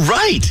layer.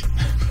 Right.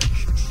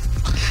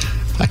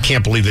 I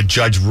can't believe the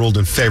judge ruled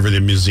in favor of the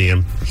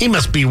museum. He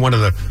must be one of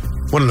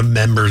the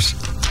members.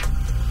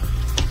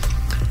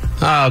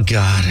 Oh,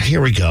 God.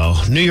 Here we go.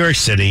 New York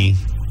City.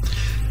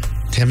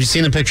 Have you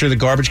seen the picture of the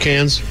garbage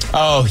cans?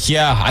 Oh,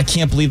 yeah. I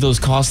can't believe those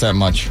cost that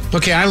much.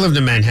 Okay, I lived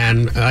in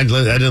Manhattan. I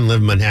didn't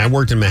live in Manhattan. I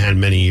worked in Manhattan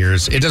many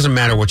years. It doesn't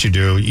matter what you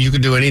do. You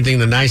could do anything,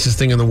 the nicest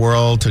thing in the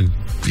world to,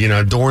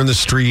 adorn the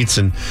streets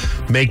and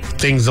make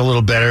things a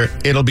little better.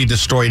 It'll be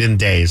destroyed in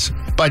days.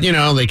 But,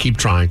 they keep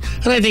trying.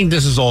 And I think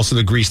this is also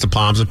the grease the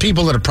palms of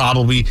people that have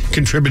probably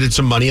contributed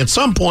some money at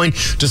some point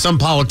to some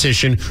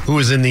politician who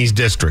is in these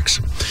districts.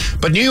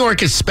 But New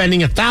York is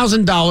spending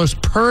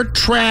 $1,000 per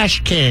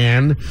trash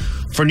can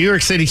for New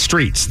York City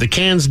streets. The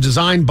cans,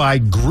 designed by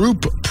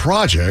Group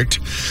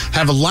Project,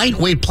 have a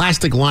lightweight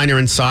plastic liner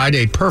inside,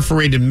 a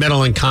perforated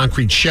metal and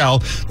concrete shell,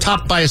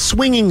 topped by a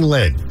swinging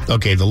lid.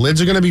 Okay, the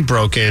lids are going to be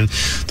broken.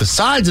 The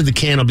sides of the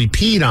can will be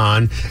peed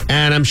on,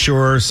 and I'm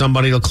sure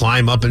somebody will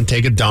climb up and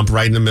take a dump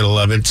right in the middle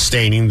of it,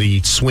 staining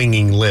the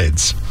swinging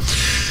lids.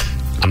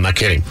 I'm not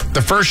kidding.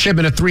 The first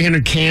shipment of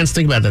 300 cans,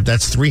 think about that.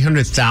 That's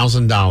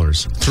 $300,000.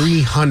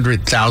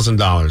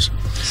 $300,000.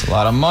 It's a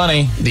lot of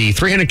money. The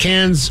 300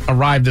 cans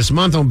arrived this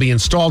month and will be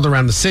installed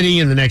around the city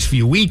in the next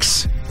few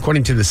weeks,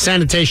 according to the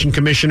Sanitation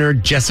Commissioner,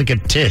 Jessica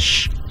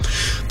Tisch.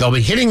 They'll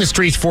be hitting the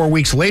streets 4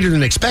 weeks later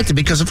than expected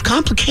because of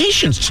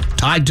complications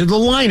tied to the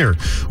liner,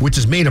 which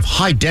is made of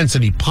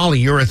high-density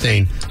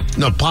polyethylene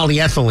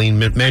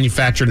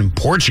manufactured in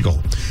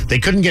Portugal. They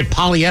couldn't get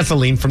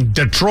polyethylene from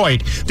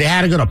Detroit. They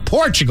had to go to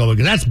Portugal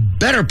because that's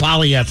better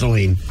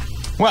polyethylene.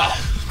 Well,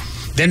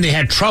 then they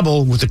had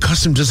trouble with the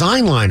custom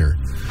design liner.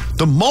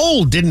 The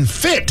mold didn't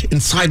fit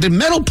inside the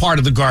metal part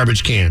of the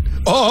garbage can.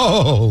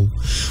 Oh,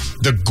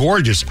 the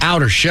gorgeous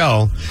outer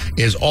shell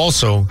is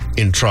also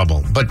in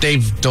trouble. But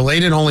they've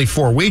delayed it only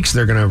 4 weeks.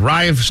 They're going to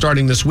arrive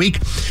starting this week.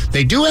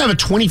 They do have a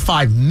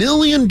 $25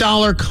 million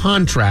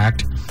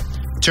contract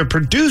to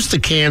produce the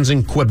cans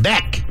in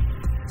Quebec.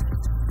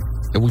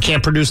 We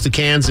can't produce the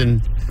cans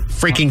in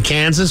freaking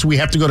Kansas. We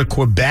have to go to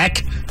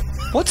Quebec.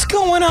 What's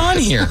going on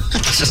here? I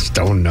just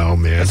don't know,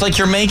 man. It's like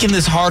you're making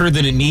this harder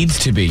than it needs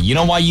to be. You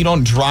know why you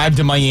don't drive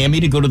to Miami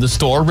to go to the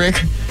store, Rick?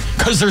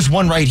 Because there's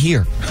one right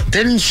here.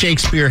 Didn't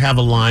Shakespeare have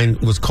a line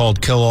was called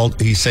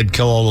he said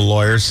kill all the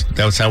lawyers?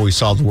 That was how we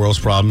solved the world's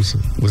problems.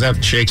 Was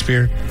that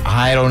Shakespeare?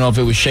 I don't know if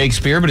it was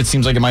Shakespeare, but it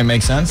seems like it might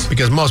make sense.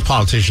 Because most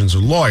politicians are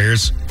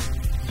lawyers.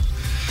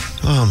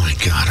 Oh, my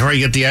God. All right,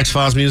 you get the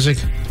X-Files music?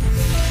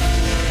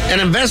 An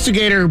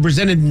investigator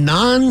presented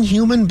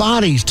non-human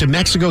bodies to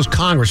Mexico's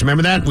Congress.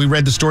 Remember that? We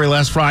read the story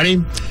last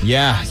Friday.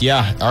 Yeah.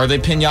 Are they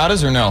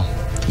piñatas or no?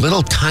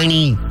 Little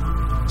tiny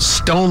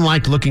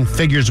stone-like looking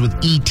figures with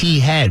ET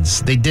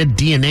heads. They did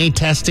DNA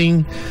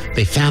testing.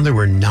 They found they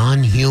were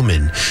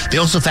non-human. They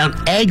also found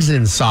eggs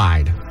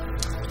inside.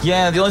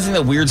 Yeah, the only thing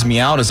that weirds me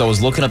out is I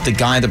was looking up the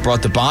guy that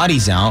brought the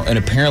bodies out, and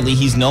apparently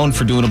he's known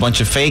for doing a bunch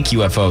of fake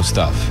UFO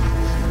stuff.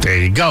 There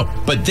you go.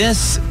 But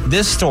this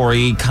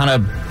story kind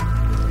of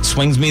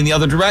swings me in the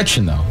other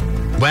direction, though.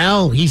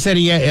 Well, he said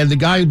the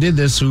guy who did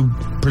this, who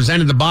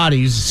presented the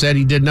bodies, said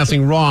he did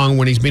nothing wrong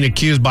when he's been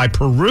accused by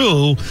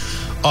Peru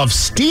of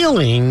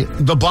stealing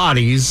the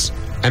bodies.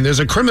 And there's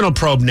a criminal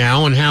probe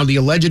now on how the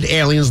alleged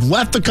aliens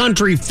left the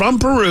country from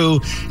Peru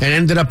and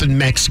ended up in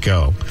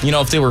Mexico. You know,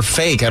 if they were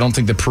fake, I don't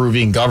think the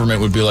Peruvian government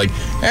would be like,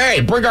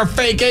 hey, bring our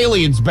fake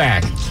aliens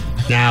back.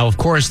 Now, of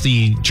course,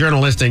 the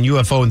journalist and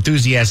UFO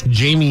enthusiast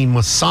Jamie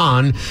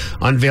Masson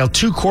unveiled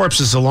 2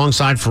 corpses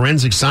alongside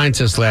forensic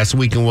scientists last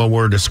week in what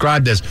were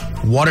described as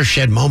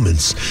watershed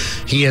moments.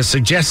 He has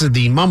suggested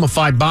the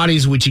mummified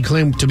bodies, which he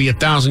claimed to be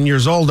 1,000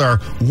 years old, are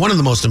one of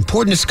the most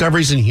important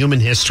discoveries in human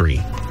history.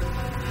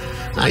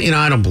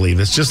 I don't believe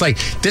it. It's just like,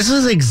 this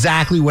is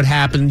exactly what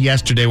happened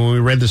yesterday when we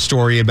read the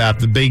story about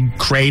the big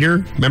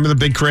crater. Remember the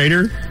big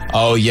crater?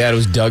 Oh, yeah, it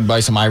was dug by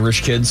some Irish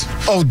kids.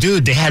 Oh,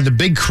 dude, they had the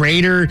big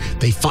crater.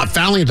 They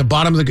finally at the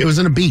bottom of it was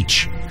in a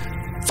beach.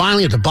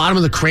 Finally, at the bottom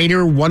of the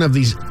crater, one of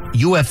these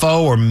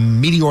UFO or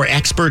meteor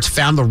experts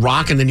found the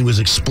rock, and then he was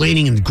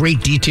explaining in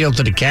great detail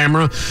to the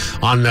camera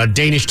on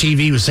Danish TV.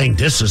 He was saying,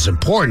 this is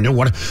important.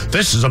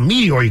 This is a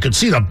meteor. You can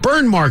see the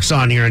burn marks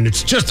on here, and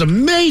it's just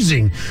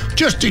amazing.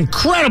 Just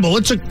incredible.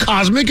 It's a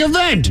cosmic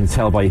event. You can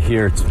tell by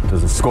here,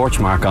 there's a scorch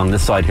mark on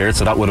this side here,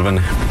 so that would have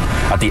been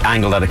at the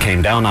angle that it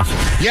came down at.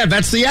 Yeah,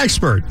 that's the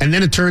expert. And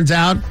then it turns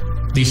out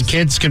These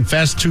kids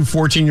confessed 2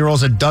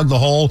 14-year-olds had dug the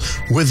hole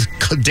with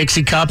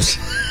Dixie cups.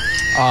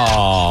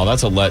 Oh,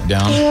 that's a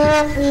letdown.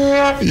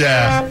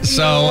 Yeah.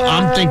 So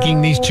I'm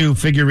thinking these 2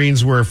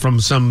 figurines were from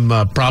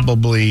some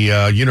probably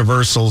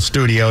Universal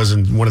Studios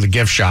and one of the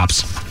gift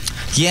shops.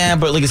 Yeah,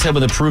 but like I said,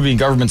 when the Peruvian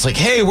government's like,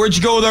 hey, where'd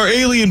you go with our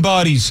alien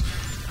bodies?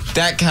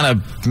 That kind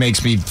of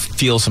makes me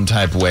feel some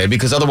type of way,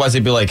 because otherwise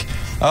they'd be like,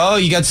 oh,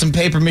 you got some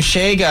paper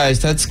mache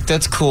guys.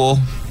 That's cool.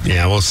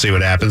 Yeah, we'll see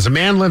what happens. A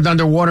man lived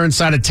underwater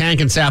inside a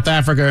tank in South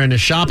Africa in a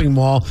shopping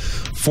mall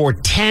for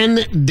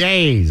 10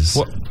 days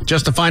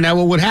just to find out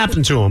what would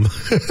happen to him.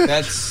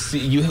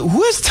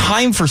 Who has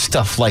time for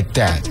stuff like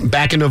that?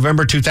 Back in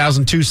November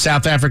 2002,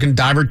 South African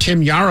diver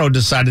Tim Yarrow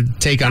decided to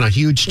take on a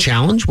huge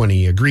challenge when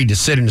he agreed to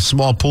sit in a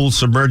small pool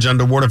submerged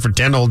underwater for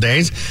 10 whole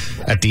days.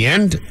 At the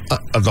end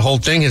of the whole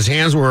thing, his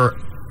hands were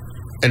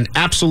an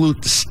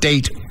absolute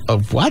state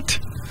of what?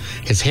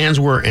 His hands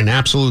were an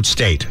absolute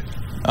state.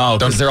 Oh,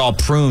 because they're all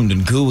pruned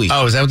and gooey.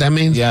 Oh, is that what that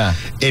means? Yeah.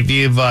 If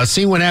you've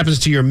seen what happens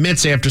to your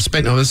mitts after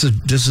spending... Oh, this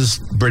is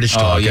British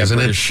talk, isn't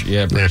British, it?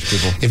 Yeah, British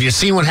people. If you've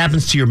seen what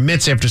happens to your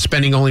mitts after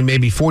spending only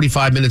maybe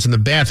 45 minutes in the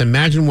bath,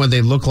 imagine what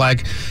they look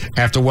like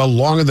after,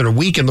 longer than a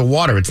week in the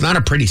water. It's not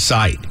a pretty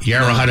sight.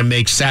 Yarrow had to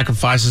make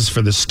sacrifices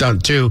for the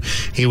stunt, too.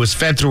 He was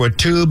fed through a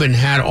tube and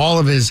had all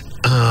of his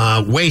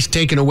waste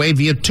taken away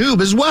via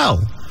tube as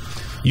well,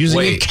 using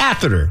a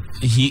catheter.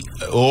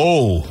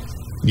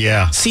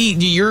 Yeah. See,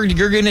 you're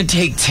going to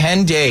take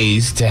 10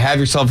 days to have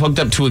yourself hooked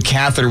up to a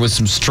catheter with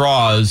some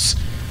straws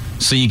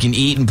so you can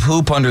eat and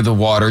poop under the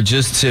water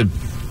just to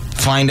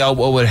find out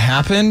what would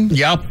happen?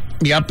 Yep.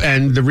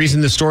 And the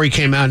reason the story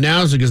came out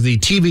now is because the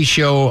TV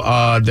show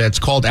that's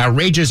called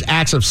Outrageous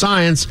Acts of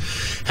Science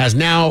has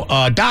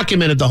now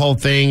documented the whole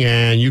thing,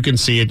 and you can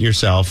see it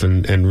yourself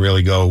and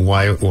really go,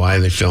 why are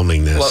they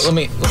filming this? Well, let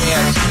me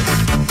ask you.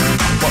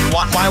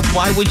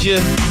 Why would you...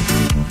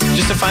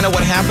 Just to find out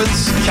what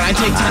happens? Can I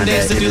take 10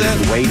 days to do that?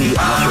 Weighty. I'm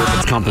not sure if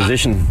it's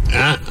composition.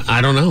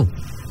 I don't know.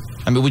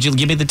 I mean, would you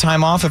give me the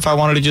time off if I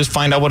wanted to just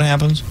find out what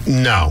happens?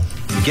 No.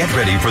 Get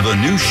ready for the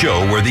new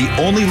show where the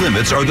only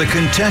limits are the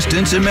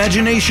contestants'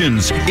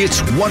 imaginations. It's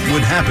What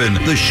Would Happen,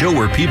 the show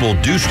where people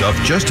do stuff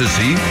just to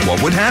see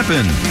what would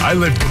happen. I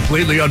lived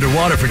completely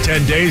underwater for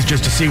 10 days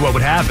just to see what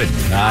would happen.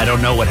 I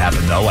don't know what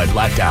happened, though. I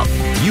blacked out.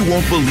 You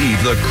won't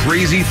believe the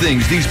crazy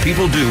things these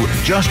people do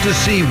just to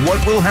see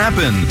what will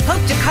happen.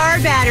 Hooked a car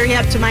battery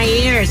up to my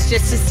ears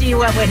just to see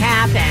what would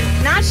happen.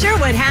 Not sure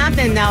what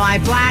happened, though. I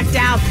blacked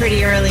out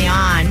pretty early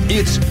on.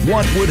 It's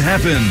What Would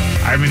Happen.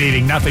 I've been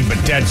eating nothing but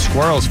dead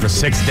squirrels for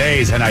 6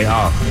 days, and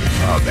oh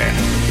man.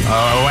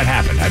 What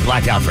happened? I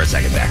blacked out for a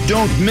second there.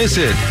 Don't miss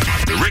it.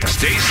 The Rick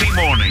Stacy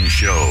Morning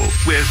Show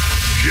with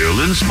Jill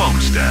and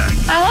Smokestack.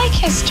 I like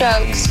his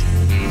jokes.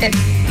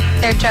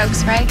 They're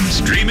jokes, right?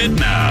 Stream it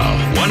now.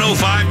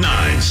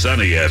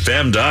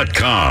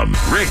 1059sunnyfm.com.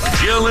 Rick,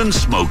 Jill, and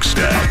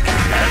Smokestack.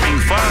 Having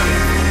fun.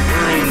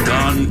 World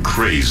gone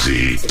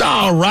crazy.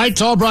 All right.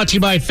 It's all brought to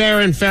you by Fair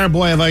and Fair.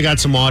 Boy, have I got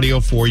some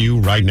audio for you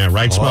right now.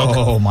 Right, Smoke?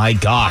 Oh, my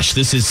gosh.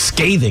 This is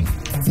scathing.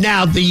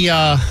 Now,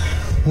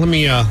 let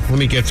me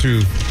get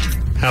through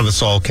how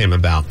this all came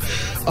about.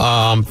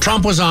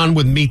 Trump was on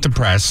with Meet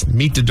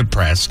the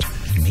Depressed,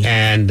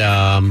 and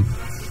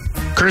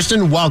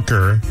Kirsten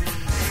Welker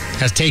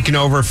has taken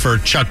over for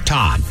Chuck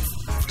Todd.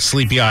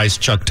 Sleepy Eyes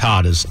Chuck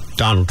Todd, as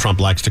Donald Trump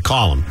likes to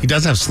call him. He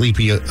does have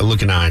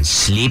sleepy-looking eyes.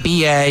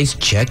 Sleepy Eyes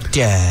Chuck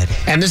Todd.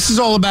 And this is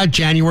all about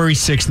January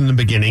 6th in the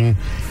beginning,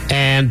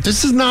 and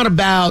this is not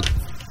about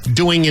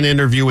doing an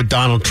interview with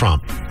Donald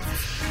Trump.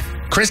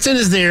 Kristen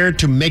is there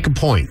to make a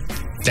point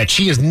that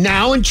she is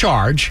now in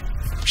charge.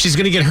 She's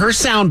going to get her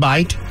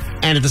soundbite,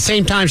 and at the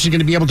same time, she's going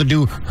to be able to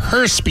do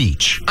her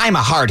speech. I'm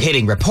a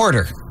hard-hitting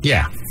reporter.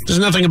 Yeah. There's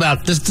nothing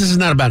about this. This is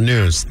not about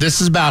news.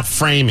 This is about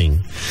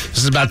framing. This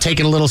is about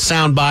taking a little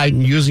soundbite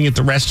and using it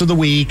the rest of the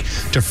week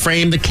to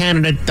frame the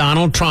candidate,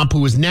 Donald Trump,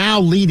 who is now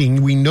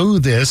leading, we knew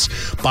this,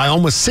 by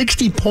almost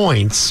 60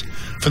 points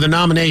for the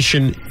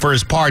nomination for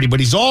his party.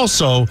 But he's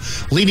also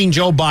leading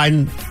Joe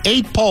Biden.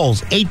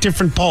 8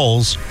 different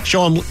polls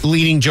show him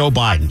leading Joe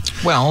Biden.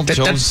 Well,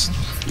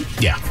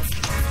 yeah.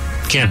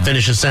 Can't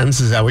finish a sentence.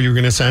 Is that what you were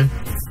going to say?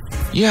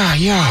 Yeah.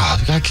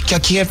 I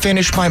can't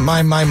finish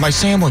my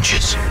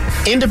sandwiches.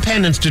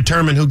 Independents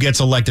determine who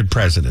gets elected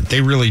president. They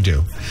really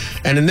do.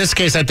 And in this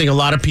case, I think a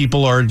lot of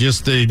people are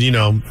just what are you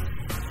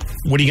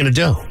going to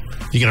do?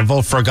 You're going to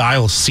vote for a guy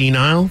who's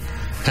senile,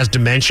 has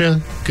dementia,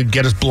 could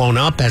get us blown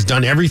up, has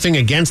done everything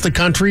against the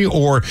country,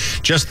 or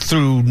just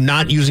through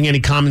not using any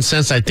common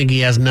sense, I think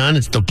he has none,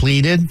 it's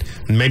depleted,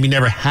 and maybe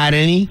never had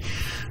any,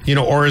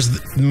 or is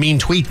the mean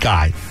tweet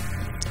guy.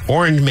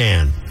 Orange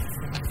Man.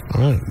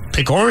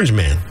 Pick Orange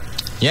Man.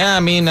 Yeah, I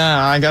mean,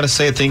 I got to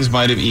say, things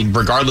might have,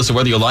 regardless of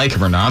whether you like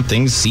him or not,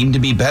 things seem to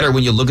be better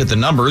when you look at the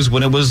numbers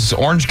when it was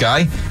Orange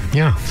Guy.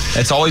 Yeah.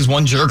 It's always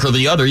one jerk or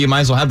the other. You might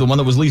as well have the one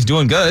that was least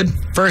doing good.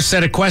 First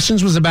set of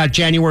questions was about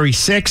January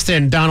 6th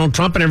and Donald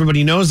Trump, and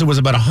everybody knows there was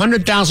about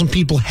 100,000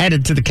 people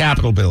headed to the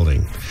Capitol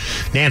building.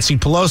 Nancy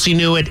Pelosi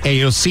knew it.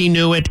 AOC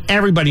knew it.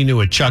 Everybody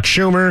knew it. Chuck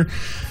Schumer.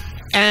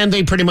 And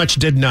they pretty much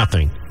did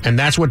nothing. And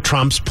that's what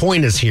Trump's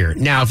point is here.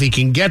 Now, if he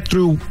can get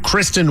through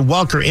Kristen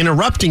Welker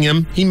interrupting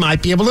him, he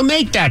might be able to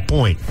make that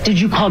point. Did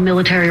you call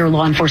military or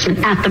law enforcement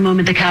at the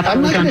moment the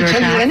Capitol was under attack?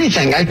 I'm not going to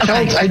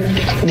tell you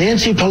anything.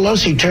 Nancy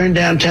Pelosi turned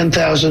down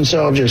 10,000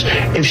 soldiers.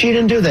 If she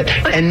didn't do that.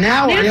 And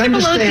now Nancy I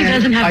understand. Pelosi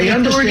doesn't have I the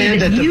authority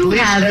understand that the you police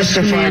have as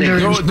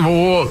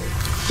testified.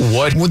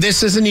 What? Well,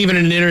 this isn't even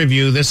an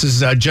interview. This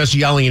is just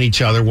yelling at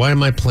each other. Why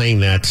am I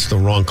playing that? It's the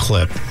wrong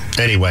clip.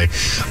 Anyway,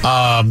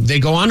 they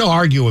go on to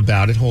argue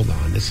about it. Hold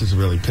on. This is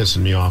really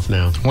pissing me off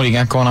now. What do you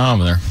got going on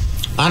over there?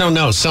 I don't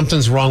know.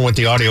 Something's wrong with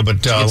the audio,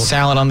 but... Did you get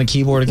salad on the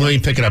keyboard again? Let me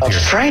pick it up here.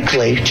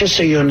 Frankly, just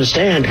so you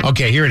understand...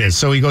 Okay, here it is.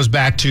 So he goes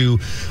back to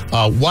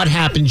what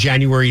happened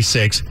January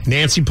 6th.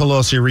 Nancy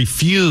Pelosi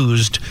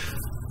refused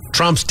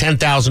Trump's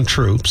 10,000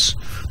 troops.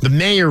 The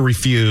mayor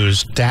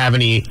refused to have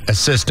any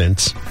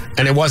assistance.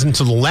 And it wasn't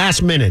until the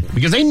last minute,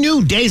 because they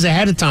knew days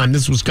ahead of time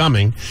this was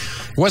coming.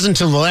 It wasn't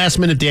until the last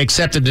minute they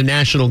accepted the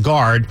National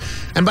Guard.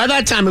 And by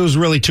that time, it was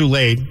really too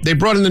late. They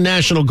brought in the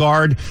National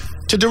Guard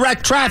to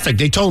direct traffic.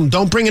 They told them,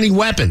 don't bring any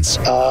weapons.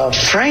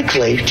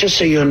 Frankly, just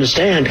so you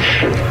understand,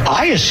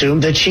 I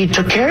assumed that she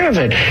took care of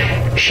it.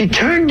 She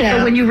turned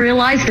down... So when you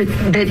realized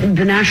that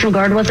the National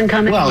Guard wasn't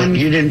coming... Well,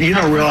 you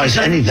don't realize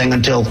anything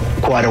until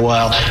quite a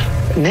while.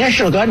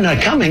 National Guard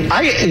not coming.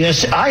 I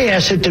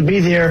asked it to be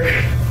there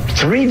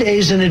 3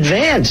 days in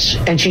advance,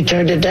 and she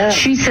turned it down.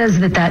 She says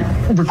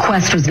that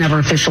request was never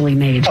officially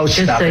made. Oh,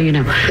 just stop so it. you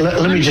know.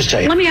 Let me just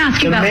tell you. Let me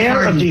ask you about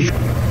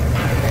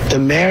the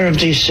mayor of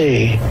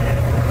D.C.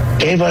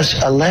 gave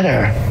us a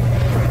letter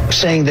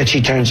saying that she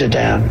turns it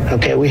down.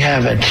 Okay, we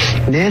have it.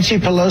 Nancy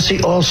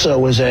Pelosi also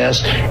was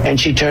asked, and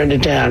she turned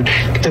it down.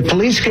 The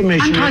police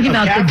commissioner I'm talking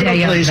about the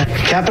day of it.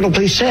 Capitol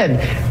Police said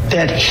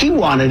that he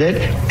wanted it,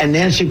 and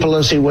Nancy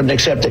Pelosi wouldn't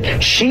accept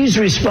it. She's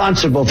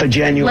responsible for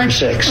January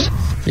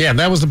 6th. Yeah,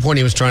 that was the point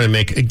he was trying to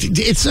make.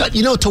 It's, I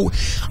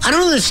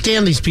don't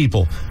understand these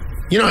people.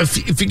 You know,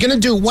 if you're going to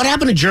do, what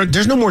happened to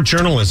there's no more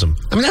journalism.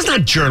 I mean, that's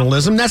not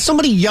journalism. That's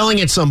somebody yelling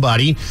at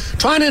somebody,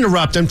 trying to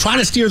interrupt them, trying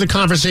to steer the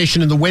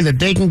conversation in the way that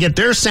they can get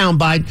their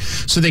soundbite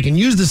so they can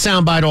use the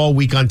soundbite all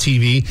week on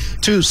TV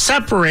to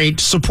separate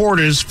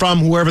supporters from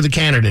whoever the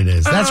candidate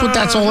is. That's what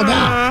that's all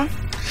about.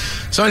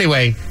 So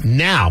anyway,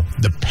 now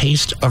the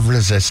paste of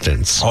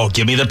resistance. Oh,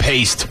 give me the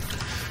paste.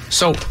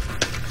 So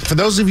for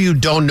those of you who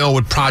don't know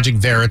what Project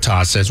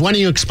Veritas is, why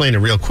don't you explain it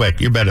real quick?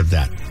 You're better at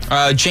that.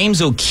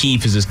 James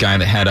O'Keefe is this guy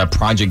that had a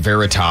Project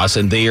Veritas,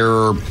 and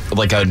they're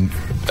like a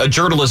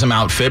journalism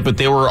outfit, but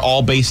they were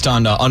all based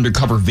on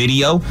undercover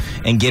video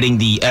and getting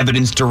the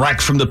evidence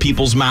direct from the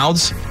people's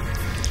mouths.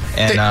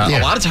 And a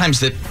lot of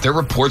times their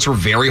reports were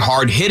very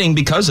hard hitting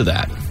because of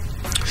that.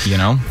 You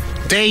know?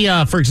 They,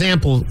 for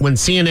example, when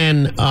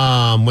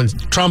CNN, when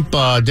Trump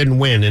didn't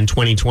win in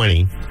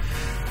 2020,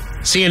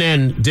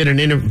 CNN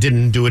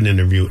didn't do an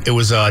interview. It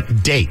was a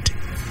date.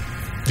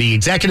 The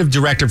executive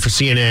director for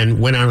CNN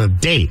went on a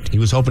date. He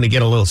was hoping to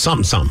get a little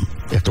something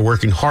after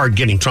working hard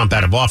getting Trump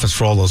out of office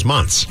for all those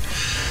months.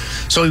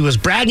 So he was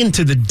bragging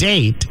to the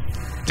date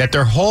that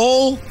their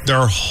whole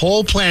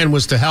plan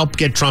was to help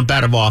get Trump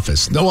out of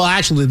office. Well,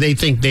 actually, they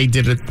think they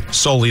did it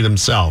solely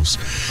themselves.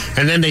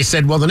 And then they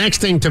said, well, the next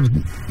thing to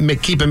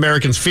keep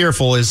Americans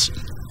fearful is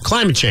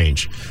climate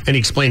change. And he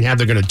explained how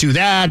they're going to do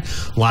that.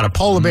 A lot of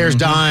polar bears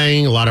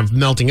dying, a lot of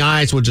melting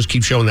ice. We'll just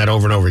keep showing that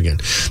over and over again.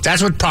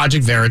 That's what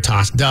Project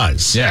Veritas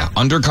does. Yeah,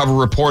 undercover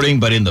reporting,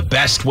 but in the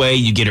best way.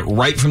 You get it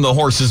right from the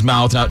horse's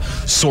mouth, not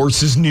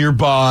sources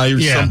nearby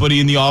or somebody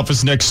in the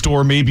office next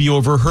door maybe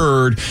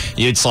overheard.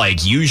 It's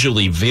like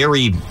usually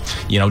very,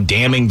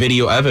 damning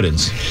video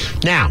evidence.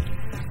 Now,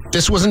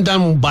 this wasn't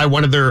done by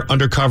one of their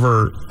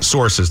undercover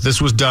sources.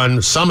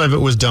 Some of it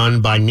was done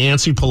by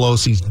Nancy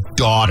Pelosi's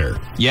daughter.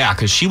 Yeah,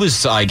 because she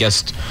was, I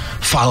guess,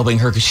 following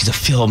her because she's a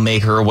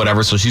filmmaker or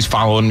whatever. So she's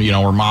following,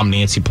 her mom,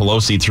 Nancy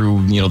Pelosi,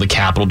 through, the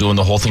Capitol, doing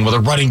the whole thing where they're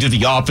running to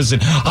the office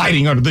and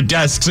hiding under the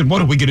desks. And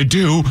what are we going to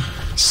do?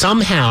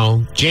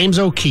 Somehow, James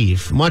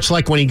O'Keefe, much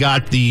like when he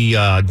got the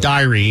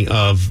diary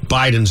of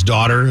Biden's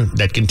daughter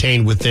that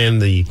contained within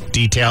the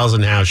details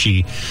and how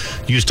she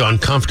used to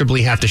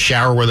uncomfortably have to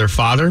shower with her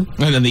father.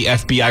 And then the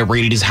FBI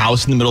raided his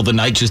house in the middle of the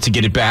night just to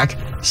get it back.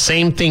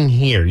 Same thing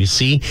here. You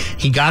see,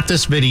 he got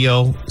this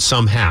video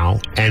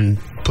somehow and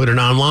put it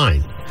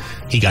online.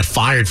 He got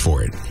fired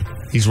for it.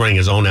 He's running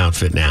his own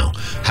outfit now.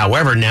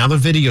 However, now the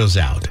video's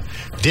out.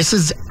 This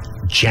is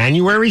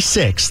January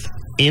 6th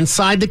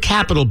inside the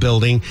Capitol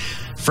building.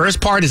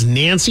 First part is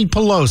Nancy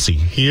Pelosi.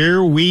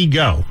 Here we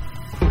go.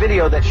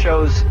 Video that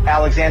shows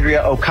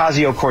Alexandria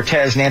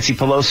Ocasio-Cortez, Nancy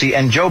Pelosi,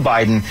 and Joe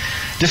Biden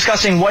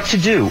discussing what to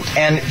do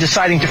and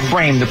deciding to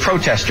frame the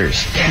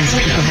protesters. These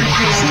people have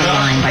crossed the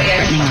line by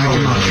threatening our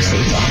democracy,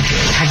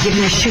 have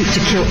given a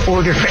shoot-to-kill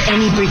order for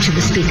any breach of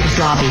the Speaker's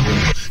lobby.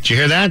 Did you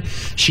hear that?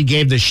 She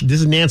gave this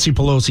is Nancy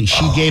Pelosi.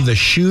 She gave the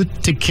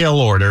shoot-to-kill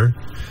order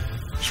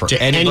for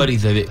anybody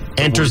that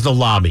enters the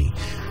lobby.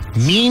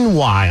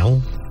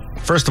 Meanwhile,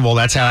 first of all,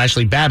 that's how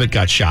Ashley Babbitt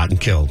got shot and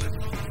killed.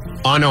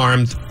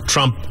 Unarmed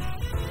Trump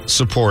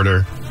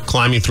supporter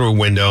climbing through a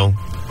window.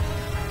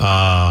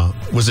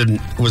 Was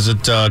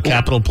it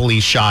Capitol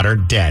Police shot her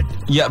dead?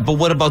 Yeah, but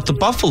what about the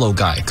Buffalo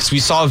guy? Because we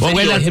saw a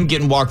video of him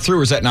getting walked through.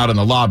 Or is that not in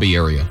the lobby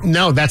area?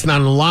 No, that's not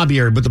in the lobby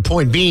area. But the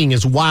point being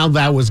is while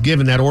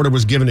that order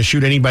was given to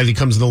shoot anybody that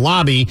comes in the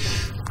lobby,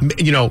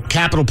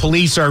 Capitol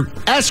Police are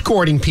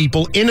escorting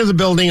people into the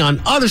building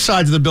on other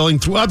sides of the building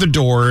through other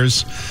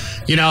doors.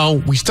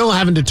 We still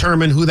haven't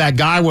determined who that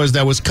guy was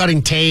that was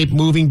cutting tape,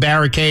 moving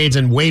barricades,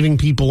 and waving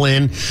people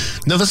in.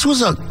 No, this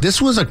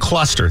was a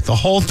cluster. The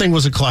whole thing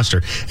was a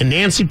cluster. And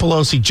Nancy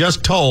Pelosi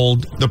just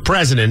told the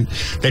president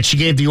that she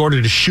gave the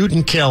order to shoot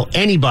and kill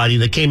anybody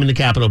that came in the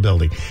Capitol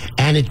building.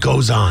 And it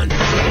goes on.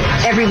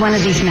 Every one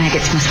of these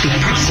maggots must be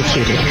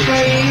prosecuted.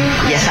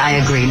 Yes,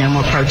 I agree. No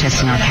more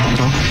protests in our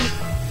capital.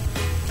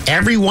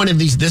 Every one of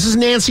these, this is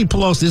Nancy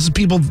Pelosi, this is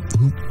people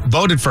who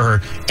voted for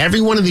her. Every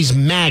one of these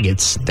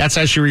maggots, that's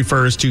how she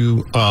refers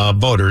to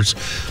voters,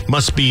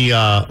 must be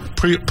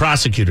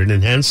prosecuted,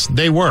 and hence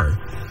they were.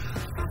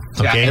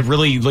 Okay? Yeah, it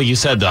really, like you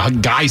said, the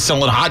guy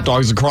selling hot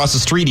dogs across the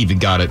street even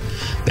got it.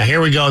 Now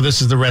here we go.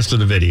 This is the rest of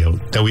the video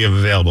that we have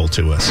available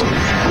to us.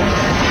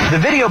 The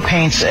video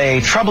paints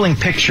a troubling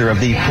picture of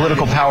the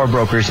political power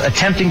brokers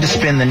attempting to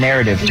spin the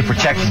narrative to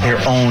protect their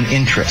own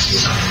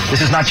interests.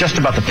 This is not just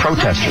about the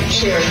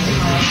protesters,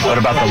 but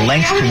about the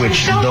lengths to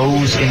which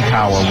those in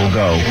power will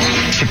go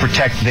to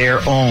protect their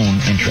own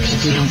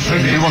interests.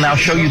 We will now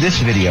show you this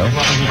video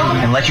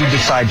and let you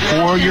decide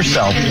for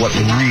yourself what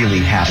really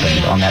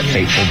happened on that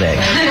fateful day.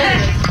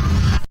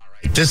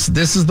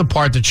 This is the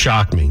part that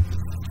shocked me.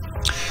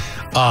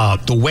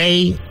 The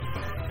way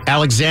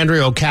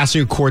Alexandria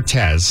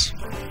Ocasio-Cortez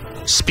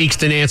speaks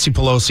to Nancy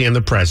Pelosi and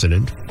the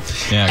president.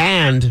 Yeah.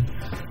 And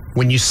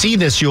when you see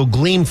this, you'll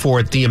glean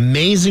for it the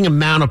amazing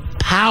amount of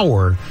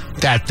power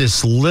that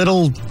this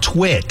little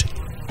twit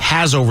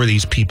has over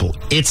these people.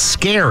 It's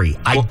scary.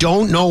 I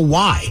don't know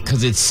why.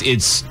 Because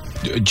it's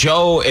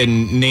Joe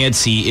and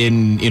Nancy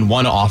in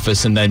one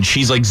office, and then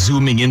she's like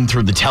zooming in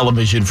through the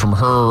television from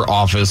her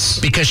office.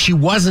 Because she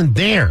wasn't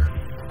there.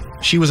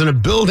 She was in a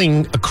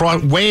building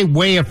across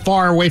way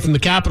far away from the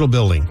Capitol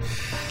building.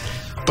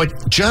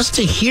 But just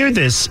to hear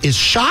this is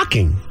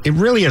shocking. It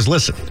really is.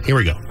 Listen, here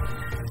we go.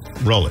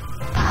 Roll it.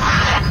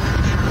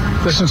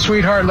 Listen,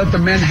 sweetheart, let the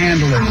men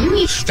handle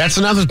it. That's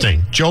another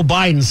thing. Joe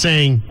Biden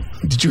saying,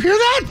 did you hear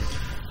that?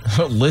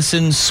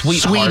 Listen,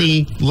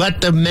 sweetie,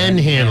 let the men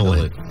handle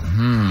it.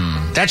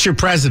 That's your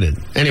president.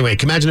 Anyway,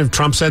 can you imagine if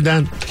Trump said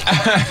that?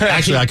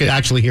 Actually, I could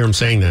actually hear him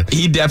saying that.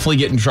 He'd definitely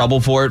get in trouble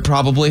for it,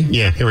 probably.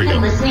 Yeah, here we go.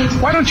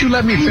 Why don't you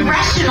let me finish?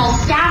 Congressional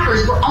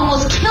staffers were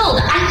almost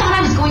killed. I thought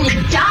I was going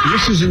to die.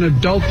 This is an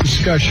adult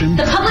discussion.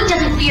 The public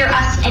doesn't fear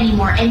us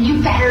anymore, and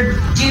you better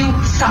do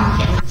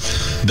something.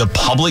 The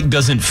public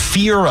doesn't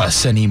fear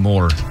us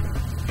anymore.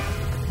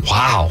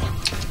 Wow.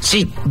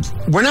 See,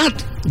 we're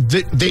not...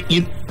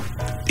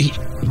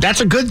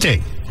 that's a good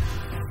thing.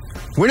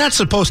 We're not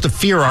supposed to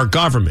fear our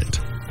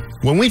government.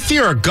 When we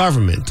fear our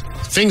government,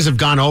 things have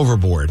gone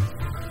overboard.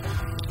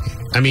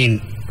 I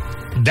mean,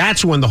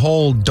 that's when the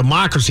whole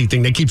democracy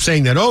thing, they keep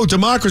saying that,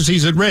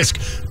 democracy's at risk.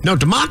 No,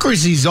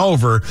 democracy's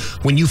over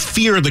when you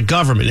fear the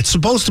government. It's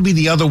supposed to be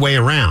the other way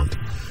around.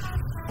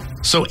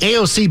 So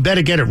AOC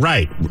better get it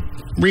right.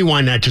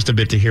 Rewind that just a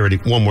bit to hear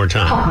it one more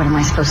time. What am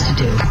I supposed to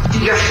do? Do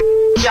your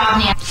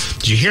job, Nancy.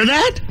 Did you hear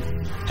that?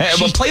 Hey,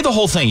 but play the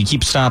whole thing. You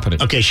keep stopping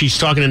it. Okay, she's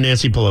talking to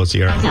Nancy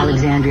Pelosi. All right.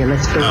 Alexandria,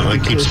 let's go.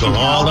 It keeps going.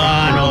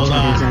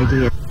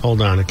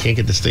 Hold on. I can't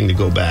get this thing to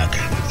go back.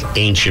 It's an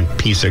ancient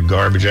piece of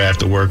garbage I have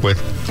to work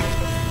with.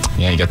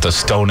 Yeah, you got the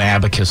stone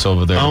abacus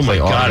over there. Oh, my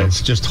God.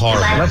 It's just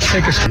horrible. Let's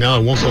take a... No,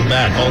 it won't go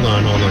back. Hold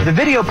on. The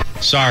video...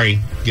 Sorry.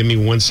 Give me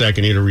 1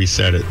 second here to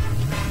reset it.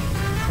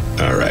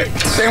 All right.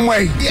 Same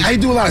way. I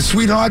do a lot of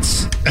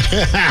sweethearts.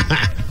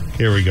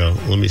 Here we go.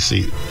 Let me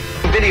see.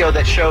 Video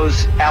that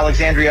shows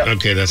Alexandria...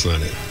 Okay, that's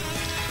not it.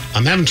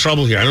 I'm having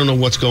trouble here. I don't know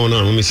what's going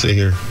on. Let me see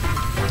here.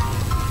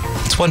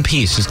 It's one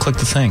piece. Just click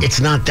the thing. It's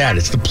not that.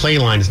 It's the play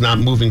line is not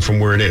moving from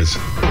where it is.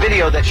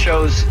 Video that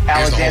shows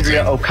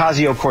Alexandria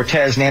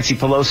Ocasio-Cortez, Nancy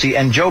Pelosi,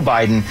 and Joe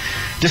Biden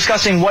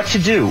discussing what to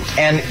do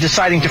and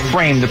deciding to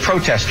frame the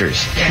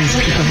protesters. These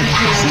people have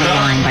crossed the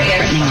line by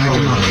threatening our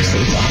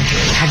democracy.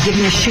 Have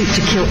given a shoot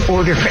to kill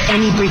order for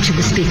any breach of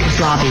the Speaker's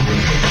lobby.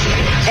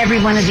 Every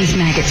one of these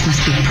maggots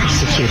must be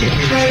prosecuted.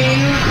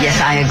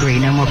 Yes, I agree.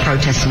 No more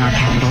protests in our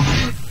capital.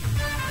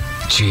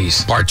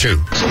 Jeez. Part 2.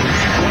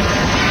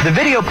 The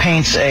video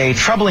paints a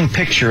troubling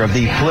picture of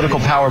the political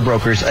power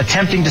brokers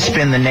attempting to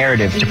spin the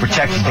narrative to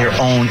protect their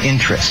own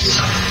interests.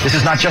 This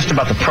is not just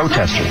about the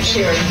protesters,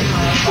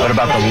 but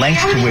about the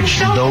lengths to which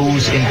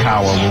those in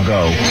power will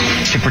go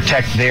to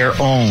protect their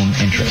own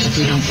interests.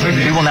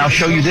 We will now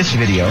show you this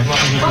video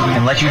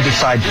and let you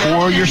decide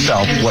for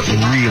yourself what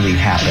really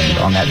happened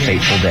on that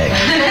fateful day.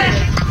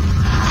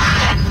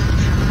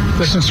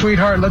 Listen,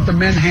 sweetheart, let the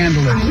men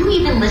handle it. Are you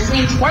even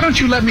listening to... Why don't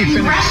you let me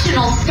finish?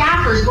 Congressional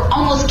staffers were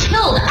almost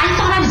killed. I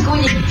thought I was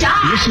going to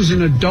die. This is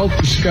an adult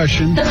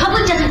discussion. The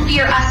public doesn't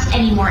fear us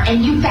anymore,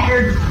 and you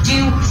better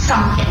do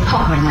something.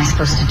 What am I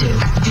supposed to do?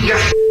 Do your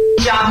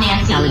job,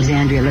 Nancy.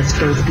 Alexandria, let's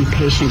both be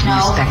patient and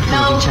respectful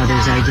of each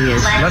other's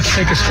ideas. Let's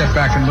take a step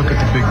back and look at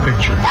the big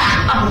picture.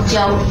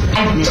 Joe,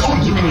 I don't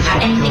even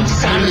have anything to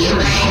say to you.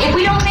 If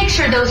we don't make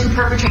sure those who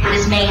perpetrated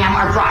this mayhem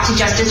are brought to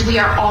justice, we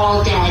are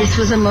all dead. This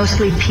was a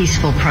mostly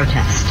peaceful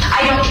protest.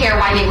 I don't care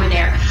why they were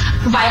there.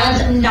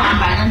 Violence,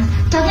 non-violence,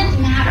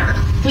 doesn't matter.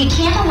 We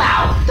can't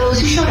allow those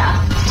who showed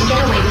up to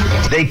get away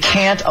with it. They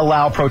can't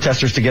allow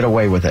protesters to get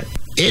away with it.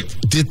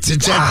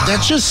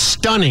 That's just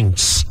stunning.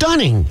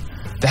 Stunning.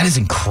 That is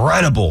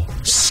incredible.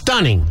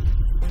 Stunning.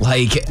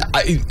 Like,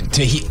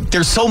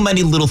 there's so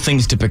many little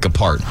things to pick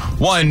apart.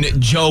 One,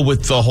 Joe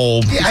with the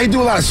whole... Yeah, I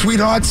do a lot of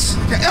sweethearts.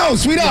 Oh,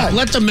 sweetheart.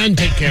 Let the men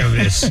take care of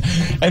this.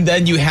 And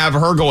then you have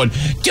her going,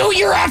 do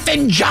your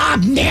effing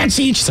job,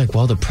 Nancy. She's like,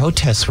 well, the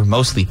protests were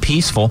mostly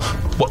peaceful.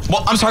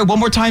 Well, I'm sorry, one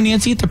more time,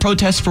 Nancy. The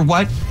protests were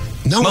what?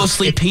 No,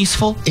 mostly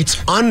peaceful?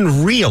 It's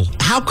unreal.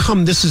 How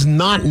come this is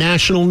not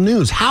national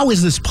news? How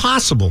is this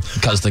possible?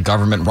 Because the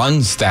government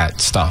runs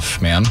that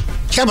stuff, man.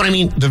 Yeah, but I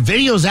mean, the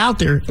video's out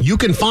there. You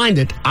can find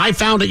it. I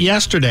found it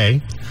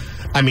yesterday.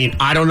 I mean,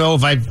 I don't know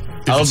if I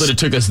don't know that it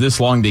took us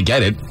this long to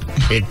get it.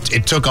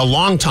 It took a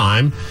long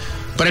time.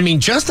 But I mean,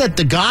 just that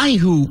the guy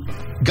who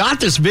got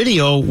this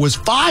video was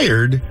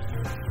fired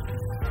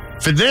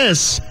for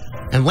this,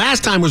 and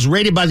last time was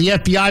raided by the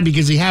FBI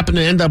because he happened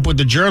to end up with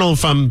the journal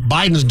from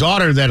Biden's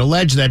daughter that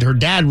alleged that her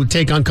dad would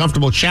take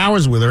uncomfortable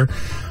showers with her.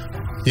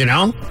 You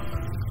know?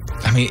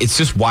 I mean, it's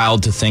just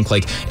wild to think,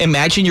 like,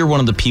 imagine you're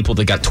one of the people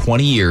that got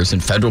 20 years in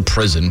federal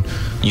prison,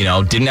 you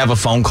know, didn't have a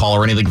phone call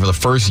or anything for the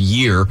first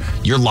year.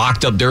 You're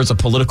locked up there as a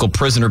political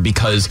prisoner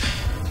because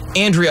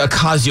Andrea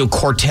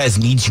Ocasio-Cortez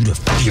needs you to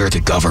fear the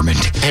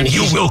government. And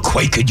you will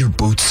quake in your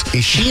boots.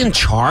 Is she in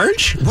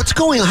charge? What's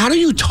going on? How do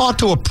you talk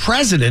to a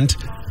president?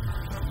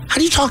 How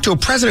do you talk to a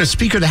president or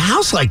speaker of the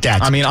House like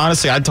that? I mean,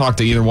 honestly, I'd talk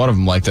to either one of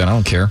them like that. I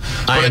don't care.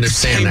 I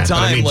understand that. But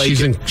I mean,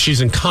 like,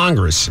 she's in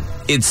Congress.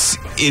 It's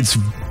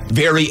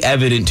very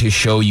evident to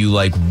show you,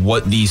 like,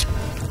 what these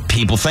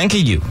people think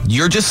of you.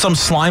 You're just some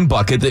slime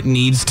bucket that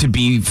needs to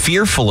be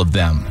fearful of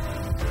them.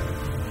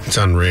 It's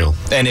unreal.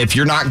 And if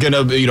you're not going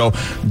to, you know,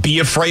 be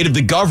afraid of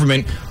the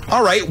government,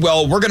 all right,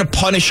 well, we're going to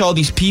punish all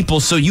these people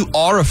so you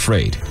are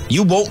afraid.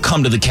 You won't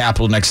come to the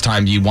Capitol next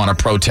time you want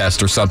to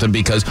protest or something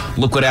because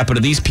look what happened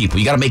to these people.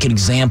 You got to make an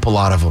example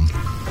out of them.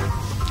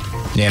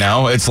 You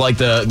know, it's like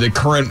the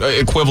current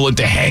equivalent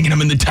to hanging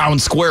them in the town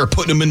square,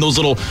 putting them in those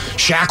little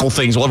shackle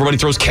things while everybody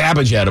throws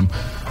cabbage at them.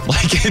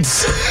 Like,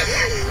 it's...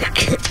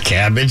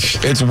 Cabbage?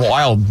 It's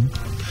wild.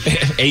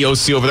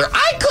 AOC over there.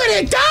 I could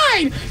have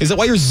died. Is that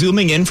why you're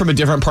zooming in from a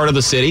different part of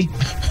the city?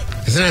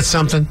 Isn't that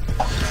something?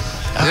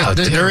 Oh,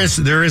 there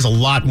is a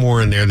lot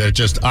more in there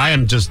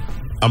that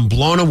I'm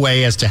blown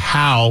away as to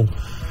how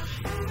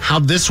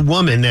this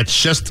woman that's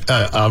just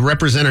a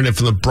representative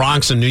from the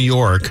Bronx in New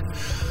York,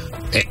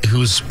 who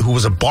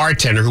was a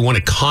bartender who won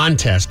a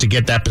contest to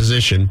get that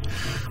position,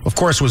 of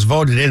course was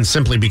voted in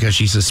simply because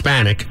she's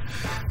Hispanic.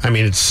 I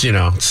mean, it's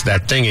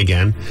that thing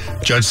again.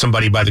 Judge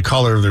somebody by the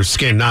color of their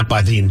skin, not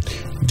by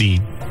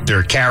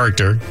their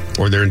character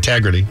or their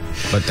integrity.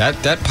 But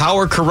that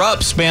power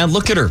corrupts, man.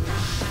 Look at her.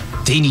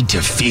 They need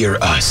to fear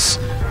us.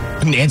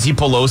 Nancy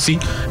Pelosi,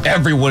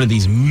 every one of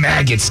these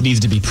maggots needs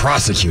to be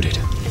prosecuted.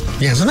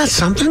 Yeah, isn't that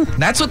something?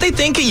 That's what they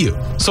think of you.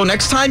 So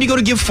next time you go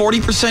to give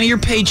 40% of your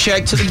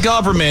paycheck to the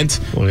government...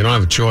 Well, you don't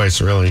have a choice,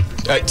 really.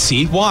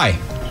 See? Why?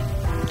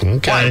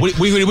 Okay. Why?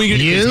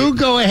 You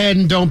go ahead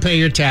and don't pay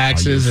your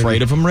taxes. Are you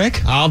afraid of them,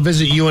 Rick? I'll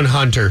visit you and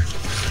Hunter.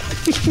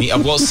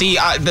 Well, see,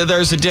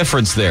 there's a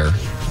difference there.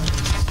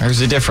 There's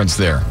a difference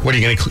there. What are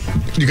you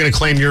gonna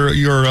claim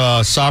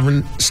your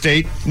sovereign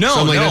state?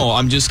 No,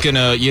 I'm just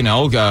gonna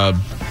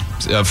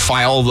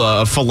file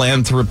the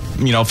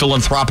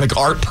philanthropic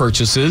art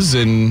purchases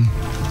and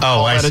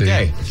I see. A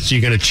day. So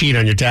you're gonna cheat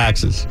on your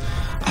taxes?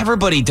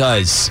 Everybody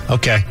does.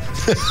 Okay.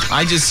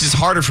 It's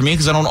harder for me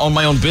because I don't own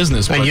my own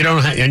business. And you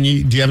don't. Do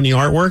you have any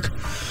artwork?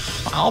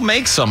 I'll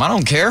make some. I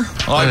don't care.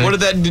 Like, what did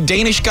that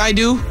Danish guy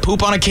do?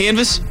 Poop on a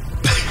canvas?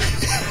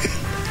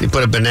 He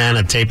put a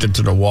banana, taped it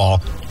to the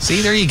wall.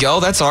 See, there you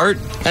go. That's art.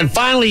 And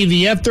finally,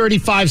 the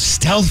F-35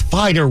 stealth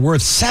fighter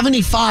worth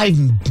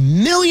 $75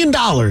 million.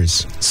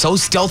 So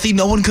stealthy,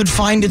 no one could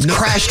find its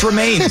crashed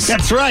remains.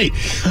 That's right.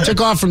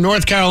 Took off from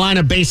North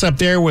Carolina, base up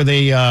there with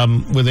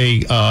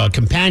a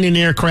companion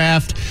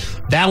aircraft.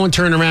 That one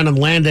turned around and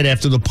landed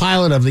after the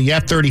pilot of the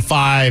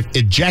F-35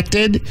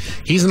 ejected.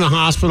 He's in the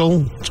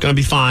hospital. It's going to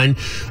be fine.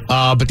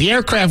 But the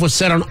aircraft was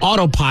set on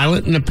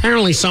autopilot, and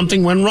apparently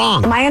something went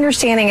wrong. My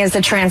understanding is the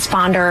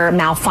transponder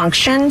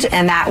malfunctioned,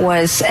 and that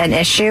was an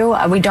issue.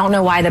 We don't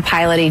know why the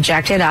pilot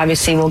ejected.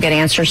 Obviously, we'll get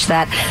answers to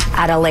that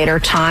at a later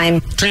time.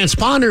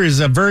 Transponder is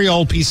a very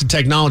old piece of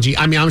technology.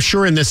 I mean, I'm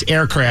sure in this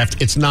aircraft,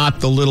 it's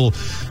not the little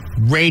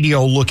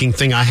radio-looking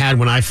thing I had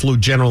when I flew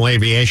general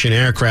aviation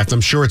aircraft.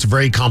 I'm sure it's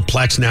very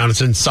complex now, and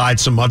it's inside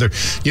some other.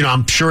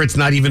 I'm sure it's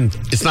not even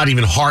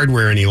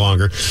hardware any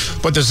longer.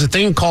 But there's a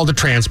thing called a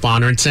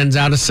transponder. It sends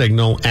out a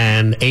signal,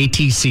 and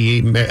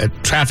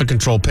ATC traffic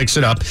control picks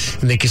it up,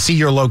 and they can see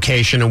your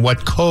location and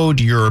what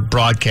code you're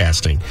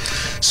broadcasting.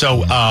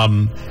 So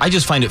I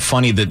just find it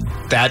funny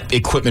that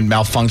equipment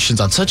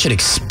malfunctions on such an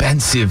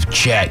expensive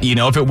jet.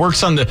 If it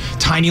works on the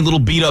tiny little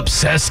beat-up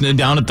Cessna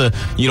down at the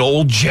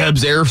old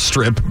Jeb's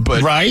airstrip,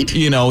 but right,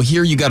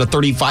 here you got a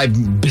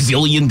 $35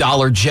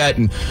 bazillion jet,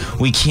 and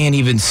we can't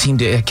even seem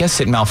to. I guess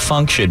it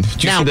malfunctioned.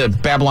 Did you see the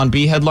Babylon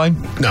Bee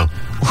headline? No.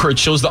 Where it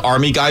shows the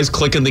Army guys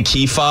clicking the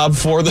key fob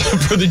for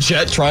the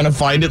jet, trying to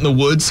find it in the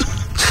woods.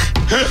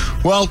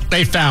 Well,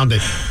 they found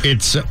it.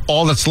 It's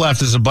all that's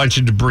left is a bunch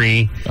of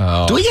debris.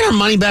 Oh. Do we get our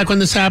money back when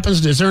this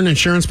happens? Is there an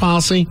insurance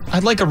policy?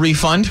 I'd like a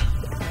refund.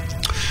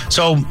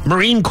 So,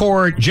 Marine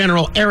Corps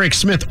General Eric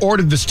Smith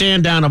ordered the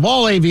stand down of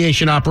all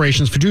aviation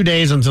operations for 2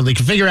 days until they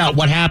can figure out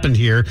what happened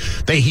here.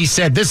 He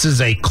said this is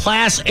a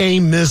Class A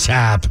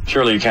mishap.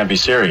 Surely you can't be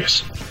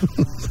serious.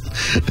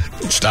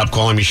 Stop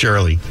calling me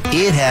Shirley.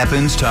 It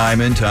happens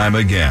time and time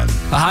again.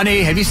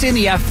 Honey, have you seen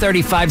the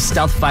F-35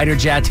 stealth fighter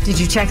jet? Did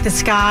you check the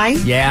sky?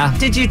 Yeah.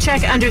 Did you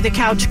check under the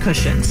couch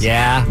cushions?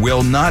 Yeah.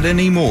 Well, not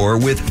anymore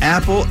with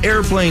Apple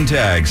airplane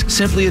tags.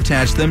 Simply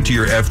attach them to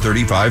your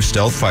F-35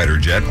 stealth fighter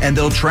jet, and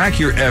they'll track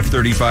your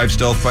F-35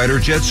 stealth fighter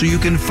jet so you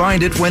can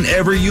find it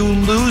whenever you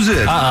lose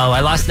it. Uh-oh, I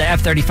lost the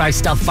F-35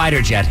 stealth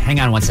fighter jet. Hang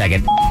on one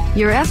second.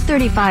 Your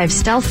F-35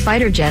 stealth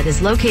fighter jet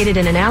is located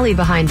in an alley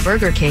behind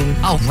Burger King.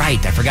 Oh,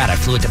 right. I forgot. I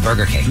flew it to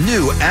Burger King.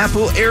 New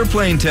Apple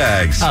airplane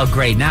tags. Oh,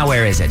 great. Now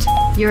where is it?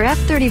 Your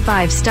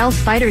F-35 stealth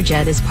fighter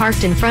jet is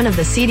parked in front of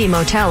the Seedy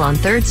Motel on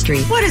 3rd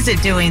Street. What is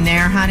it doing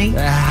there, honey?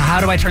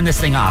 How do I turn this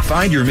thing off?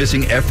 Find your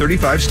missing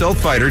F-35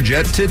 stealth fighter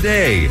jet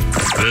today.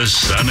 The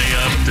Sunny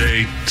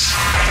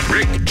Update.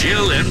 Rick,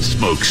 Jill, and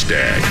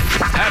Smokestack.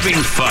 Having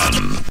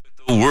fun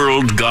with the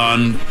world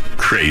gone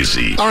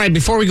crazy. All right,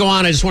 before we go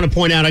on, I just want to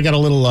point out I got a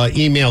little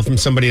email from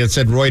somebody that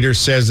said Reuters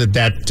says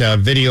that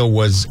video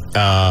was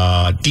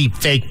deep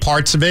fake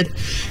parts of it.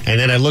 And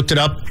then I looked it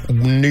up.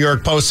 New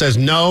York Post says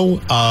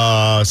no.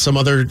 Some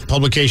other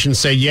publications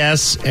say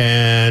yes.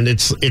 And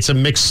it's a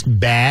mixed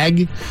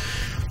bag.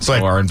 So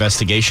our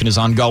investigation is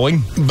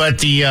ongoing. But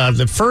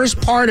the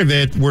first part of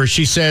it, where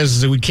she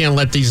says that we can't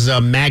let these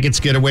maggots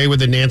get away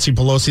with it, Nancy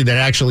Pelosi, that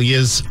actually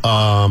is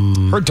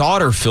her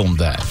daughter filmed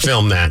that.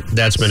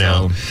 That's been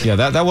out. Yeah,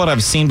 that what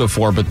I've seen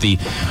before. But the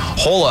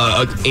whole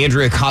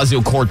Andrea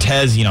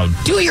Ocasio-Cortez,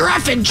 do your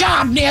effing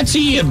job,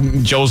 Nancy.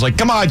 And Joe's like,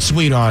 come on,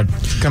 sweetheart,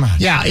 come on.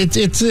 Yeah,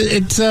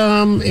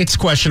 it's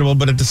questionable,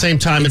 but at the same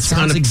time, it's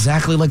kind of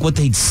exactly like what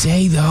they'd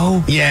say,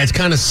 though. Yeah, it's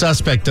kind of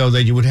suspect, though,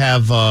 that you would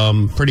have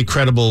pretty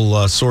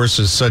credible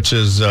sources such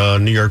as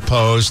New York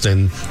Post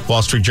and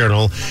Wall Street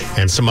Journal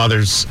and some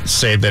others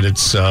say that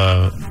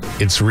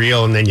it's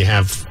real, and then you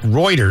have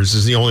Reuters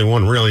is the only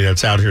one really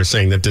that's out here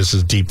saying that this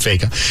is deep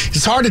fake.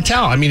 It's hard to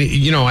tell. I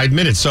mean, I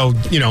admit it. So,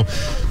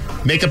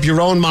 make up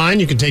your own mind.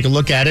 You can take a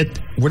look at it.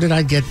 Where did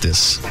I get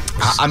this?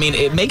 I mean,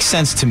 it makes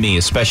sense to me,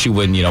 especially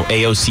when,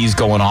 AOC's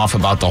going off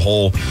about the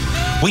whole,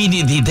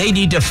 they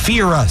need to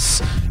fear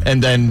us.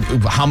 And then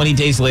how many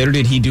days later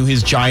did he do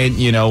his giant,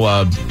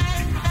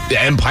 the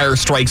Empire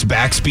Strikes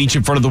Back speech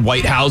in front of the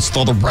White House with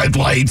all the red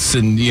lights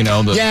and,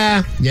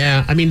 Yeah.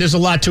 I mean, there's a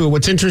lot to it.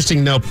 What's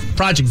interesting, though,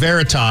 Project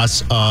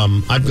Veritas,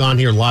 I've gone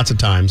here lots of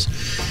times,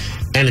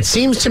 and it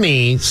seems to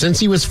me, since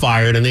he was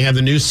fired and they have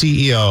the new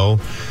CEO,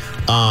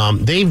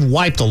 they've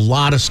wiped a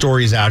lot of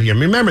stories out here. I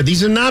mean, remember,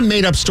 these are not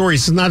made-up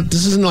stories.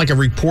 This isn't like a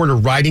reporter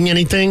writing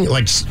anything,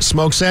 like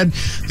Smoke said.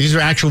 These are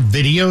actual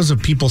videos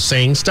of people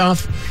saying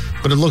stuff,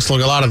 but it looks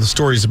like a lot of the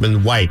stories have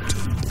been wiped.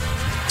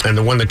 And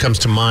the one that comes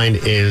to mind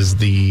is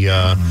the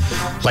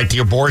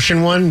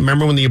abortion one.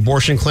 Remember when the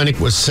abortion clinic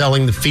was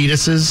selling the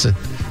fetuses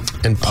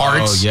and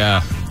parts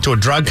to a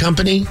drug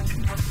company?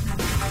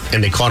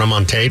 And they caught them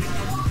on tape?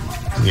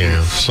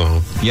 Yeah,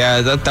 so. Yeah,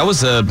 that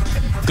was a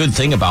good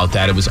thing about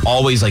that. It was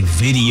always like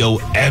video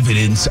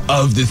evidence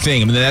of the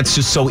thing. I mean, that's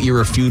just so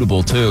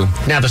irrefutable, too.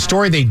 Now, the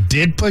story they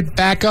did put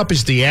back up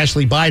is the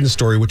Ashley Biden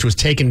story, which was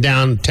taken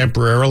down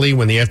temporarily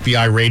when the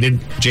FBI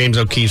raided James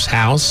O'Keefe's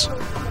house.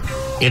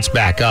 It's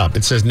back up.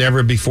 It says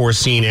never before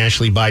seen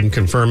Ashley Biden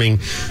confirming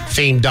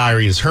famed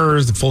diary is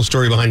hers. The full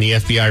story behind the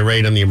FBI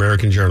raid on the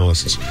American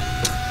journalists.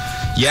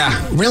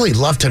 Yeah. Really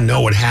love to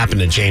know what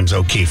happened to James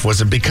O'Keefe. Was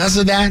it because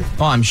of that?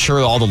 Well, I'm sure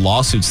all the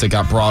lawsuits that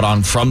got brought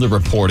on from the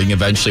reporting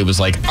eventually was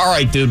like, all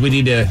right, dude,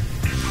 we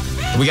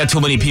got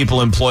too many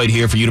people employed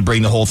here for you to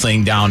bring the whole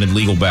thing down in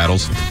legal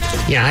battles.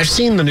 Yeah, I've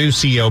seen the new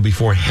CEO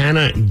before,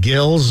 Hannah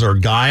Giles or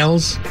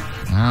Giles.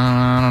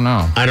 I don't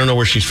know. I don't know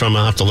where she's from.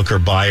 I'll have to look her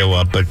bio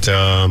up. But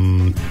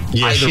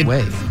either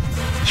way,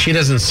 she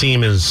doesn't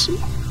seem as,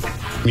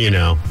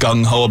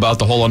 gung ho about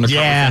the whole undercover.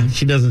 Yeah, thing.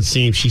 she doesn't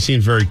seem. She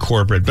seems very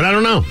corporate. But I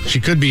don't know. She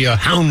could be a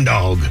hound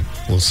dog.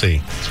 We'll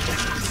see.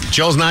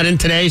 Joel's not in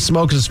today.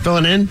 Smoke is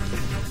filling in.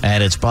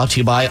 And it's brought to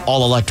you by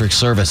All Electric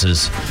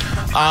Services.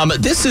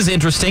 This is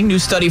interesting. New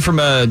study from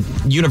a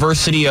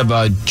University of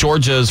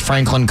Georgia's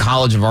Franklin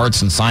College of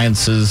Arts and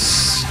Sciences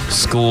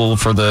School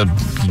for the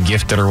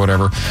Gifted or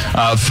whatever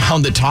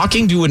found that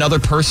talking to another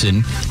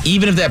person,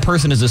 even if that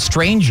person is a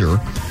stranger,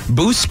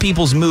 boosts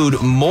people's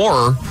mood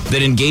more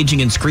than engaging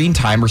in screen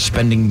time or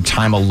spending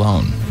time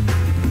alone.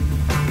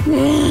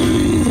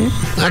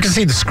 I can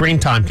see the screen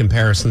time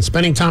comparison.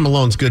 Spending time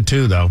alone is good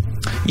too, though.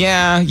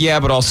 Yeah,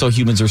 but also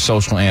humans are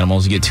social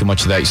animals. You get too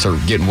much of that, you start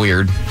getting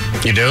weird.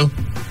 You do?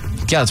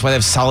 Yeah, that's why they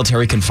have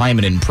solitary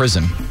confinement in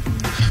prison.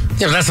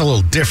 Yeah, but that's a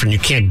little different. You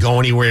can't go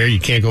anywhere. You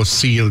can't go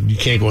see. You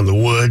can't go in the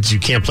woods. You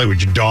can't play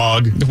with your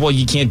dog. Well,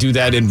 you can't do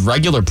that in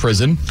regular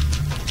prison.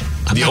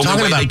 The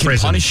only way they can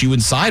punish you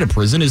inside a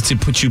prison is to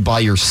put you by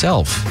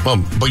yourself.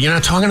 Well, but you're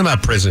not talking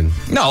about prison.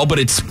 No, but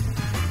it's...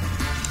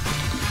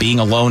 Being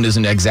alone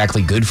isn't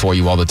exactly good for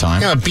you all the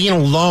time. Yeah, being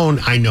alone,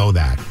 I know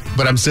that.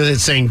 But I'm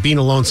saying being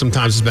alone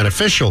sometimes is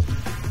beneficial.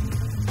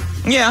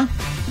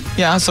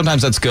 Yeah,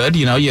 sometimes that's good.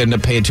 You know, you end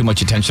up paying too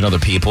much attention to other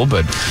people.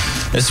 But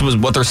this was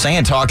what they're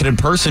saying. Talking in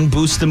person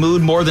boosts the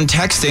mood more than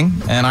texting.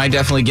 And I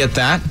definitely get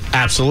that.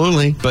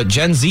 Absolutely. But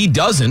Gen Z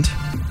doesn't.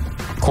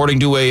 According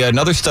to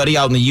another study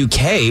out in the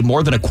UK,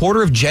 more than a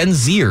quarter of Gen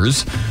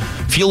Zers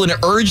feel an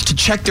urge to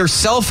check their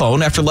cell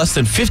phone after less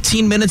than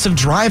 15 minutes of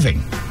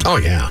driving. Oh,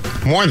 yeah.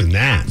 More than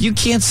that. You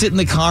can't sit in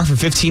the car for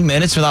 15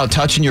 minutes without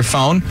touching your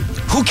phone.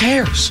 Who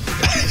cares?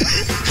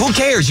 Who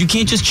cares? You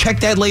can't just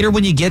check that later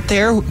when you get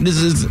there? This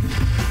is...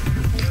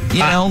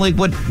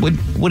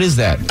 what is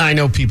that? I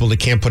know people that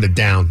can't put it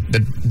down,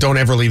 that don't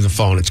ever leave the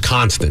phone. It's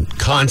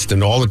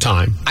constant all the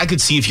time. I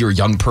could see if you're a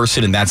young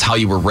person and that's how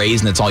you were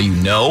raised and that's all you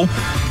know.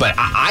 But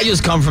I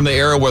just come from the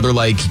era where they're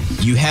like,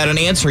 you had an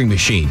answering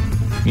machine.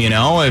 You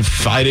know,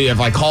 if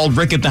I called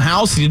Rick at the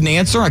house, he didn't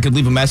answer, I could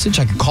leave a message.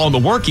 I could call him to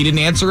work, he didn't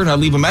answer, and I'd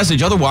leave a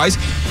message. Otherwise,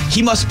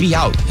 he must be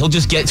out. He'll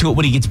just get to it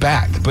when he gets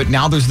back. But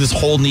now there's this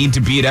whole need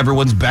to be at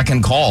everyone's beck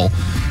and call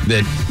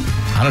that,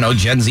 I don't know,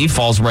 Gen Z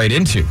falls right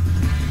into.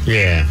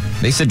 Yeah.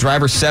 They said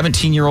drivers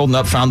 17-year-old and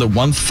up found that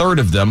 1/3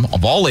 of them,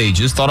 of all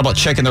ages, thought about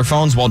checking their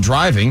phones while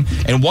driving,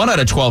 and 1 out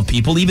of 12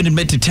 people even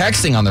admit to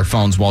texting on their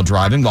phones while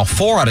driving, while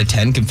 4 out of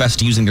 10 confess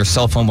to using their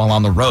cell phone while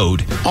on the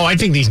road. Oh, I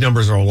think these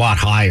numbers are a lot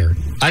higher.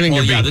 I think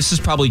this is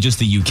probably just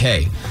the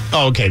UK.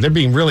 Oh, okay. They're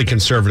being really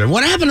conservative.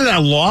 What happened to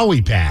that law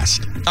we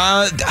passed?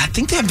 I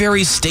think that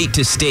varies state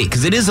to state,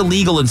 because it is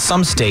illegal in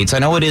some states. I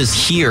know it is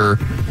here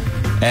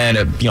and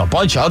a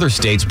bunch of other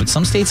states, but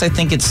some states I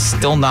think it's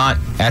still not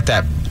at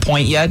that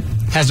point yet.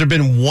 Has there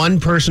been one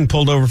person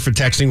pulled over for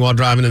texting while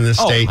driving in this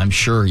state? I'm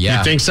sure, yeah.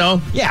 You think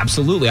so? Yeah,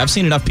 absolutely. I've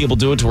seen enough people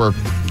do it to where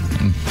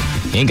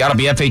you ain't got to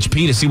be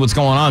FHP to see what's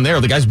going on there.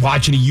 The guy's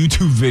watching a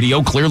YouTube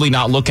video, clearly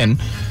not looking.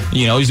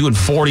 You know, he's doing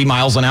 40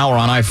 miles an hour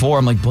on I-4.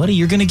 I'm like, buddy,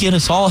 you're going to get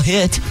us all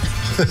hit.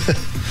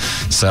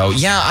 So,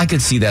 yeah, I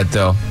could see that,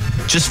 though.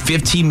 Just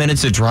 15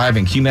 minutes of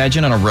driving. Can you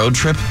imagine on a road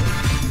trip?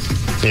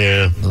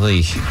 Yeah.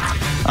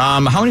 How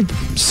many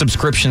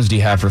subscriptions do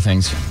you have for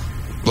things?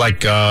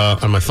 Like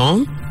on my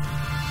phone?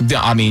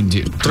 I mean,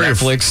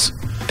 Netflix,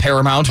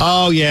 Paramount.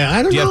 Oh, yeah.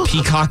 I don't know. Do you have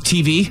Peacock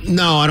TV?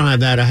 No, I don't have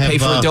that. I have Pay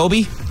for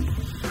Adobe?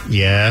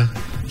 Yeah.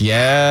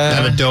 Yeah.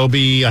 I have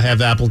Adobe. I have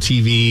Apple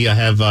TV. I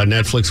have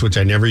Netflix, which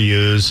I never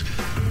use.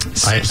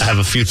 I have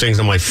a few things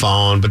on my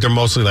phone, but they're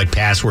mostly like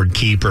Password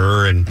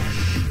Keeper and,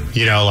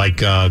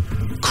 like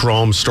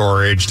Chrome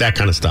storage, that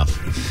kind of stuff.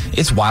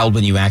 It's wild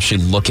when you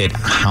actually look at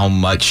how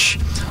much,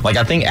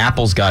 I think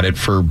Apple's got it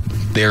for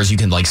theirs. You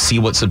can see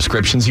what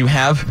subscriptions you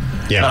have.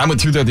 Yeah. But I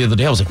went through there the other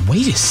day. I was like,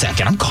 wait a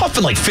second. I'm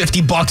coughing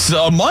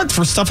 $50 a month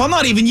for stuff I'm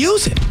not even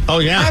using. Oh,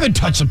 yeah. I haven't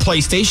touched a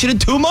PlayStation in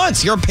 2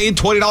 months. You're paying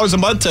 $20 a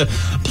month to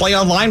play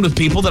online with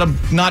people that I'm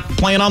not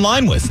playing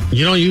online with.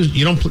 You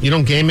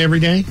don't game every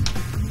day?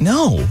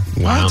 No.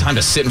 Wow. Time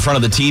to sit in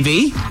front of the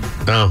TV.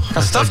 Oh.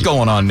 Got stuff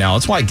going on now.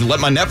 That's why I let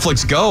my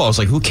Netflix go. I was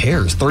like, who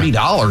cares?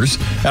 $30.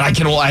 And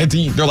I have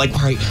to, they're like,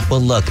 all right, well,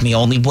 look, me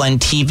only one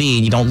TV,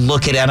 and you don't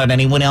look at it on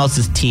anyone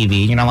else's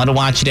TV. You're not allowed to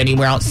watch it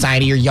anywhere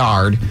outside of your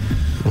yard.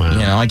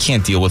 Wow. I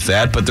can't deal with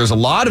that. But there's a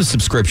lot of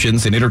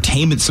subscriptions and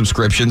entertainment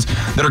subscriptions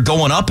that are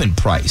going up in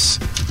price.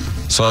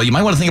 So you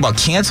might want to think about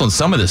canceling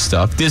some of this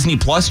stuff. Disney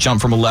Plus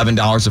jumped from $11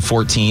 to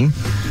 $14.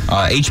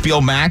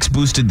 HBO Max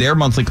boosted their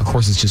monthly. Of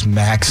course, it's just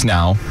Max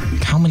now.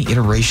 How many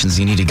iterations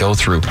do you need to go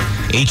through?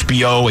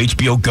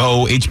 HBO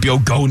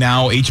Go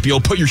now,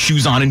 HBO Put Your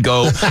Shoes On and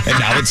Go. And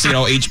now it's,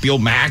 HBO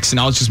Max, and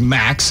now it's just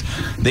Max.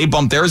 They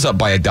bumped theirs up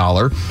by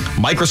 $1.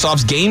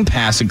 Microsoft's Game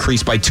Pass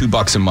increased by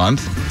 $2 a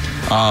month.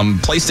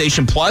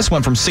 PlayStation Plus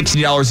went from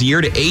 $60 a year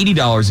to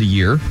 $80 a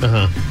year.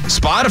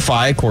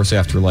 Spotify, of course,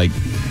 after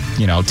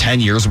 10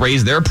 years,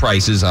 raised their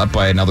prices up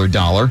by another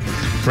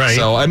 $1. Right.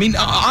 So, I mean,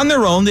 on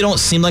their own, they don't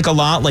seem like a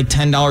lot. Like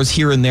 $10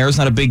 here and there is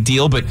not a big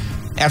deal. But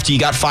after you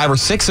got 5 or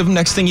 6 of them,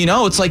 next thing you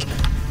know, it's like,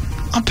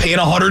 I'm paying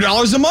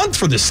 $100 a month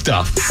for this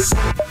stuff.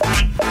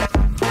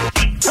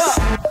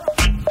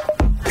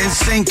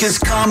 NSYNC is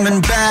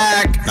coming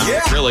back.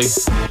 Not really.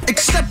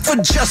 Except for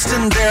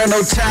Justin, there are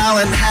no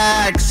talent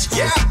hacks.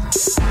 Yeah.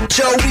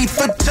 Joey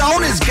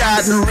Fatone has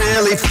gotten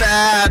really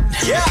fat.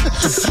 Yeah.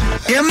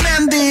 Him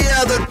and the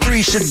other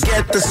three should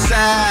get the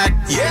sack.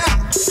 Yeah.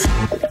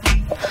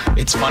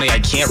 It's funny, I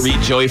can't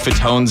read Joey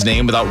Fatone's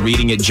name without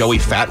reading it Joey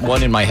Fat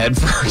One in my head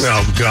first.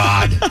 Oh,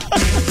 God.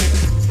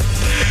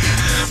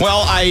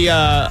 Well,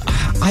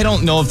 I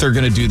don't know if they're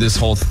going to do this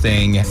whole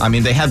thing. I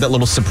mean, they had that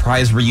little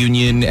surprise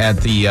reunion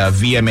at the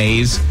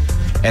VMAs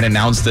and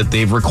announced that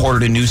they've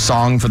recorded a new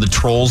song for the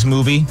Trolls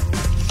movie.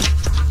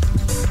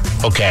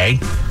 Okay.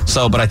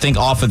 So, but I think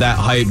off of that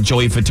hype,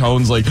 Joey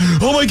Fatone's like,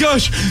 oh my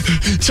gosh,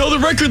 tell the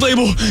record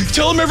label,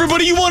 tell them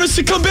everybody you want us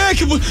to come back.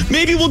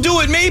 Maybe we'll do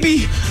it,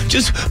 maybe.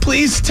 Just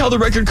please tell the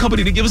record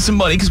company to give us some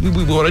money because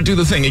we want to do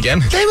the thing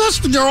again.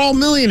 They're all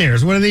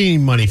millionaires. What do they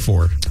need money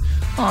for?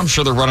 Oh, I'm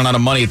sure they're running out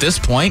of money at this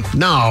point.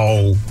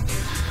 No.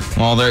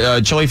 Well,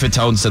 Joey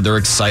Fatone said they're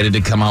excited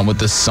to come out with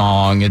this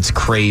song. It's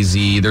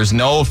crazy. There's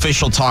no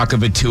official talk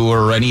of a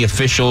tour or any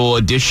official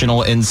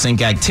additional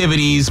NSYNC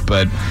activities,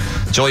 but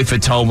Joey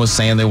Fatone was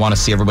saying they want to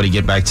see everybody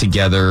get back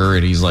together,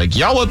 and he's like,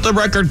 yell at the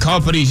record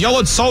companies, yell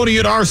at Sony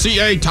and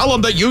RCA, tell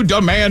them that you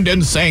demand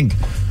NSYNC.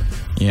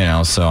 You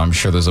know, so I'm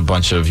sure there's a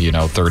bunch of, 30,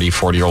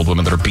 40-year-old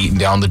women that are beating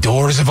down the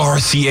doors of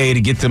RCA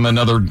to get them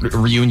another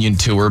reunion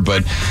tour.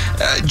 But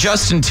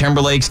Justin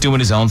Timberlake's doing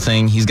his own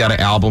thing. He's got an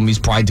album. He's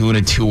probably doing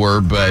a tour,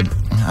 but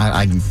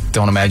I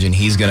don't imagine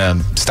he's going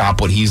to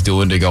stop what he's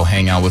doing to go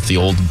hang out with the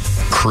old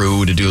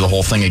crew to do the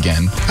whole thing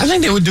again. I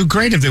think they would do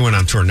great if they went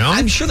on tour, no?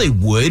 I'm sure they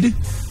would,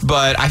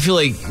 but I feel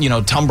like,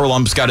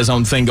 Tumberlump's got his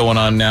own thing going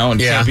on now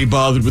and can't be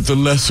bothered with the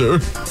lesser.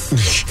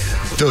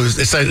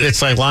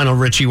 It's like Lionel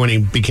Richie when he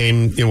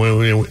became,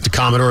 the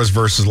Commodores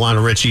versus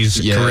Lionel Richie's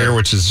career,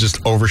 which has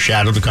just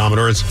overshadowed the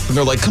Commodores. And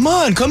they're like, come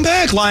on, come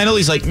back, Lionel.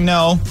 He's like,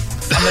 no,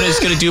 I'm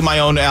just going to do my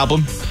own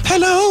album.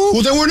 Hello.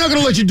 Well, then we're not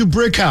going to let you do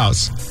Brick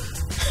House.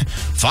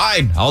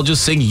 Fine, I'll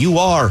just sing You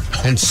Are.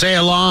 And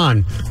Sail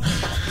On.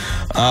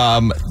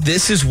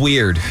 This is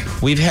weird.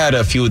 We've had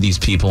a few of these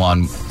people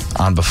on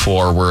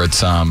before where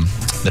it's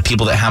the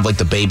people that have like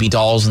the baby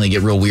dolls and they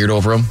get real weird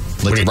over them,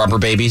 like the rubber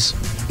babies.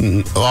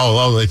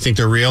 Oh, they think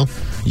they're real?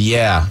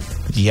 Yeah,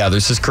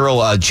 there's this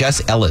girl,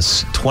 Jess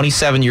Ellis,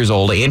 27 years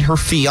old, and her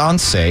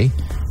fiance,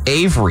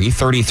 Avery,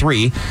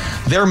 33.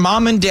 They're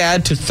mom and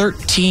dad to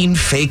 13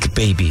 fake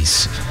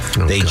babies.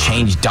 They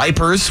change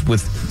diapers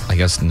with, I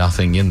guess,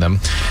 nothing in them,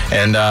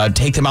 and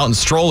take them out in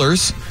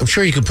strollers. I'm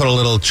sure you could put a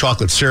little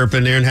chocolate syrup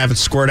in there and have it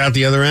squirt out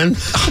the other end.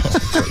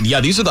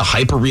 Yeah, these are the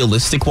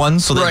hyper-realistic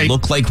ones, so they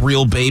look like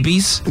real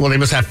babies. Well, they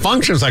must have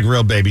functions like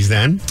real babies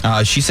then.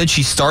 She said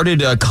she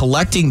started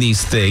collecting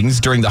these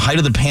things during the height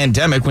of the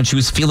pandemic when she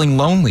was feeling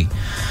lonely.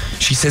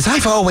 She says,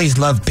 I've always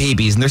loved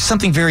babies, and there's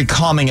something very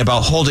calming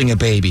about holding a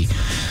baby.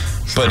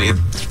 But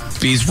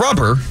he's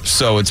rubber,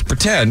 so it's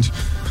pretend.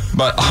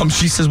 But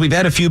she says, we've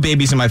had a few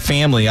babies in my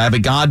family. I have a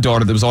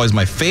goddaughter that was always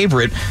my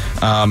favorite.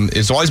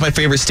 It's always my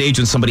favorite stage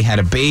when somebody had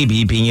a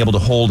baby. Being able to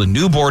hold a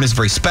newborn is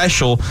very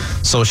special.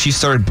 So she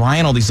started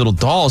buying all these little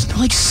dolls. They're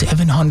like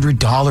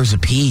 $700 a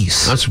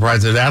piece. I'm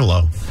surprised they're that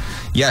low.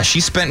 Yeah,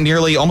 she spent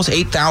nearly almost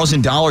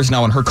 $8,000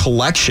 now in her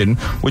collection,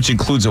 which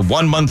includes a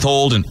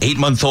 1-month-old, an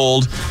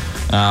 8-month-old,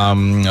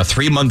 a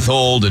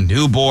 3-month-old, a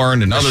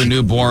newborn, another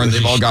newborn.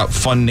 They've all got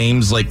fun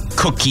names like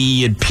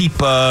Cookie and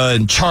Peepa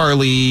and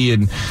Charlie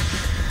and...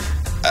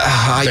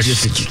 I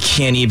just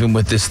can't even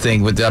with this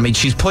thing.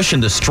 She's pushing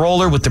the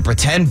stroller with the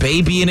pretend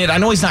baby in it. I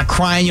know he's not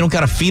crying. You don't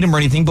got to feed him or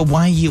anything, but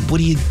what are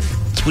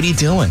you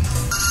doing?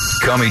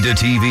 Coming to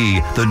TV,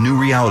 the new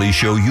reality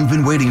show you've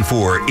been waiting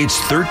for. It's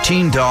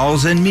 13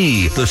 Dolls and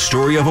Me, the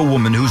story of a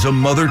woman who's a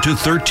mother to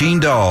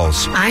 13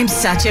 dolls. I'm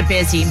such a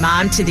busy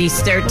mom to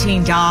these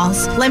 13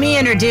 dolls. Let me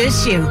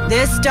introduce you.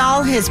 This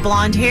doll has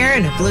blonde hair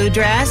and a blue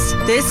dress.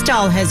 This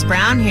doll has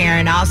brown hair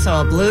and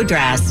also a blue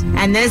dress.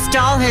 And this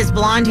doll has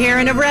blonde hair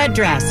and a red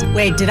dress.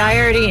 Wait, did I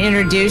already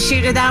introduce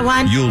you to that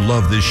one? You'll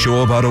love this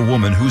show about a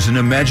woman who's an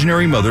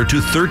imaginary mother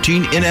to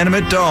 13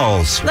 inanimate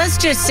dolls. Let's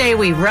just say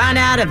we run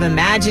out of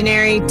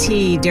imaginary tea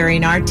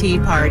during our tea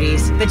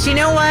parties. But you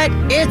know what?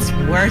 It's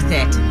worth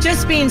it.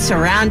 Just being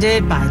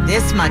surrounded by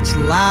this much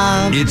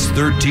love. It's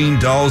 13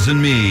 Dolls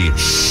and Me.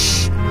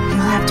 Shh.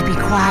 You'll have to be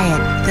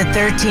quiet. The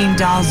 13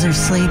 dolls are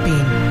sleeping.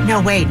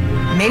 No, wait.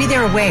 Maybe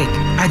they're awake.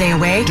 Are they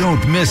awake?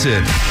 Don't miss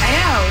it. I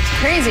know. It's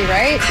crazy,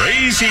 right?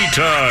 Crazy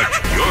Talk.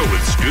 You're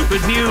with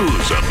Stupid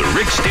News on the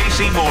Rick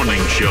Stacy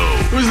Morning Show.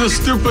 Who's the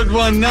stupid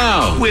one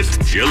now?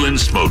 With Jill and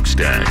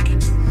Smokestack.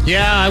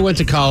 Yeah, I went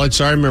to college,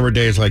 so I remember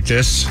days like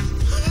this.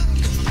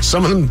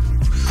 Some of them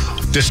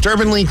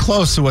disturbingly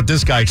close to what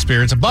this guy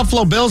experienced. A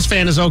Buffalo Bills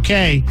fan is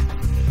okay.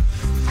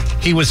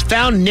 He was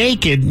found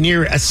naked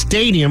near a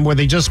stadium where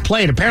they just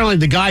played. Apparently,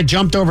 the guy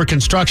jumped over a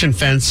construction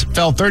fence,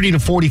 fell 30 to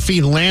 40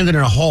 feet, and landed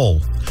in a hole.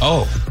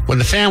 Oh. When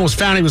the fan was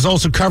found, he was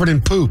also covered in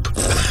poop.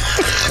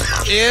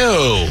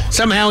 Ew.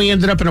 Somehow he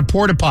ended up in a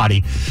porta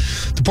potty.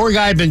 The poor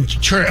guy had been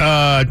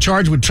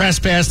charged with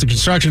trespass. The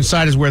construction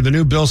site is where the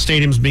new Bill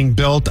Stadium is being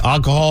built.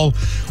 Alcohol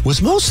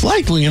was most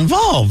likely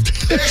involved.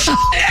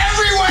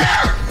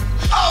 Everywhere!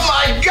 Oh,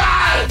 my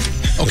God!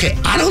 Okay,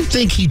 I don't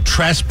think he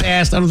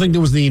trespassed. I don't think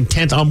there was the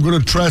intent, I'm going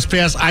to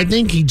trespass. I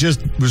think he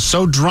just was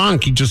so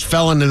drunk, he just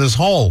fell into this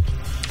hole.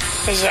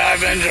 Because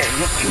I've been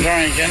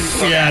drinking.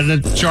 Yeah,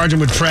 charge him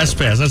with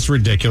trespass. That's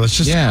ridiculous.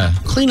 Just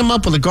clean him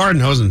up with a garden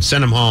hose and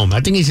send him home.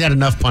 I think he's had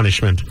enough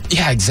punishment.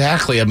 Yeah,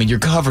 exactly. I mean, you're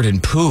covered in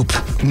poop.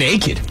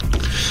 Naked.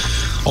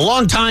 A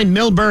long-time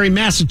Millbury,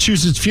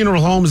 Massachusetts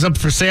funeral home is up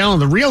for sale,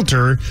 and the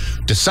realtor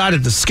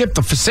decided to skip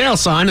the for sale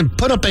sign and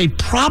put up a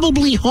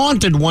probably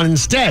haunted one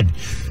instead.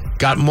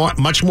 Got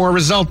much more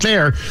result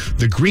there.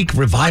 The Greek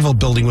Revival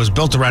building was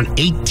built around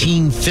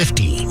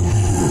 1850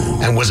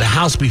 and was a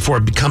house before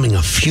becoming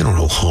a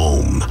funeral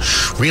home.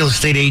 Real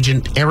estate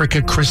agent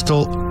Erica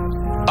Crystal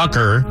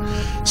Ucker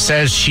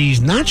says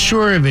she's not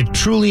sure if it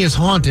truly is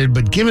haunted,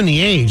 but given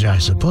the age, I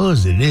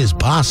suppose it is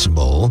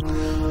possible.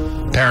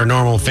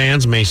 Paranormal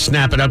fans may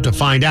snap it up to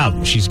find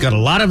out. She's got a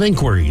lot of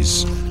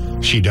inquiries.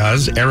 She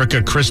does.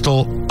 Erica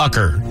Crystal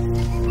Ucker.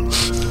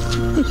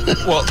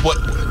 Well, what?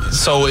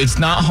 So it's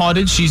not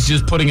haunted? She's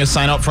just putting a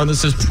sign out front that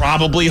says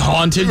probably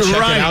haunted. Check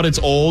it out. It's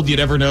old. You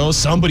never know.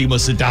 Somebody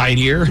must have died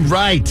here.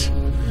 Right.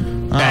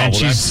 And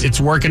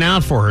it's working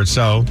out for her,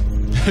 so.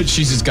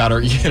 She's just got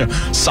her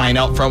sign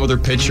out front with her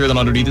picture. Then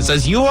underneath it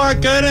says, "You are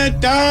gonna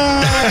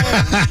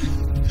die."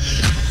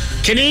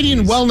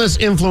 Canadian wellness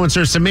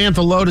influencer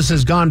Samantha Lotus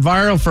has gone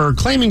viral for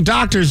claiming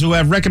doctors who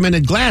have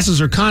recommended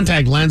glasses or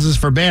contact lenses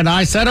for bad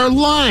eyesight are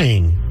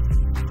lying.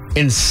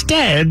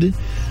 Instead,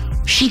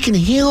 she can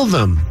heal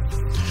them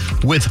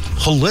with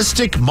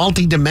holistic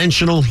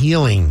multidimensional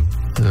healing.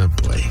 Oh,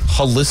 boy.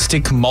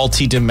 Holistic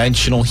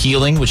multidimensional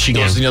healing, which she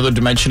goes to the other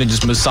dimension and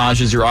just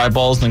massages your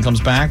eyeballs and then comes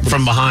back?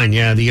 From behind,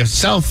 yeah. The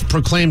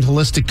self-proclaimed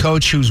holistic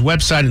coach, whose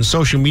website and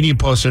social media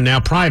posts are now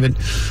private,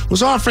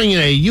 was offering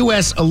a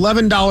U.S.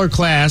 $11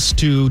 class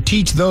to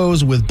teach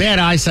those with bad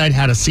eyesight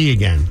how to see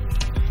again.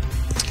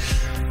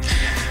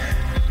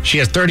 She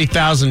has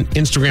 30,000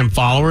 Instagram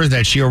followers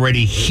that she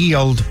already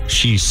healed,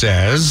 she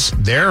says,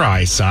 their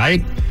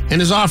eyesight,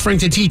 and is offering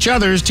to teach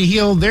others to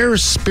heal their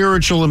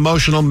spiritual,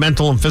 emotional,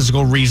 mental, and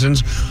physical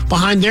reasons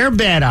behind their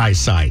bad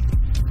eyesight.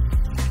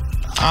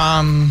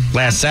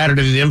 Last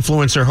Saturday, the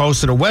influencer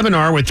hosted a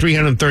webinar with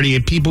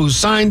 338 people who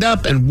signed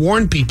up and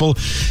warned people,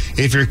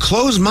 if you're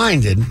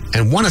closed-minded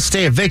and want to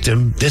stay a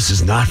victim, this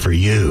is not for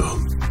you.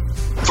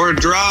 For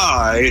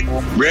dry,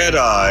 red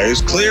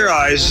eyes, clear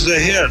eyes is a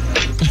hit.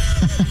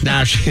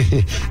 Now,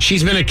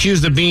 she's been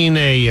accused of being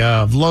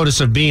Lotus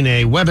of being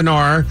a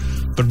webinar,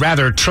 but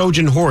rather a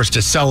Trojan horse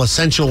to sell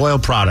essential oil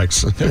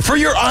products. For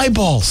your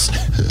eyeballs.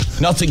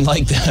 Nothing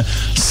like the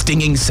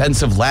stinging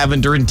sense of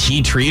lavender and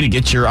tea tree to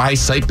get your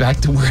eyesight back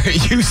to where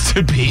it used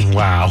to be.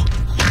 Wow.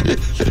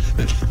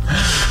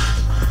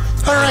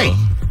 All right.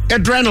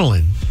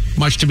 Adrenaline.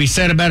 Much to be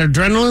said about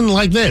adrenaline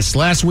like this.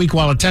 Last week,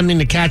 while attempting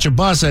to catch a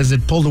bus as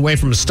it pulled away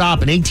from a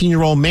stop, an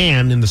 18-year-old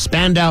man in the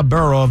Spandau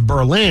borough of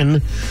Berlin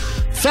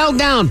fell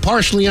down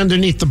partially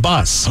underneath the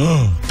bus.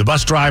 The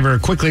bus driver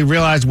quickly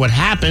realized what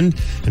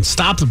happened and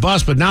stopped the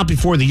bus, but not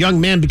before the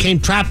young man became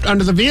trapped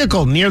under the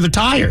vehicle near the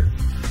tire.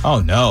 Oh,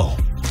 no.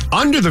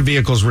 Under the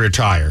vehicle's rear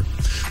tire.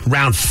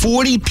 Around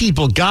 40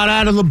 people got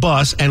out of the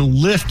bus and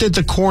lifted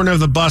the corner of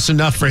the bus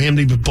enough for him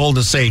to be pulled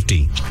to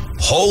safety.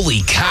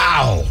 Holy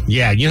cow.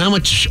 Yeah, you know how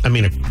much,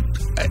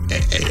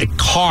 a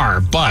car,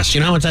 bus, you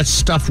know how much that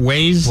stuff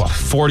weighs? Well,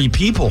 40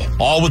 people,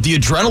 all with the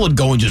adrenaline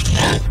going just...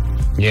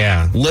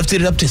 Yeah.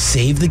 Lifted it up to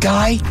save the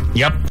guy?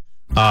 Yep.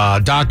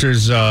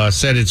 Doctors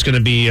said it's going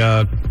to be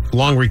a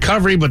long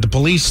recovery, but the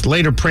police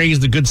later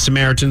praised the Good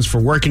Samaritans for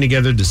working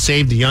together to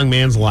save the young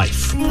man's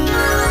life.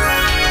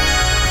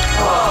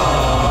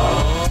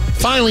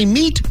 Finally,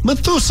 meet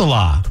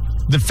Methuselah,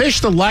 the fish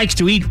that likes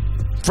to eat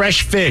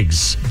fresh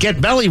figs, get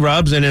belly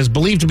rubs, and is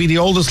believed to be the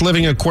oldest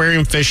living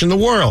aquarium fish in the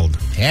world.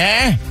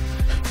 Yeah?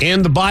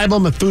 In the Bible,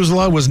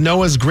 Methuselah was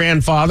Noah's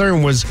grandfather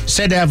and was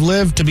said to have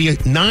lived to be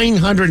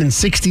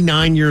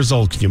 969 years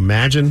old. Can you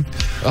imagine?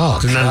 Oh,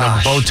 there's not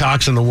enough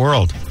Botox in the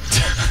world.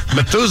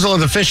 Methuselah,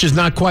 the fish, is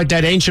not quite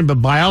that ancient, but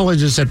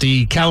biologists at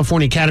the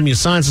California Academy of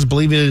Sciences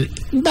believe it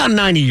about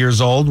 90 years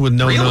old with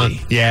no...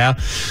 Really? Yeah.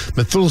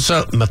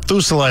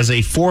 Methuselah is a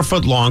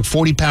 4-foot-long,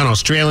 40-pound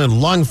Australian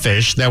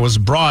lungfish that was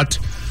brought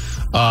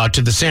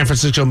to the San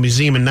Francisco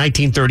Museum in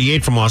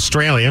 1938 from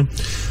Australia.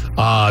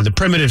 The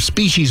primitive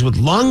species with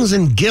lungs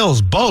and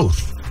gills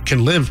both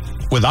can live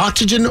with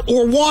oxygen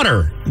or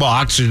water. Well,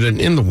 oxygen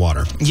in the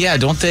water. Yeah,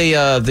 don't they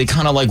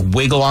kind of like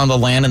wiggle on the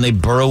land and they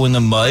burrow in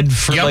the mud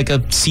for like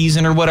a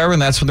season or whatever,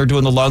 and that's when they're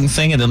doing the lung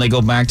thing, and then they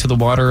go back to the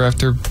water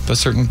after a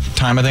certain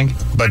time, I think.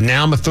 But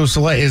now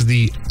Methuselah is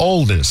the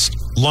oldest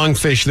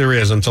lungfish there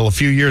is. Until a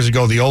few years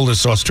ago, the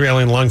oldest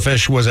Australian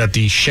lungfish was at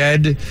the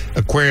Shed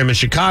Aquarium in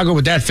Chicago,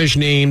 but that fish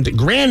named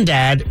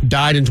Grandad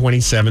died in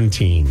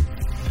 2017.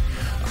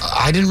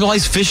 I didn't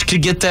realize fish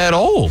could get that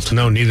old.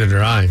 No, neither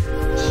did I.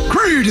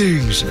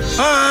 Greetings,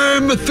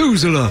 I'm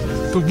Methuselah,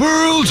 the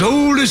world's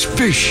oldest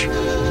fish.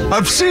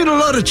 I've seen a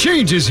lot of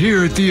changes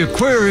here at the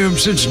aquarium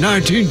since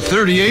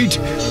 1938.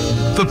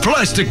 The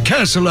plastic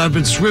castle I've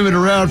been swimming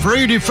around for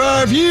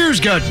 85 years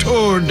got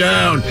torn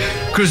down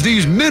because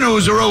these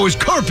minnows are always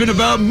carping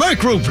about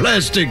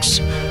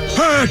microplastics.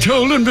 I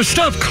told them to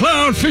stop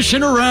clown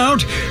fishing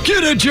around,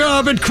 get a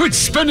job, and quit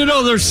spending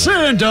all their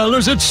sand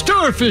dollars at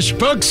starfish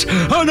bucks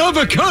on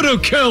avocado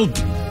kelp.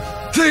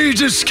 They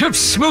just kept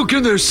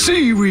smoking their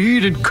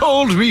seaweed and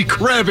called me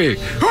crabby.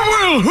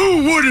 Well,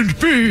 who wouldn't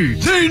be?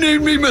 They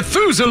named me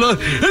Methuselah,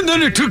 and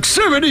then it took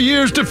 70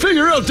 years to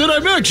figure out that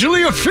I'm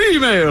actually a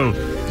female.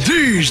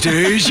 These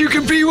days, you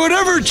can be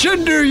whatever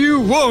gender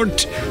you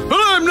want. Well,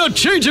 I'm not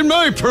changing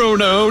my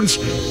pronouns.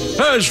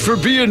 As for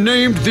being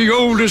named the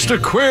oldest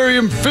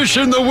aquarium fish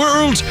in the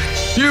world,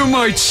 you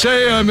might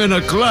say I'm in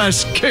a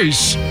glass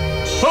case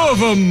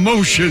of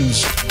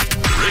emotions.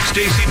 Rick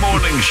Stacy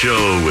Morning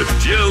Show with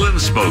Jill and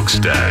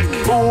Smokestack.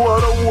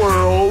 What a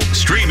world.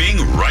 Streaming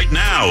right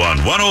now on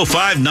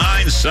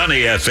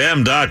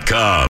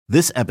 1059sunnyfm.com.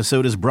 This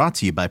episode is brought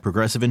to you by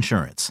Progressive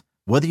Insurance.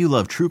 Whether you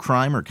love true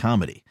crime or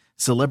comedy,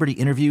 celebrity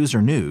interviews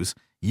or news,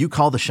 you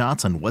call the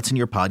shots on what's in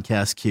your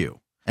podcast queue.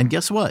 And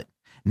guess what?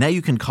 Now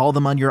you can call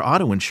them on your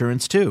auto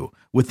insurance too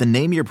with the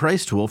Name Your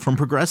Price tool from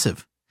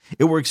Progressive.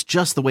 It works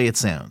just the way it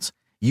sounds.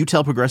 You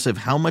tell Progressive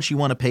how much you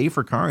want to pay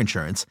for car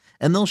insurance,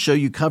 and they'll show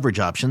you coverage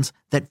options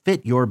that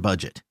fit your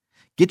budget.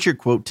 Get your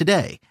quote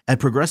today at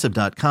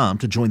Progressive.com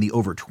to join the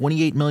over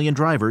 28 million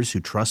drivers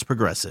who trust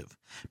Progressive.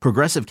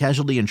 Progressive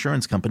Casualty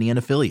Insurance Company and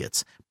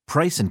Affiliates.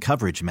 Price and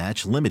coverage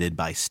match limited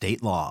by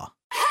state law.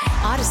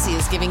 Odyssey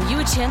is giving you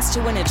a chance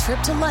to win a trip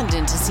to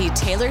London to see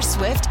Taylor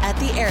Swift at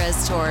the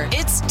Eras Tour.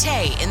 It's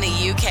Tay in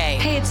the UK.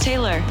 Hey, it's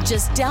Taylor.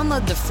 Just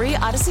download the free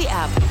Odyssey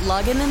app,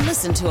 log in and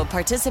listen to a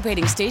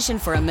participating station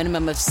for a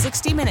minimum of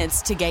 60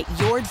 minutes to get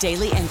your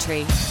daily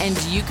entry. And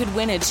you could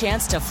win a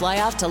chance to fly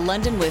off to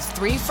London with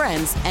 3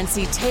 friends and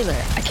see Taylor.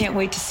 I can't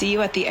wait to see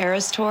you at the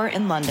Eras Tour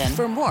in London.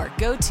 For more,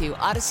 go to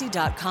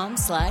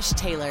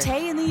odyssey.com/Taylor.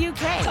 Tay in the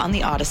UK. It's on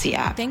the Odyssey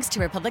app. Thanks to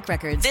Republic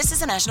Records. This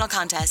is a national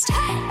contest.